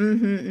 scenes.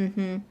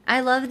 I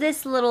love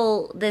this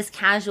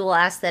casual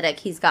aesthetic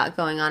he's got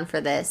going on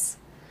for this.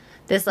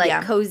 This, like,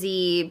 Yeah.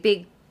 cozy,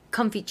 big,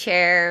 comfy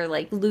chair,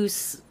 like,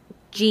 loose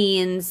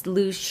jeans,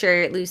 loose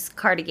shirt, loose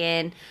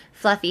cardigan,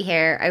 fluffy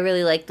hair. I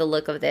really like the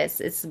look of this.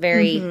 It's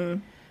very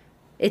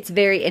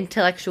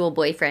intellectual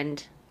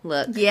boyfriend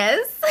look.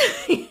 Yes.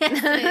 Yes,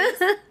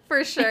 it is.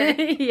 For sure.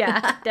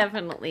 Yeah,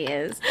 definitely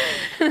is.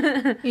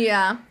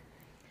 Yeah.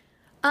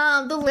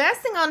 The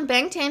last thing on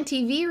Bangtan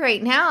TV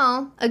right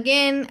now,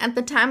 again, at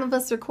the time of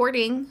us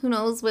recording, who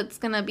knows what's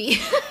going to be,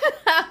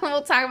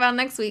 we'll talk about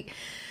next week.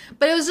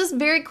 But it was just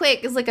very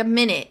quick. It's like a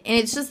minute. And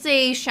it's just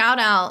a shout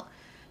out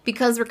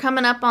because we're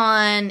coming up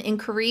on, in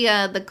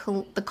Korea, the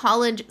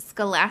College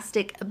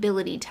Scholastic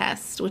Ability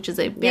Test, which is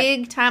a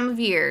big time of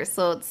year.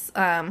 So it's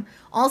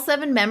all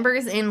 7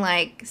 members in,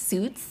 like,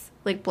 suits.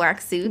 Like black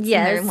suits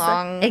Yes, and their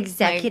long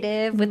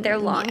executive with their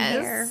long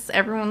hair.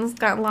 Everyone's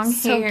got long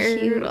So hair.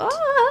 cute. Ah.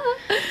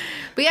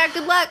 But yeah,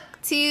 good luck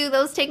to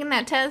those taking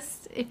that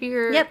test. If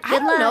you're, Yep, I good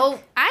don't luck. know.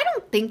 I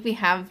don't think we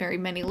have very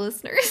many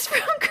listeners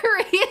from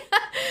Korea,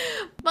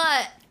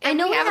 but I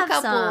know if we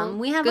have some.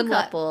 We have a good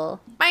luck. couple.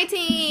 Fighting,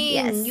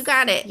 Yes. you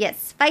got it.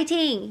 Yes,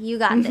 fighting. You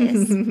got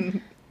this.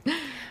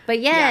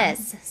 But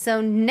yes,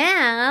 so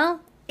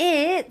now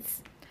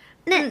it's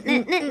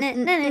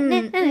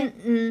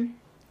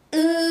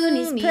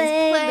Uni's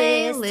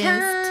playlist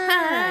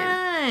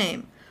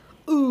time.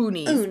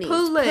 Uni's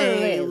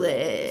playlist.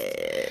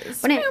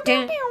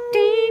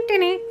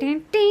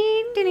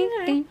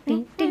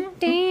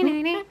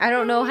 I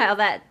don't know how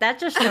that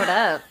just showed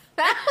up.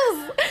 That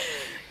was,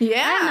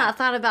 yeah. I've not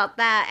thought about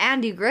that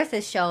Andy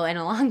Griffith show in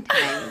a long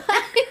time.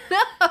 I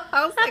know.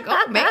 I was like,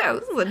 oh man,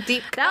 this is a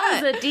deep cut.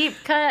 That was a deep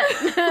cut.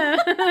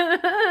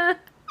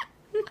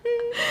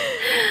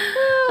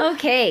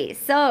 Okay,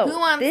 so Who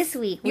wants- this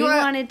week we you want-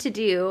 wanted to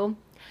do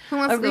Who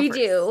wants a to go first?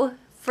 redo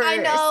for I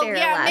know, Sarah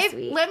yeah. last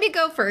Maybe, week. let me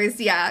go first,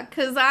 yeah,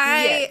 because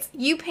Yes.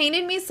 you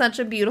painted me such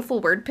a beautiful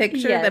word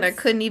picture that I Yes.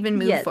 couldn't even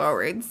move Yes.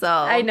 forward. So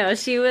I know I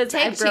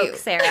Take broke two.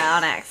 Sarah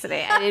on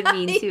accident. I didn't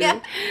mean to. Yeah.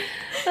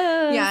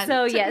 Yeah,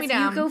 So it took yes, me you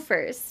down. go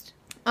first.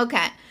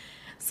 Okay.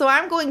 So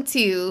I'm going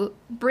to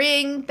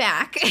bring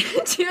back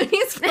to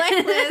his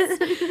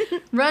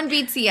playlist Run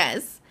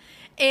BTS.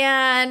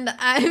 And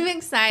I'm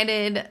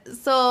excited.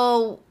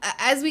 So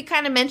as we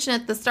kind of mentioned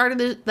at the start of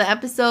the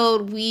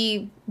episode,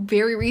 we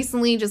very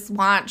recently just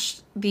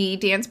watched the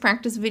dance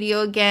practice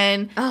video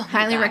again. Oh, my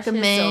Highly gosh, it's so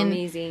recommend.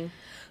 amazing.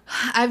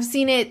 I've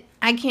seen it.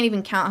 I can't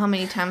even count how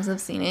many times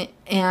I've seen it,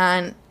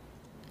 and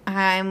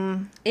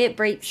it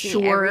breaks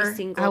me every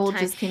single I will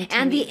time. just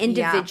continue. And the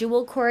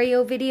individual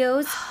choreo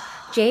videos,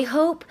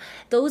 J-Hope,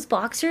 those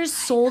boxers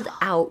sold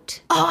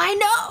out. Oh, I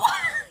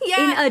know.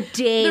 Yeah, in a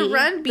day. The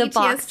Run BTS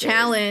boxers.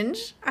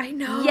 challenge. I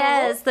know.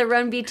 Yes, the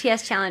Run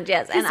BTS challenge.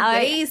 Yes, and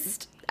I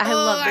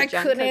love the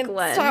Jungkook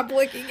one. Stop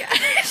looking at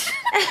it.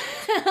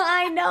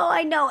 I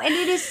know, and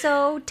it is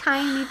so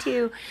tiny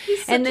too.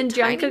 And then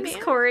Jungkook's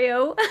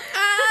choreo.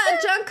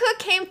 Jungkook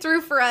came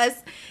through for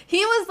us.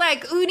 He was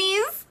like,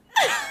 "Unis,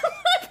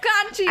 I've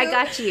got you. I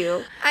got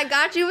you. I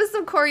got you with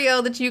some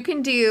choreo that you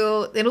can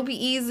do. It'll be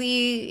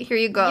easy. Here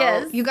you go.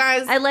 Yes, you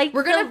guys. I like.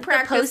 We're gonna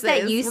practice the post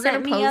this. that you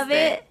sent me of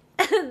it.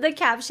 The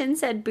caption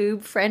said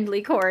 "boob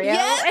friendly choreo,"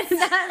 yes! and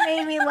that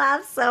made me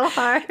laugh so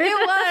hard. It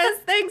was.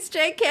 Thanks,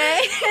 JK.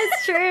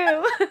 It's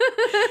true.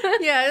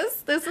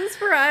 Yes, this is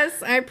for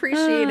us. I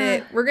appreciate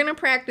it. We're gonna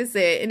practice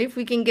it, and if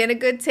we can get a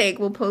good take,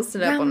 we'll post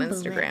it up on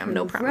Instagram.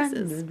 No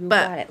promises,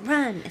 but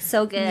run.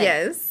 So good.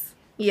 Yes,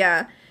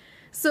 yeah.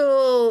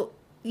 So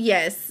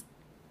yes,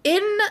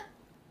 in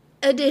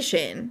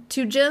addition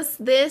to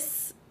just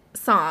this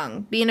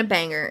song being a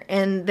banger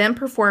and them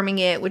performing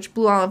it, which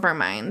blew all of our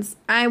minds,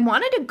 I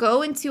wanted to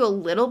go into a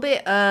little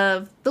bit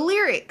of the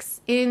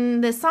lyrics in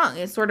this song.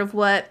 It's sort of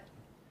what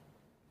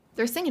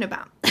they're singing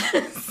about.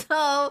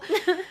 So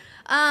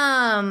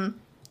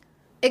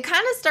it kind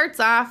of starts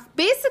off,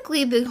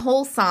 basically the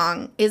whole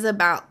song is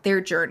about their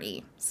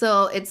journey.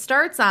 So it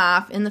starts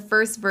off in the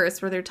first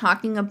verse where they're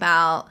talking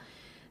about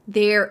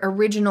their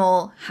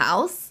original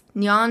house,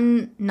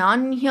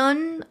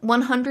 Nanhyun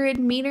 100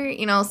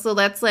 meter, so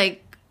that's like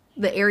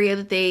the area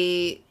that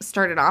they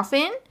started off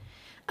in.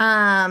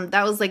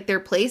 That was like their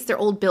place, their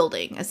old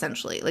building,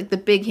 essentially, like the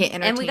big hit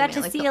entertainment. And we got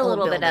to see a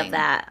little bit of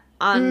that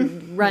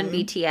on Run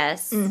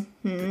BTS,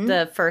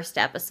 the first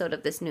episode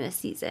of this newest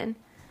season.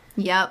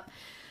 Yep.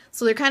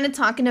 So they're kind of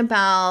talking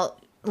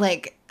about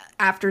like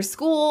after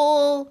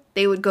school,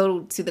 they would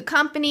go to the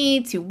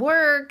company to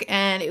work,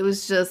 and it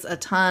was just a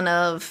ton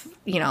of,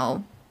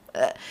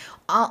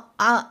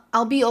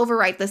 I'll be over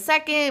right the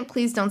second.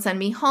 Please don't send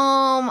me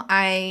home.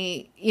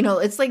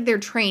 It's like their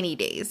trainee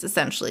days,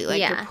 essentially. Like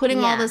they're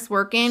putting all this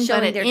work in,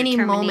 showing but at any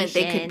moment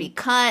they could be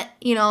cut,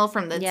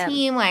 from the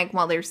team. Like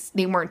while they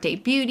weren't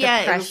debuted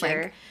yet. It was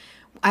like,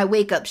 I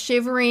wake up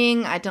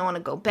shivering. I don't want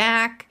to go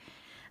back.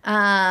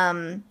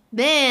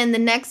 Then the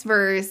next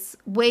verse,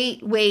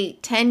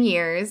 wait, 10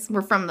 years.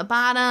 We're from the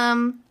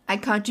bottom. I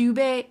caught you,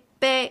 babe.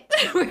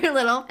 We're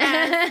little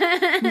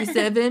fast. We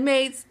 7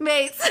 mates.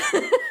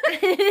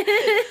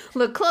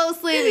 Look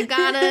closely, we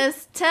got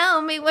us.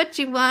 Tell me what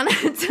you wanna.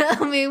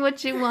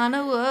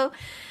 Whoa.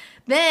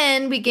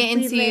 Then we get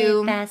into. We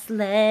live fast,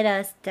 let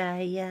us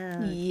die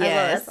young.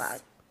 Yes. I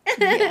love that song.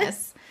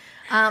 Yes.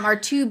 Our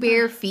 2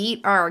 bare feet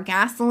are our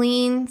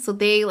gasoline, so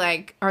they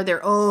are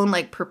their own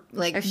we are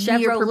propelling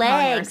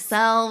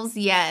ourselves.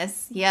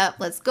 Yes. Yep.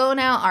 Let's go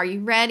now. Are you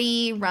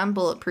ready? Run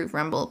bulletproof.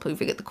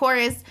 We get the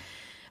chorus.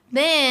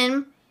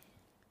 Then,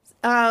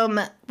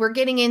 we're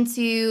getting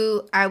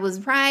into I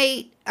Was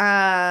Right,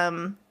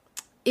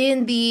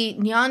 in the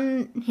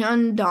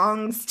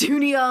Hyundong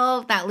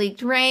studio that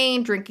leaked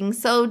rain, drinking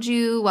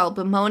soju while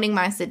bemoaning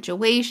my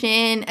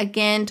situation.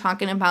 Again,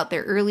 talking about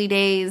their early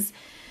days.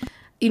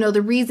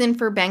 The reason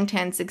for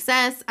Bangtan's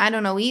success, I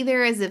don't know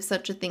either, as if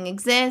such a thing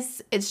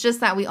exists. It's just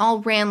that we all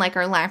ran like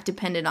our life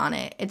depended on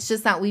it. It's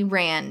just that we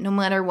ran no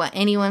matter what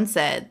anyone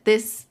said.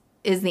 This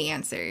is the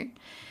answer.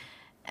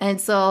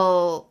 And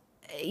so,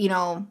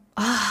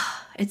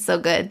 it's so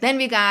good. Then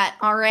we got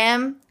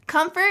RM,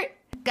 comfort,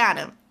 got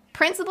him.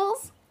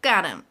 Principles,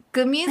 got him.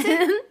 Good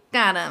music,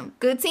 got him.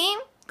 Good team,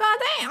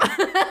 goddamn.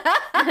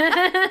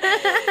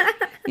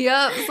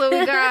 Yep, so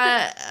we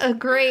got a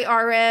great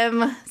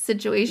RM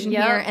situation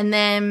here. And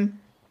then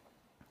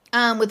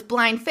with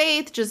blind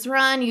faith, just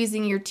run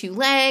using your 2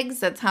 legs.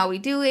 That's how we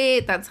do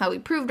it. That's how we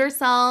proved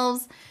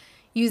ourselves.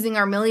 Using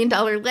our $1 million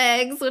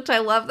legs, which I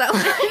love that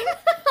line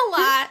a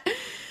lot.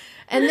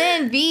 And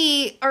then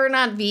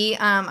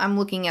I'm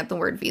looking at the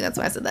word V, that's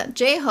why I said that.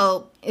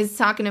 J-Hope is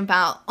talking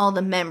about all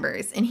the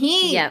members. And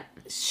he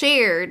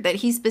shared that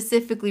he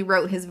specifically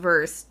wrote his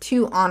verse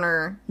to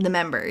honor the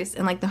members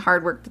and the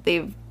hard work that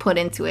they've put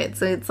into it.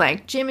 So it's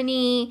like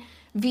Jiminy,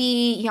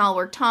 V, y'all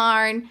worked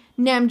hard.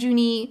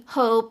 Namjoon,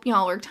 Hope,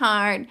 y'all worked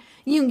hard.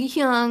 Yoongi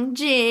Hyung,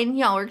 Jin,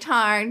 y'all worked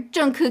hard.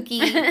 Jungkook,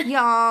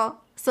 y'all.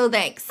 So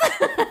thanks.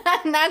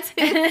 And that's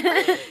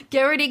it.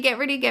 Get ready.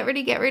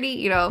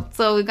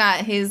 So we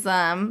got his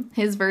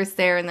verse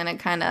there, and then it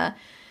kind of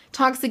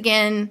talks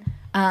again,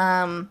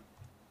 about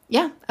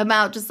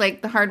just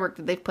the hard work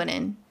that they've put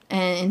in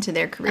and into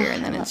their career,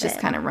 and then it just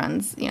kind of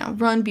runs,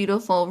 run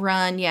beautiful,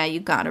 run. Yeah, you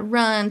gotta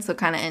run. So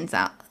kind of ends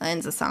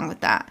the song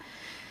with that.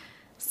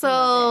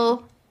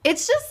 So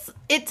it's just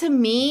to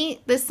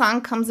me, this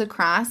song comes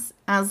across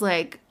as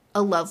a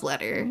love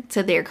letter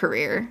to their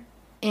career.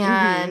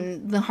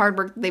 And the hard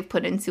work that they've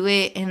put into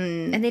it,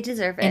 and they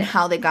deserve it, and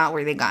how they got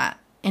where they got,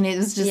 and it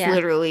was just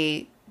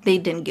literally they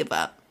didn't give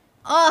up.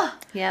 Oh,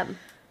 yep,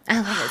 I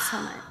love it so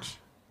much.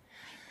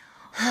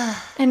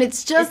 And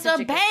it's just such a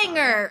a good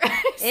banger.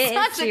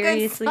 It's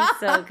seriously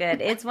so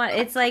good. It's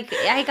like,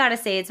 I gotta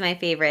say, it's my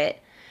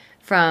favorite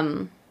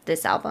from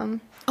this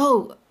album.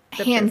 Oh,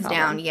 hands Proof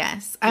down, album.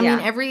 yes. I Yeah.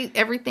 mean,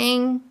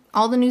 everything,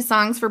 all the new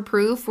songs for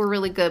Proof were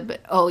really good,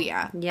 but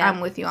Yeah. I'm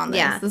with you on this.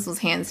 Yeah. This was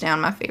hands down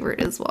my favorite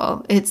as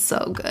well. It's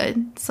so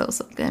good. So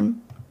good.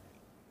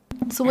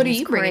 So what are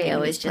you bringing? Choreo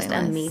in is this just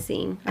playlist?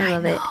 amazing. I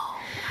love it.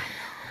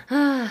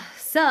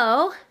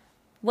 So,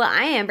 what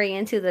I am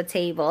bringing to the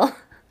table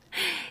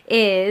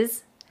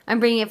is I'm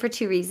bringing it for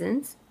 2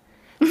 reasons.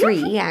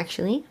 3,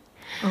 actually.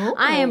 Oh.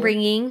 I am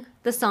bringing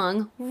the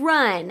song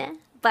Run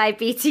by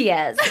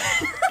BTS.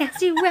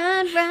 Got you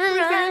run.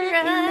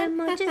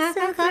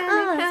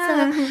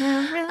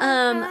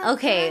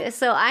 Okay,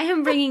 so I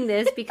am bringing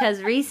this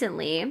because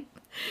recently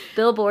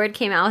Billboard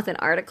came out with an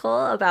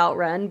article about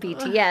Run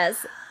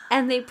BTS.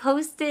 And they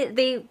put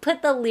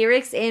the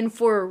lyrics in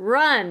for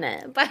Run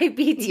by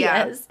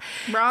BTS.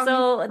 Yeah.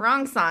 So-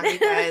 wrong song, you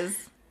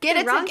guys. Get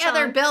it Wrong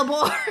together, song.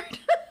 Billboard.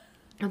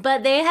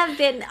 But they have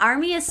been,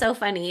 ARMY is so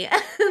funny.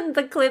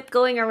 The clip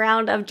going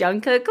around of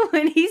Jungkook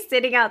when he's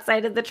sitting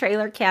outside of the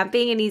trailer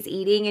camping and he's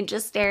eating and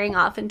just staring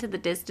off into the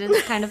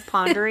distance, kind of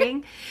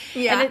pondering.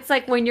 Yeah. And it's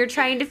like when you're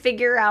trying to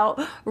figure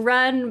out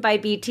Run by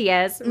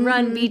BTS,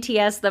 Run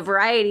BTS, the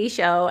variety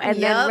show, and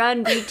Yep. then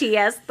Run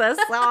BTS, the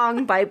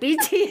song by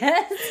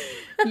BTS.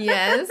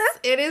 Yes,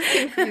 it is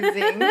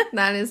confusing.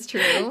 That is true.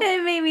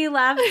 It made me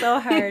laugh so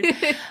hard.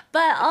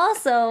 But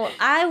also,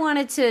 I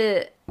wanted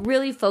to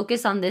really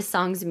focus on this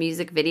song's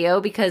music video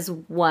because,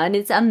 one,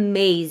 it's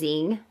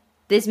amazing.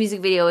 This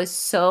music video is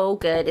so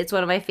good. It's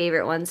one of my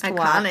favorite ones to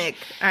watch. Iconic,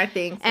 I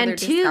think, for And their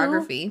 2,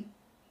 discography.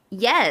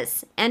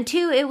 Yes. And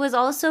 2, it was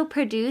also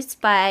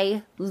produced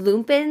by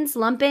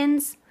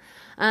Lumpins,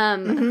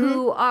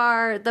 who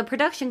are the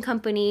production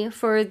company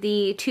for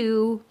the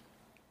 2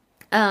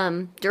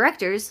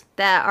 directors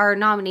that are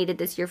nominated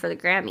this year for the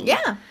Grammy.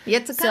 Yeah,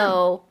 yet to come.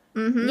 So,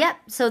 yep.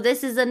 So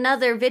this is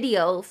another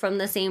video from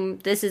the same.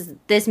 This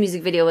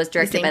music video was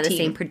directed same by the team.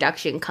 same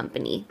production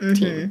company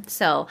team.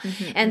 So,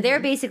 and they're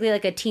basically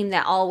like a team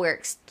that all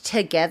works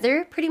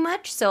together, pretty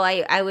much. So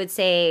I would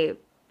say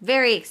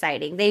very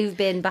exciting. They've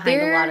been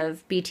behind a lot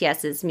of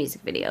BTS's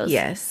music videos.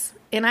 Yes.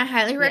 And I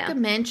highly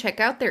recommend check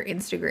out their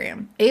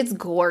Instagram. It's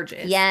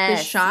gorgeous. Yes,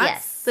 The shots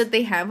yes. that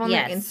they have on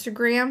Yes. their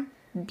Instagram,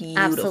 beautiful.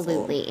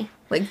 Absolutely.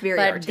 Like very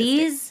But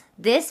artistic.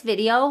 this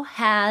video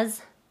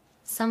has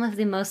some of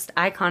the most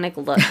iconic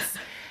looks.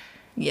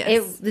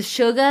 Yes. The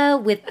Suga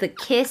with the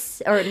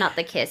Kiss, or not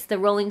the Kiss, the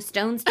Rolling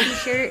Stones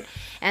t-shirt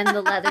and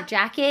the leather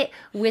jacket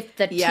with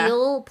the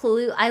teal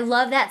blue. I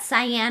love that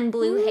cyan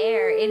blue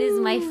hair. It is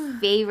my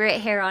favorite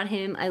hair on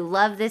him. I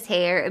love this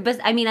hair. But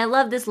I mean, I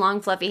love this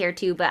long fluffy hair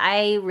too, but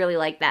I really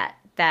like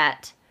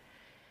that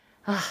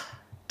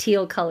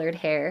teal colored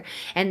hair.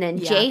 And then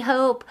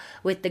J-Hope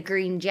with the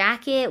green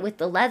jacket with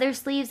the leather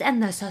sleeves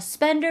and the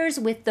suspenders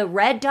with the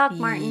red Doc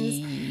Martens.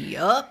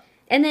 Yup.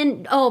 And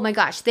then, oh my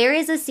gosh, there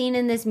is a scene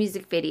in this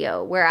music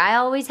video where I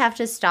always have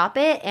to stop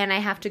it and I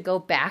have to go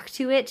back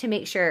to it to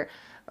make sure.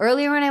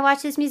 Earlier when I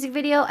watched this music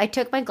video, I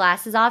took my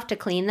glasses off to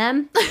clean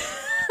them.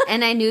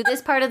 And I knew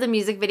this part of the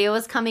music video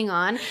was coming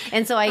on,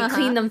 and so I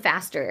cleaned them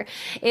faster.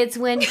 It's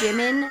when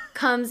Jimin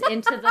comes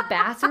into the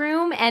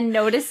bathroom and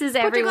notices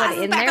everyone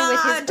in there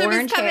with his Jimin's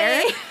orange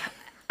hair. coming.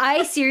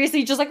 I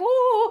seriously just like,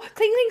 whoa,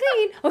 clean.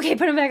 Okay,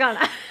 put him back on.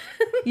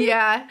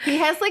 Yeah. He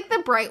has like the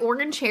bright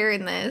orange hair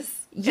in this.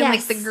 And like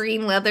Yes. the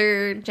green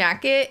leather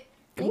jacket.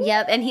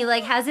 Yep, and he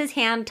like has his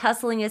hand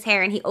tussling his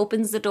hair and he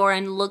opens the door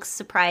and looks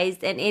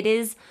surprised, and it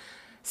is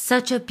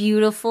such a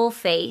beautiful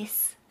face.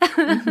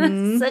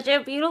 Such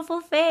a beautiful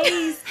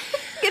face.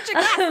 Get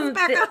your glasses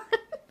back on.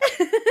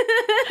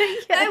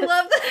 I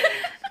love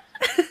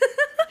that.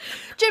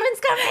 Jimin's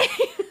coming.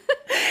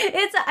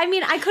 I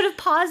mean, I could have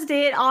paused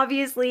it.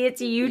 Obviously,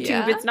 it's YouTube.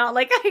 Yeah. It's not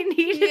like I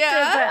needed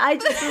to, but I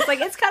just was like,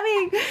 it's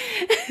coming.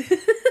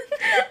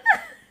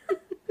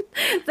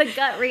 The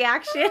gut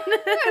reaction.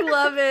 I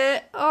love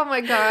it. Oh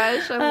my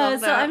gosh. I love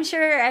that. So I'm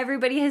sure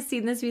everybody has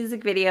seen this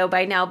music video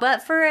by now.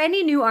 But for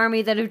any new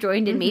ARMY that have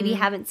joined and maybe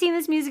haven't seen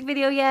this music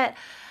video yet,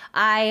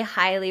 I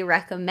highly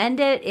recommend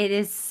it. It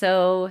is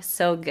so,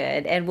 so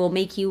good and will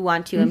make you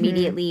want to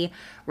immediately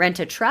rent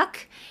a truck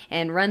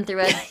and run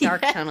through a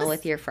dark tunnel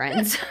with your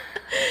friends.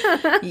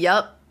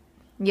 Yep.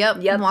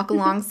 Walk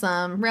along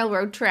some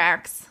railroad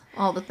tracks.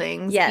 All the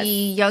things. Yes.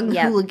 Be young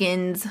Yep.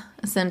 hooligans,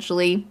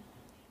 essentially.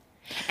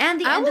 And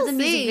the I end of will the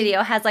music say-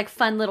 video has like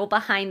fun little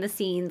behind the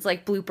scenes,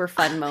 like blooper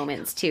fun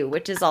moments too,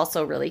 which is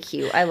also really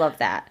cute. I love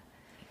that.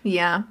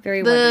 Yeah.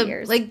 Very the Wonder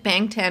Years. like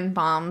Bangtan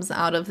bombs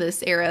out of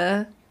this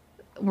era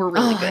were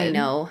really good. I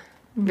know.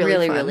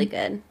 Really Really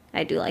fun. good.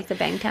 I do like the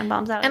Bangtan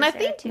bombs out And of I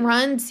this era, think too.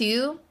 Run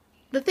too.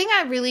 The thing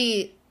I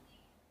really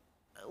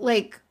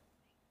like,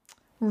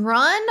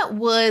 Run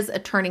was a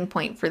turning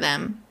point for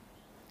them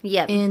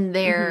Yep. in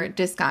their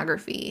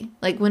discography.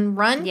 Like when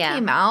Run Yeah.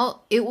 came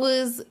out, it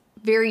was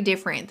very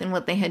different than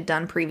what they had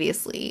done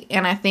previously.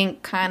 And I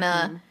think kind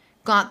of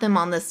got them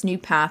on this new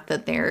path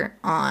that they're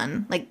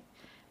on. Like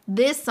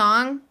this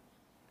song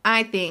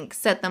I think,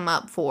 set them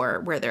up for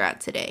where they're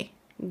at today.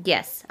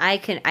 Yes, I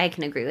can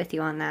agree with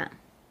you on that.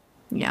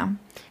 Yeah.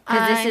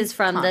 Because this is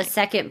from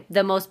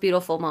the most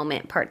beautiful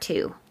moment, part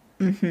 2.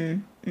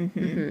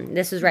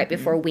 This was right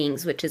before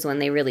Wings, which is when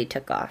they really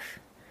took off.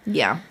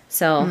 Yeah.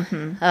 So,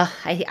 I'll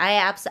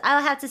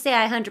have to say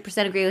I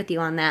 100% agree with you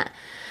on that.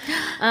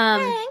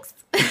 Thanks.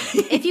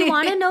 If you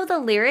want to know the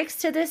lyrics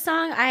to this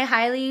song, I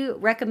highly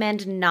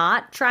recommend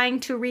not trying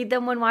to read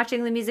them when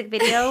watching the music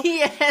video.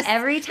 Yes.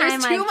 Every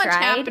time there's too I've much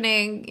tried,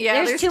 happening.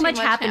 Yeah, there's too much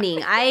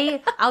happening.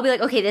 I'll be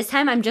like, okay, this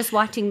time I'm just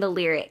watching the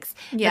lyrics.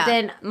 Yeah. But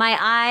then my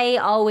eye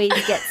always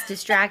gets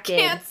distracted.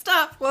 Can't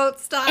stop. Won't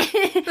stop.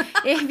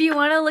 If you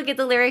want to look at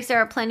the lyrics, there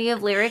are plenty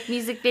of lyric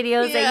music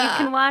videos that you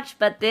can watch,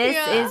 but this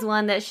is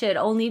one that should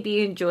only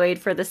be enjoyed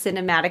for the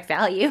cinematic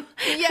value.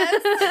 Yes,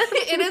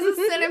 it is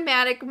a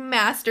cinematic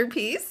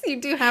masterpiece.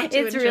 You do have to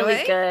It's enjoy.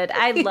 really good.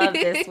 I love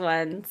this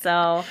one.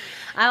 So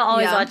I'll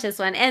always watch this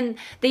one. And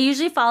they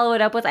usually follow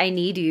it up with I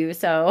Need You.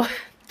 So,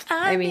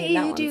 I mean,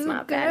 that one's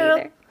not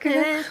bad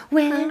either.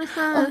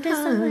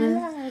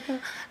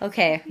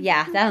 Okay,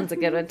 yeah, that one's a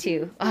good one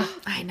too. Oh,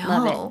 I know.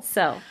 love it.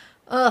 So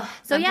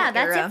yeah,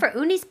 that's it for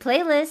Uni's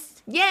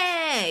playlist.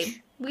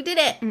 Yay! We did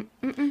it.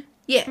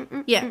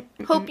 Yeah.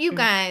 Hope you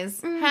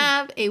guys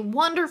have a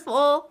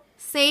wonderful,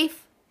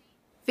 safe,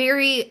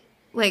 very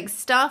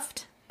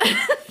stuffed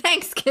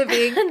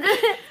Thanksgiving.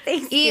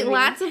 Eat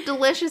lots of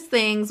delicious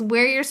things.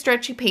 Wear your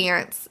stretchy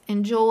pants.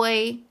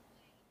 Enjoy.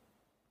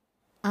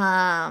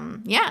 I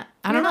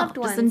don't know.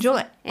 Just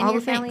enjoy it. And all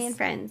your the family things. and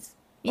friends.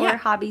 Yeah. Or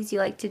hobbies you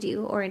like to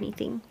do or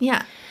anything.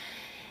 Yeah.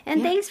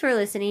 And thanks for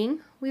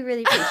listening. We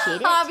really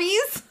appreciate it.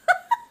 Hobbies.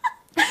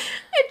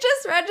 It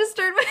just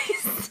registered my.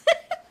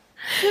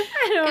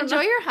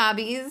 Enjoy your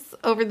hobbies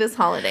over this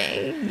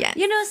holiday. Yes.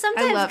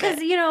 Sometimes because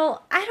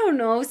I don't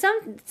know.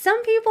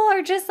 Some people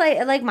are just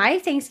like my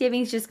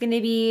Thanksgiving's just going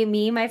to be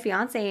me, my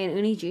fiance, and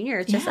Uni Jr.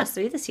 It's just us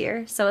 3 this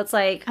year. So it's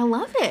like I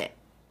love it.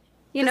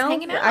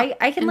 hanging out.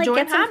 I can Enjoying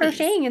get some hobbies.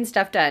 crocheting and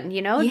stuff done.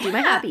 Do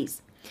my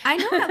hobbies. I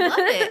know. I love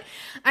it.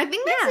 I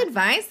think that's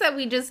advice that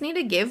we just need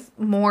to give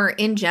more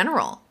in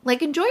general.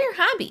 Enjoy your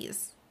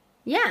hobbies.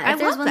 Yeah, if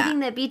there's one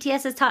thing that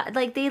BTS has taught,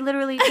 they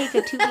literally take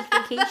a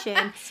 2-week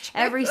vacation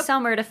every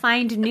summer to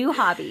find new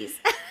hobbies.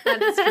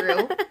 That is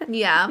true.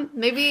 Yeah.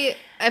 Maybe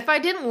if I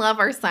didn't love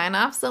our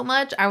sign-off so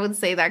much, I would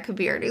say that could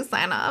be our new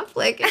sign-off.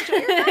 Enjoy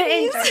your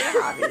hobbies. Enjoy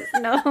your hobbies.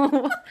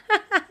 No.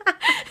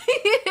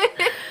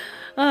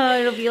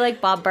 It'll be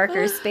like Bob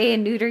Barker's spay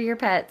and neuter your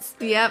pets.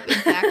 Yep,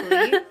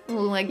 exactly.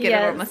 We'll get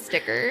it on a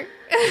sticker.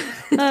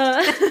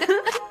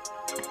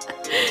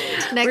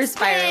 We're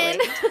spiraling.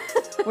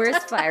 We're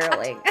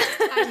spiraling.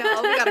 I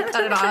know. We gotta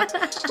cut it off.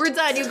 We're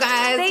done, you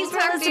guys. Thanks for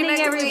listening,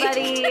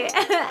 everybody.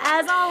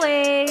 As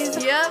always.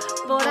 Yep.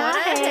 Bora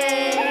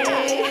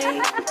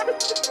hey.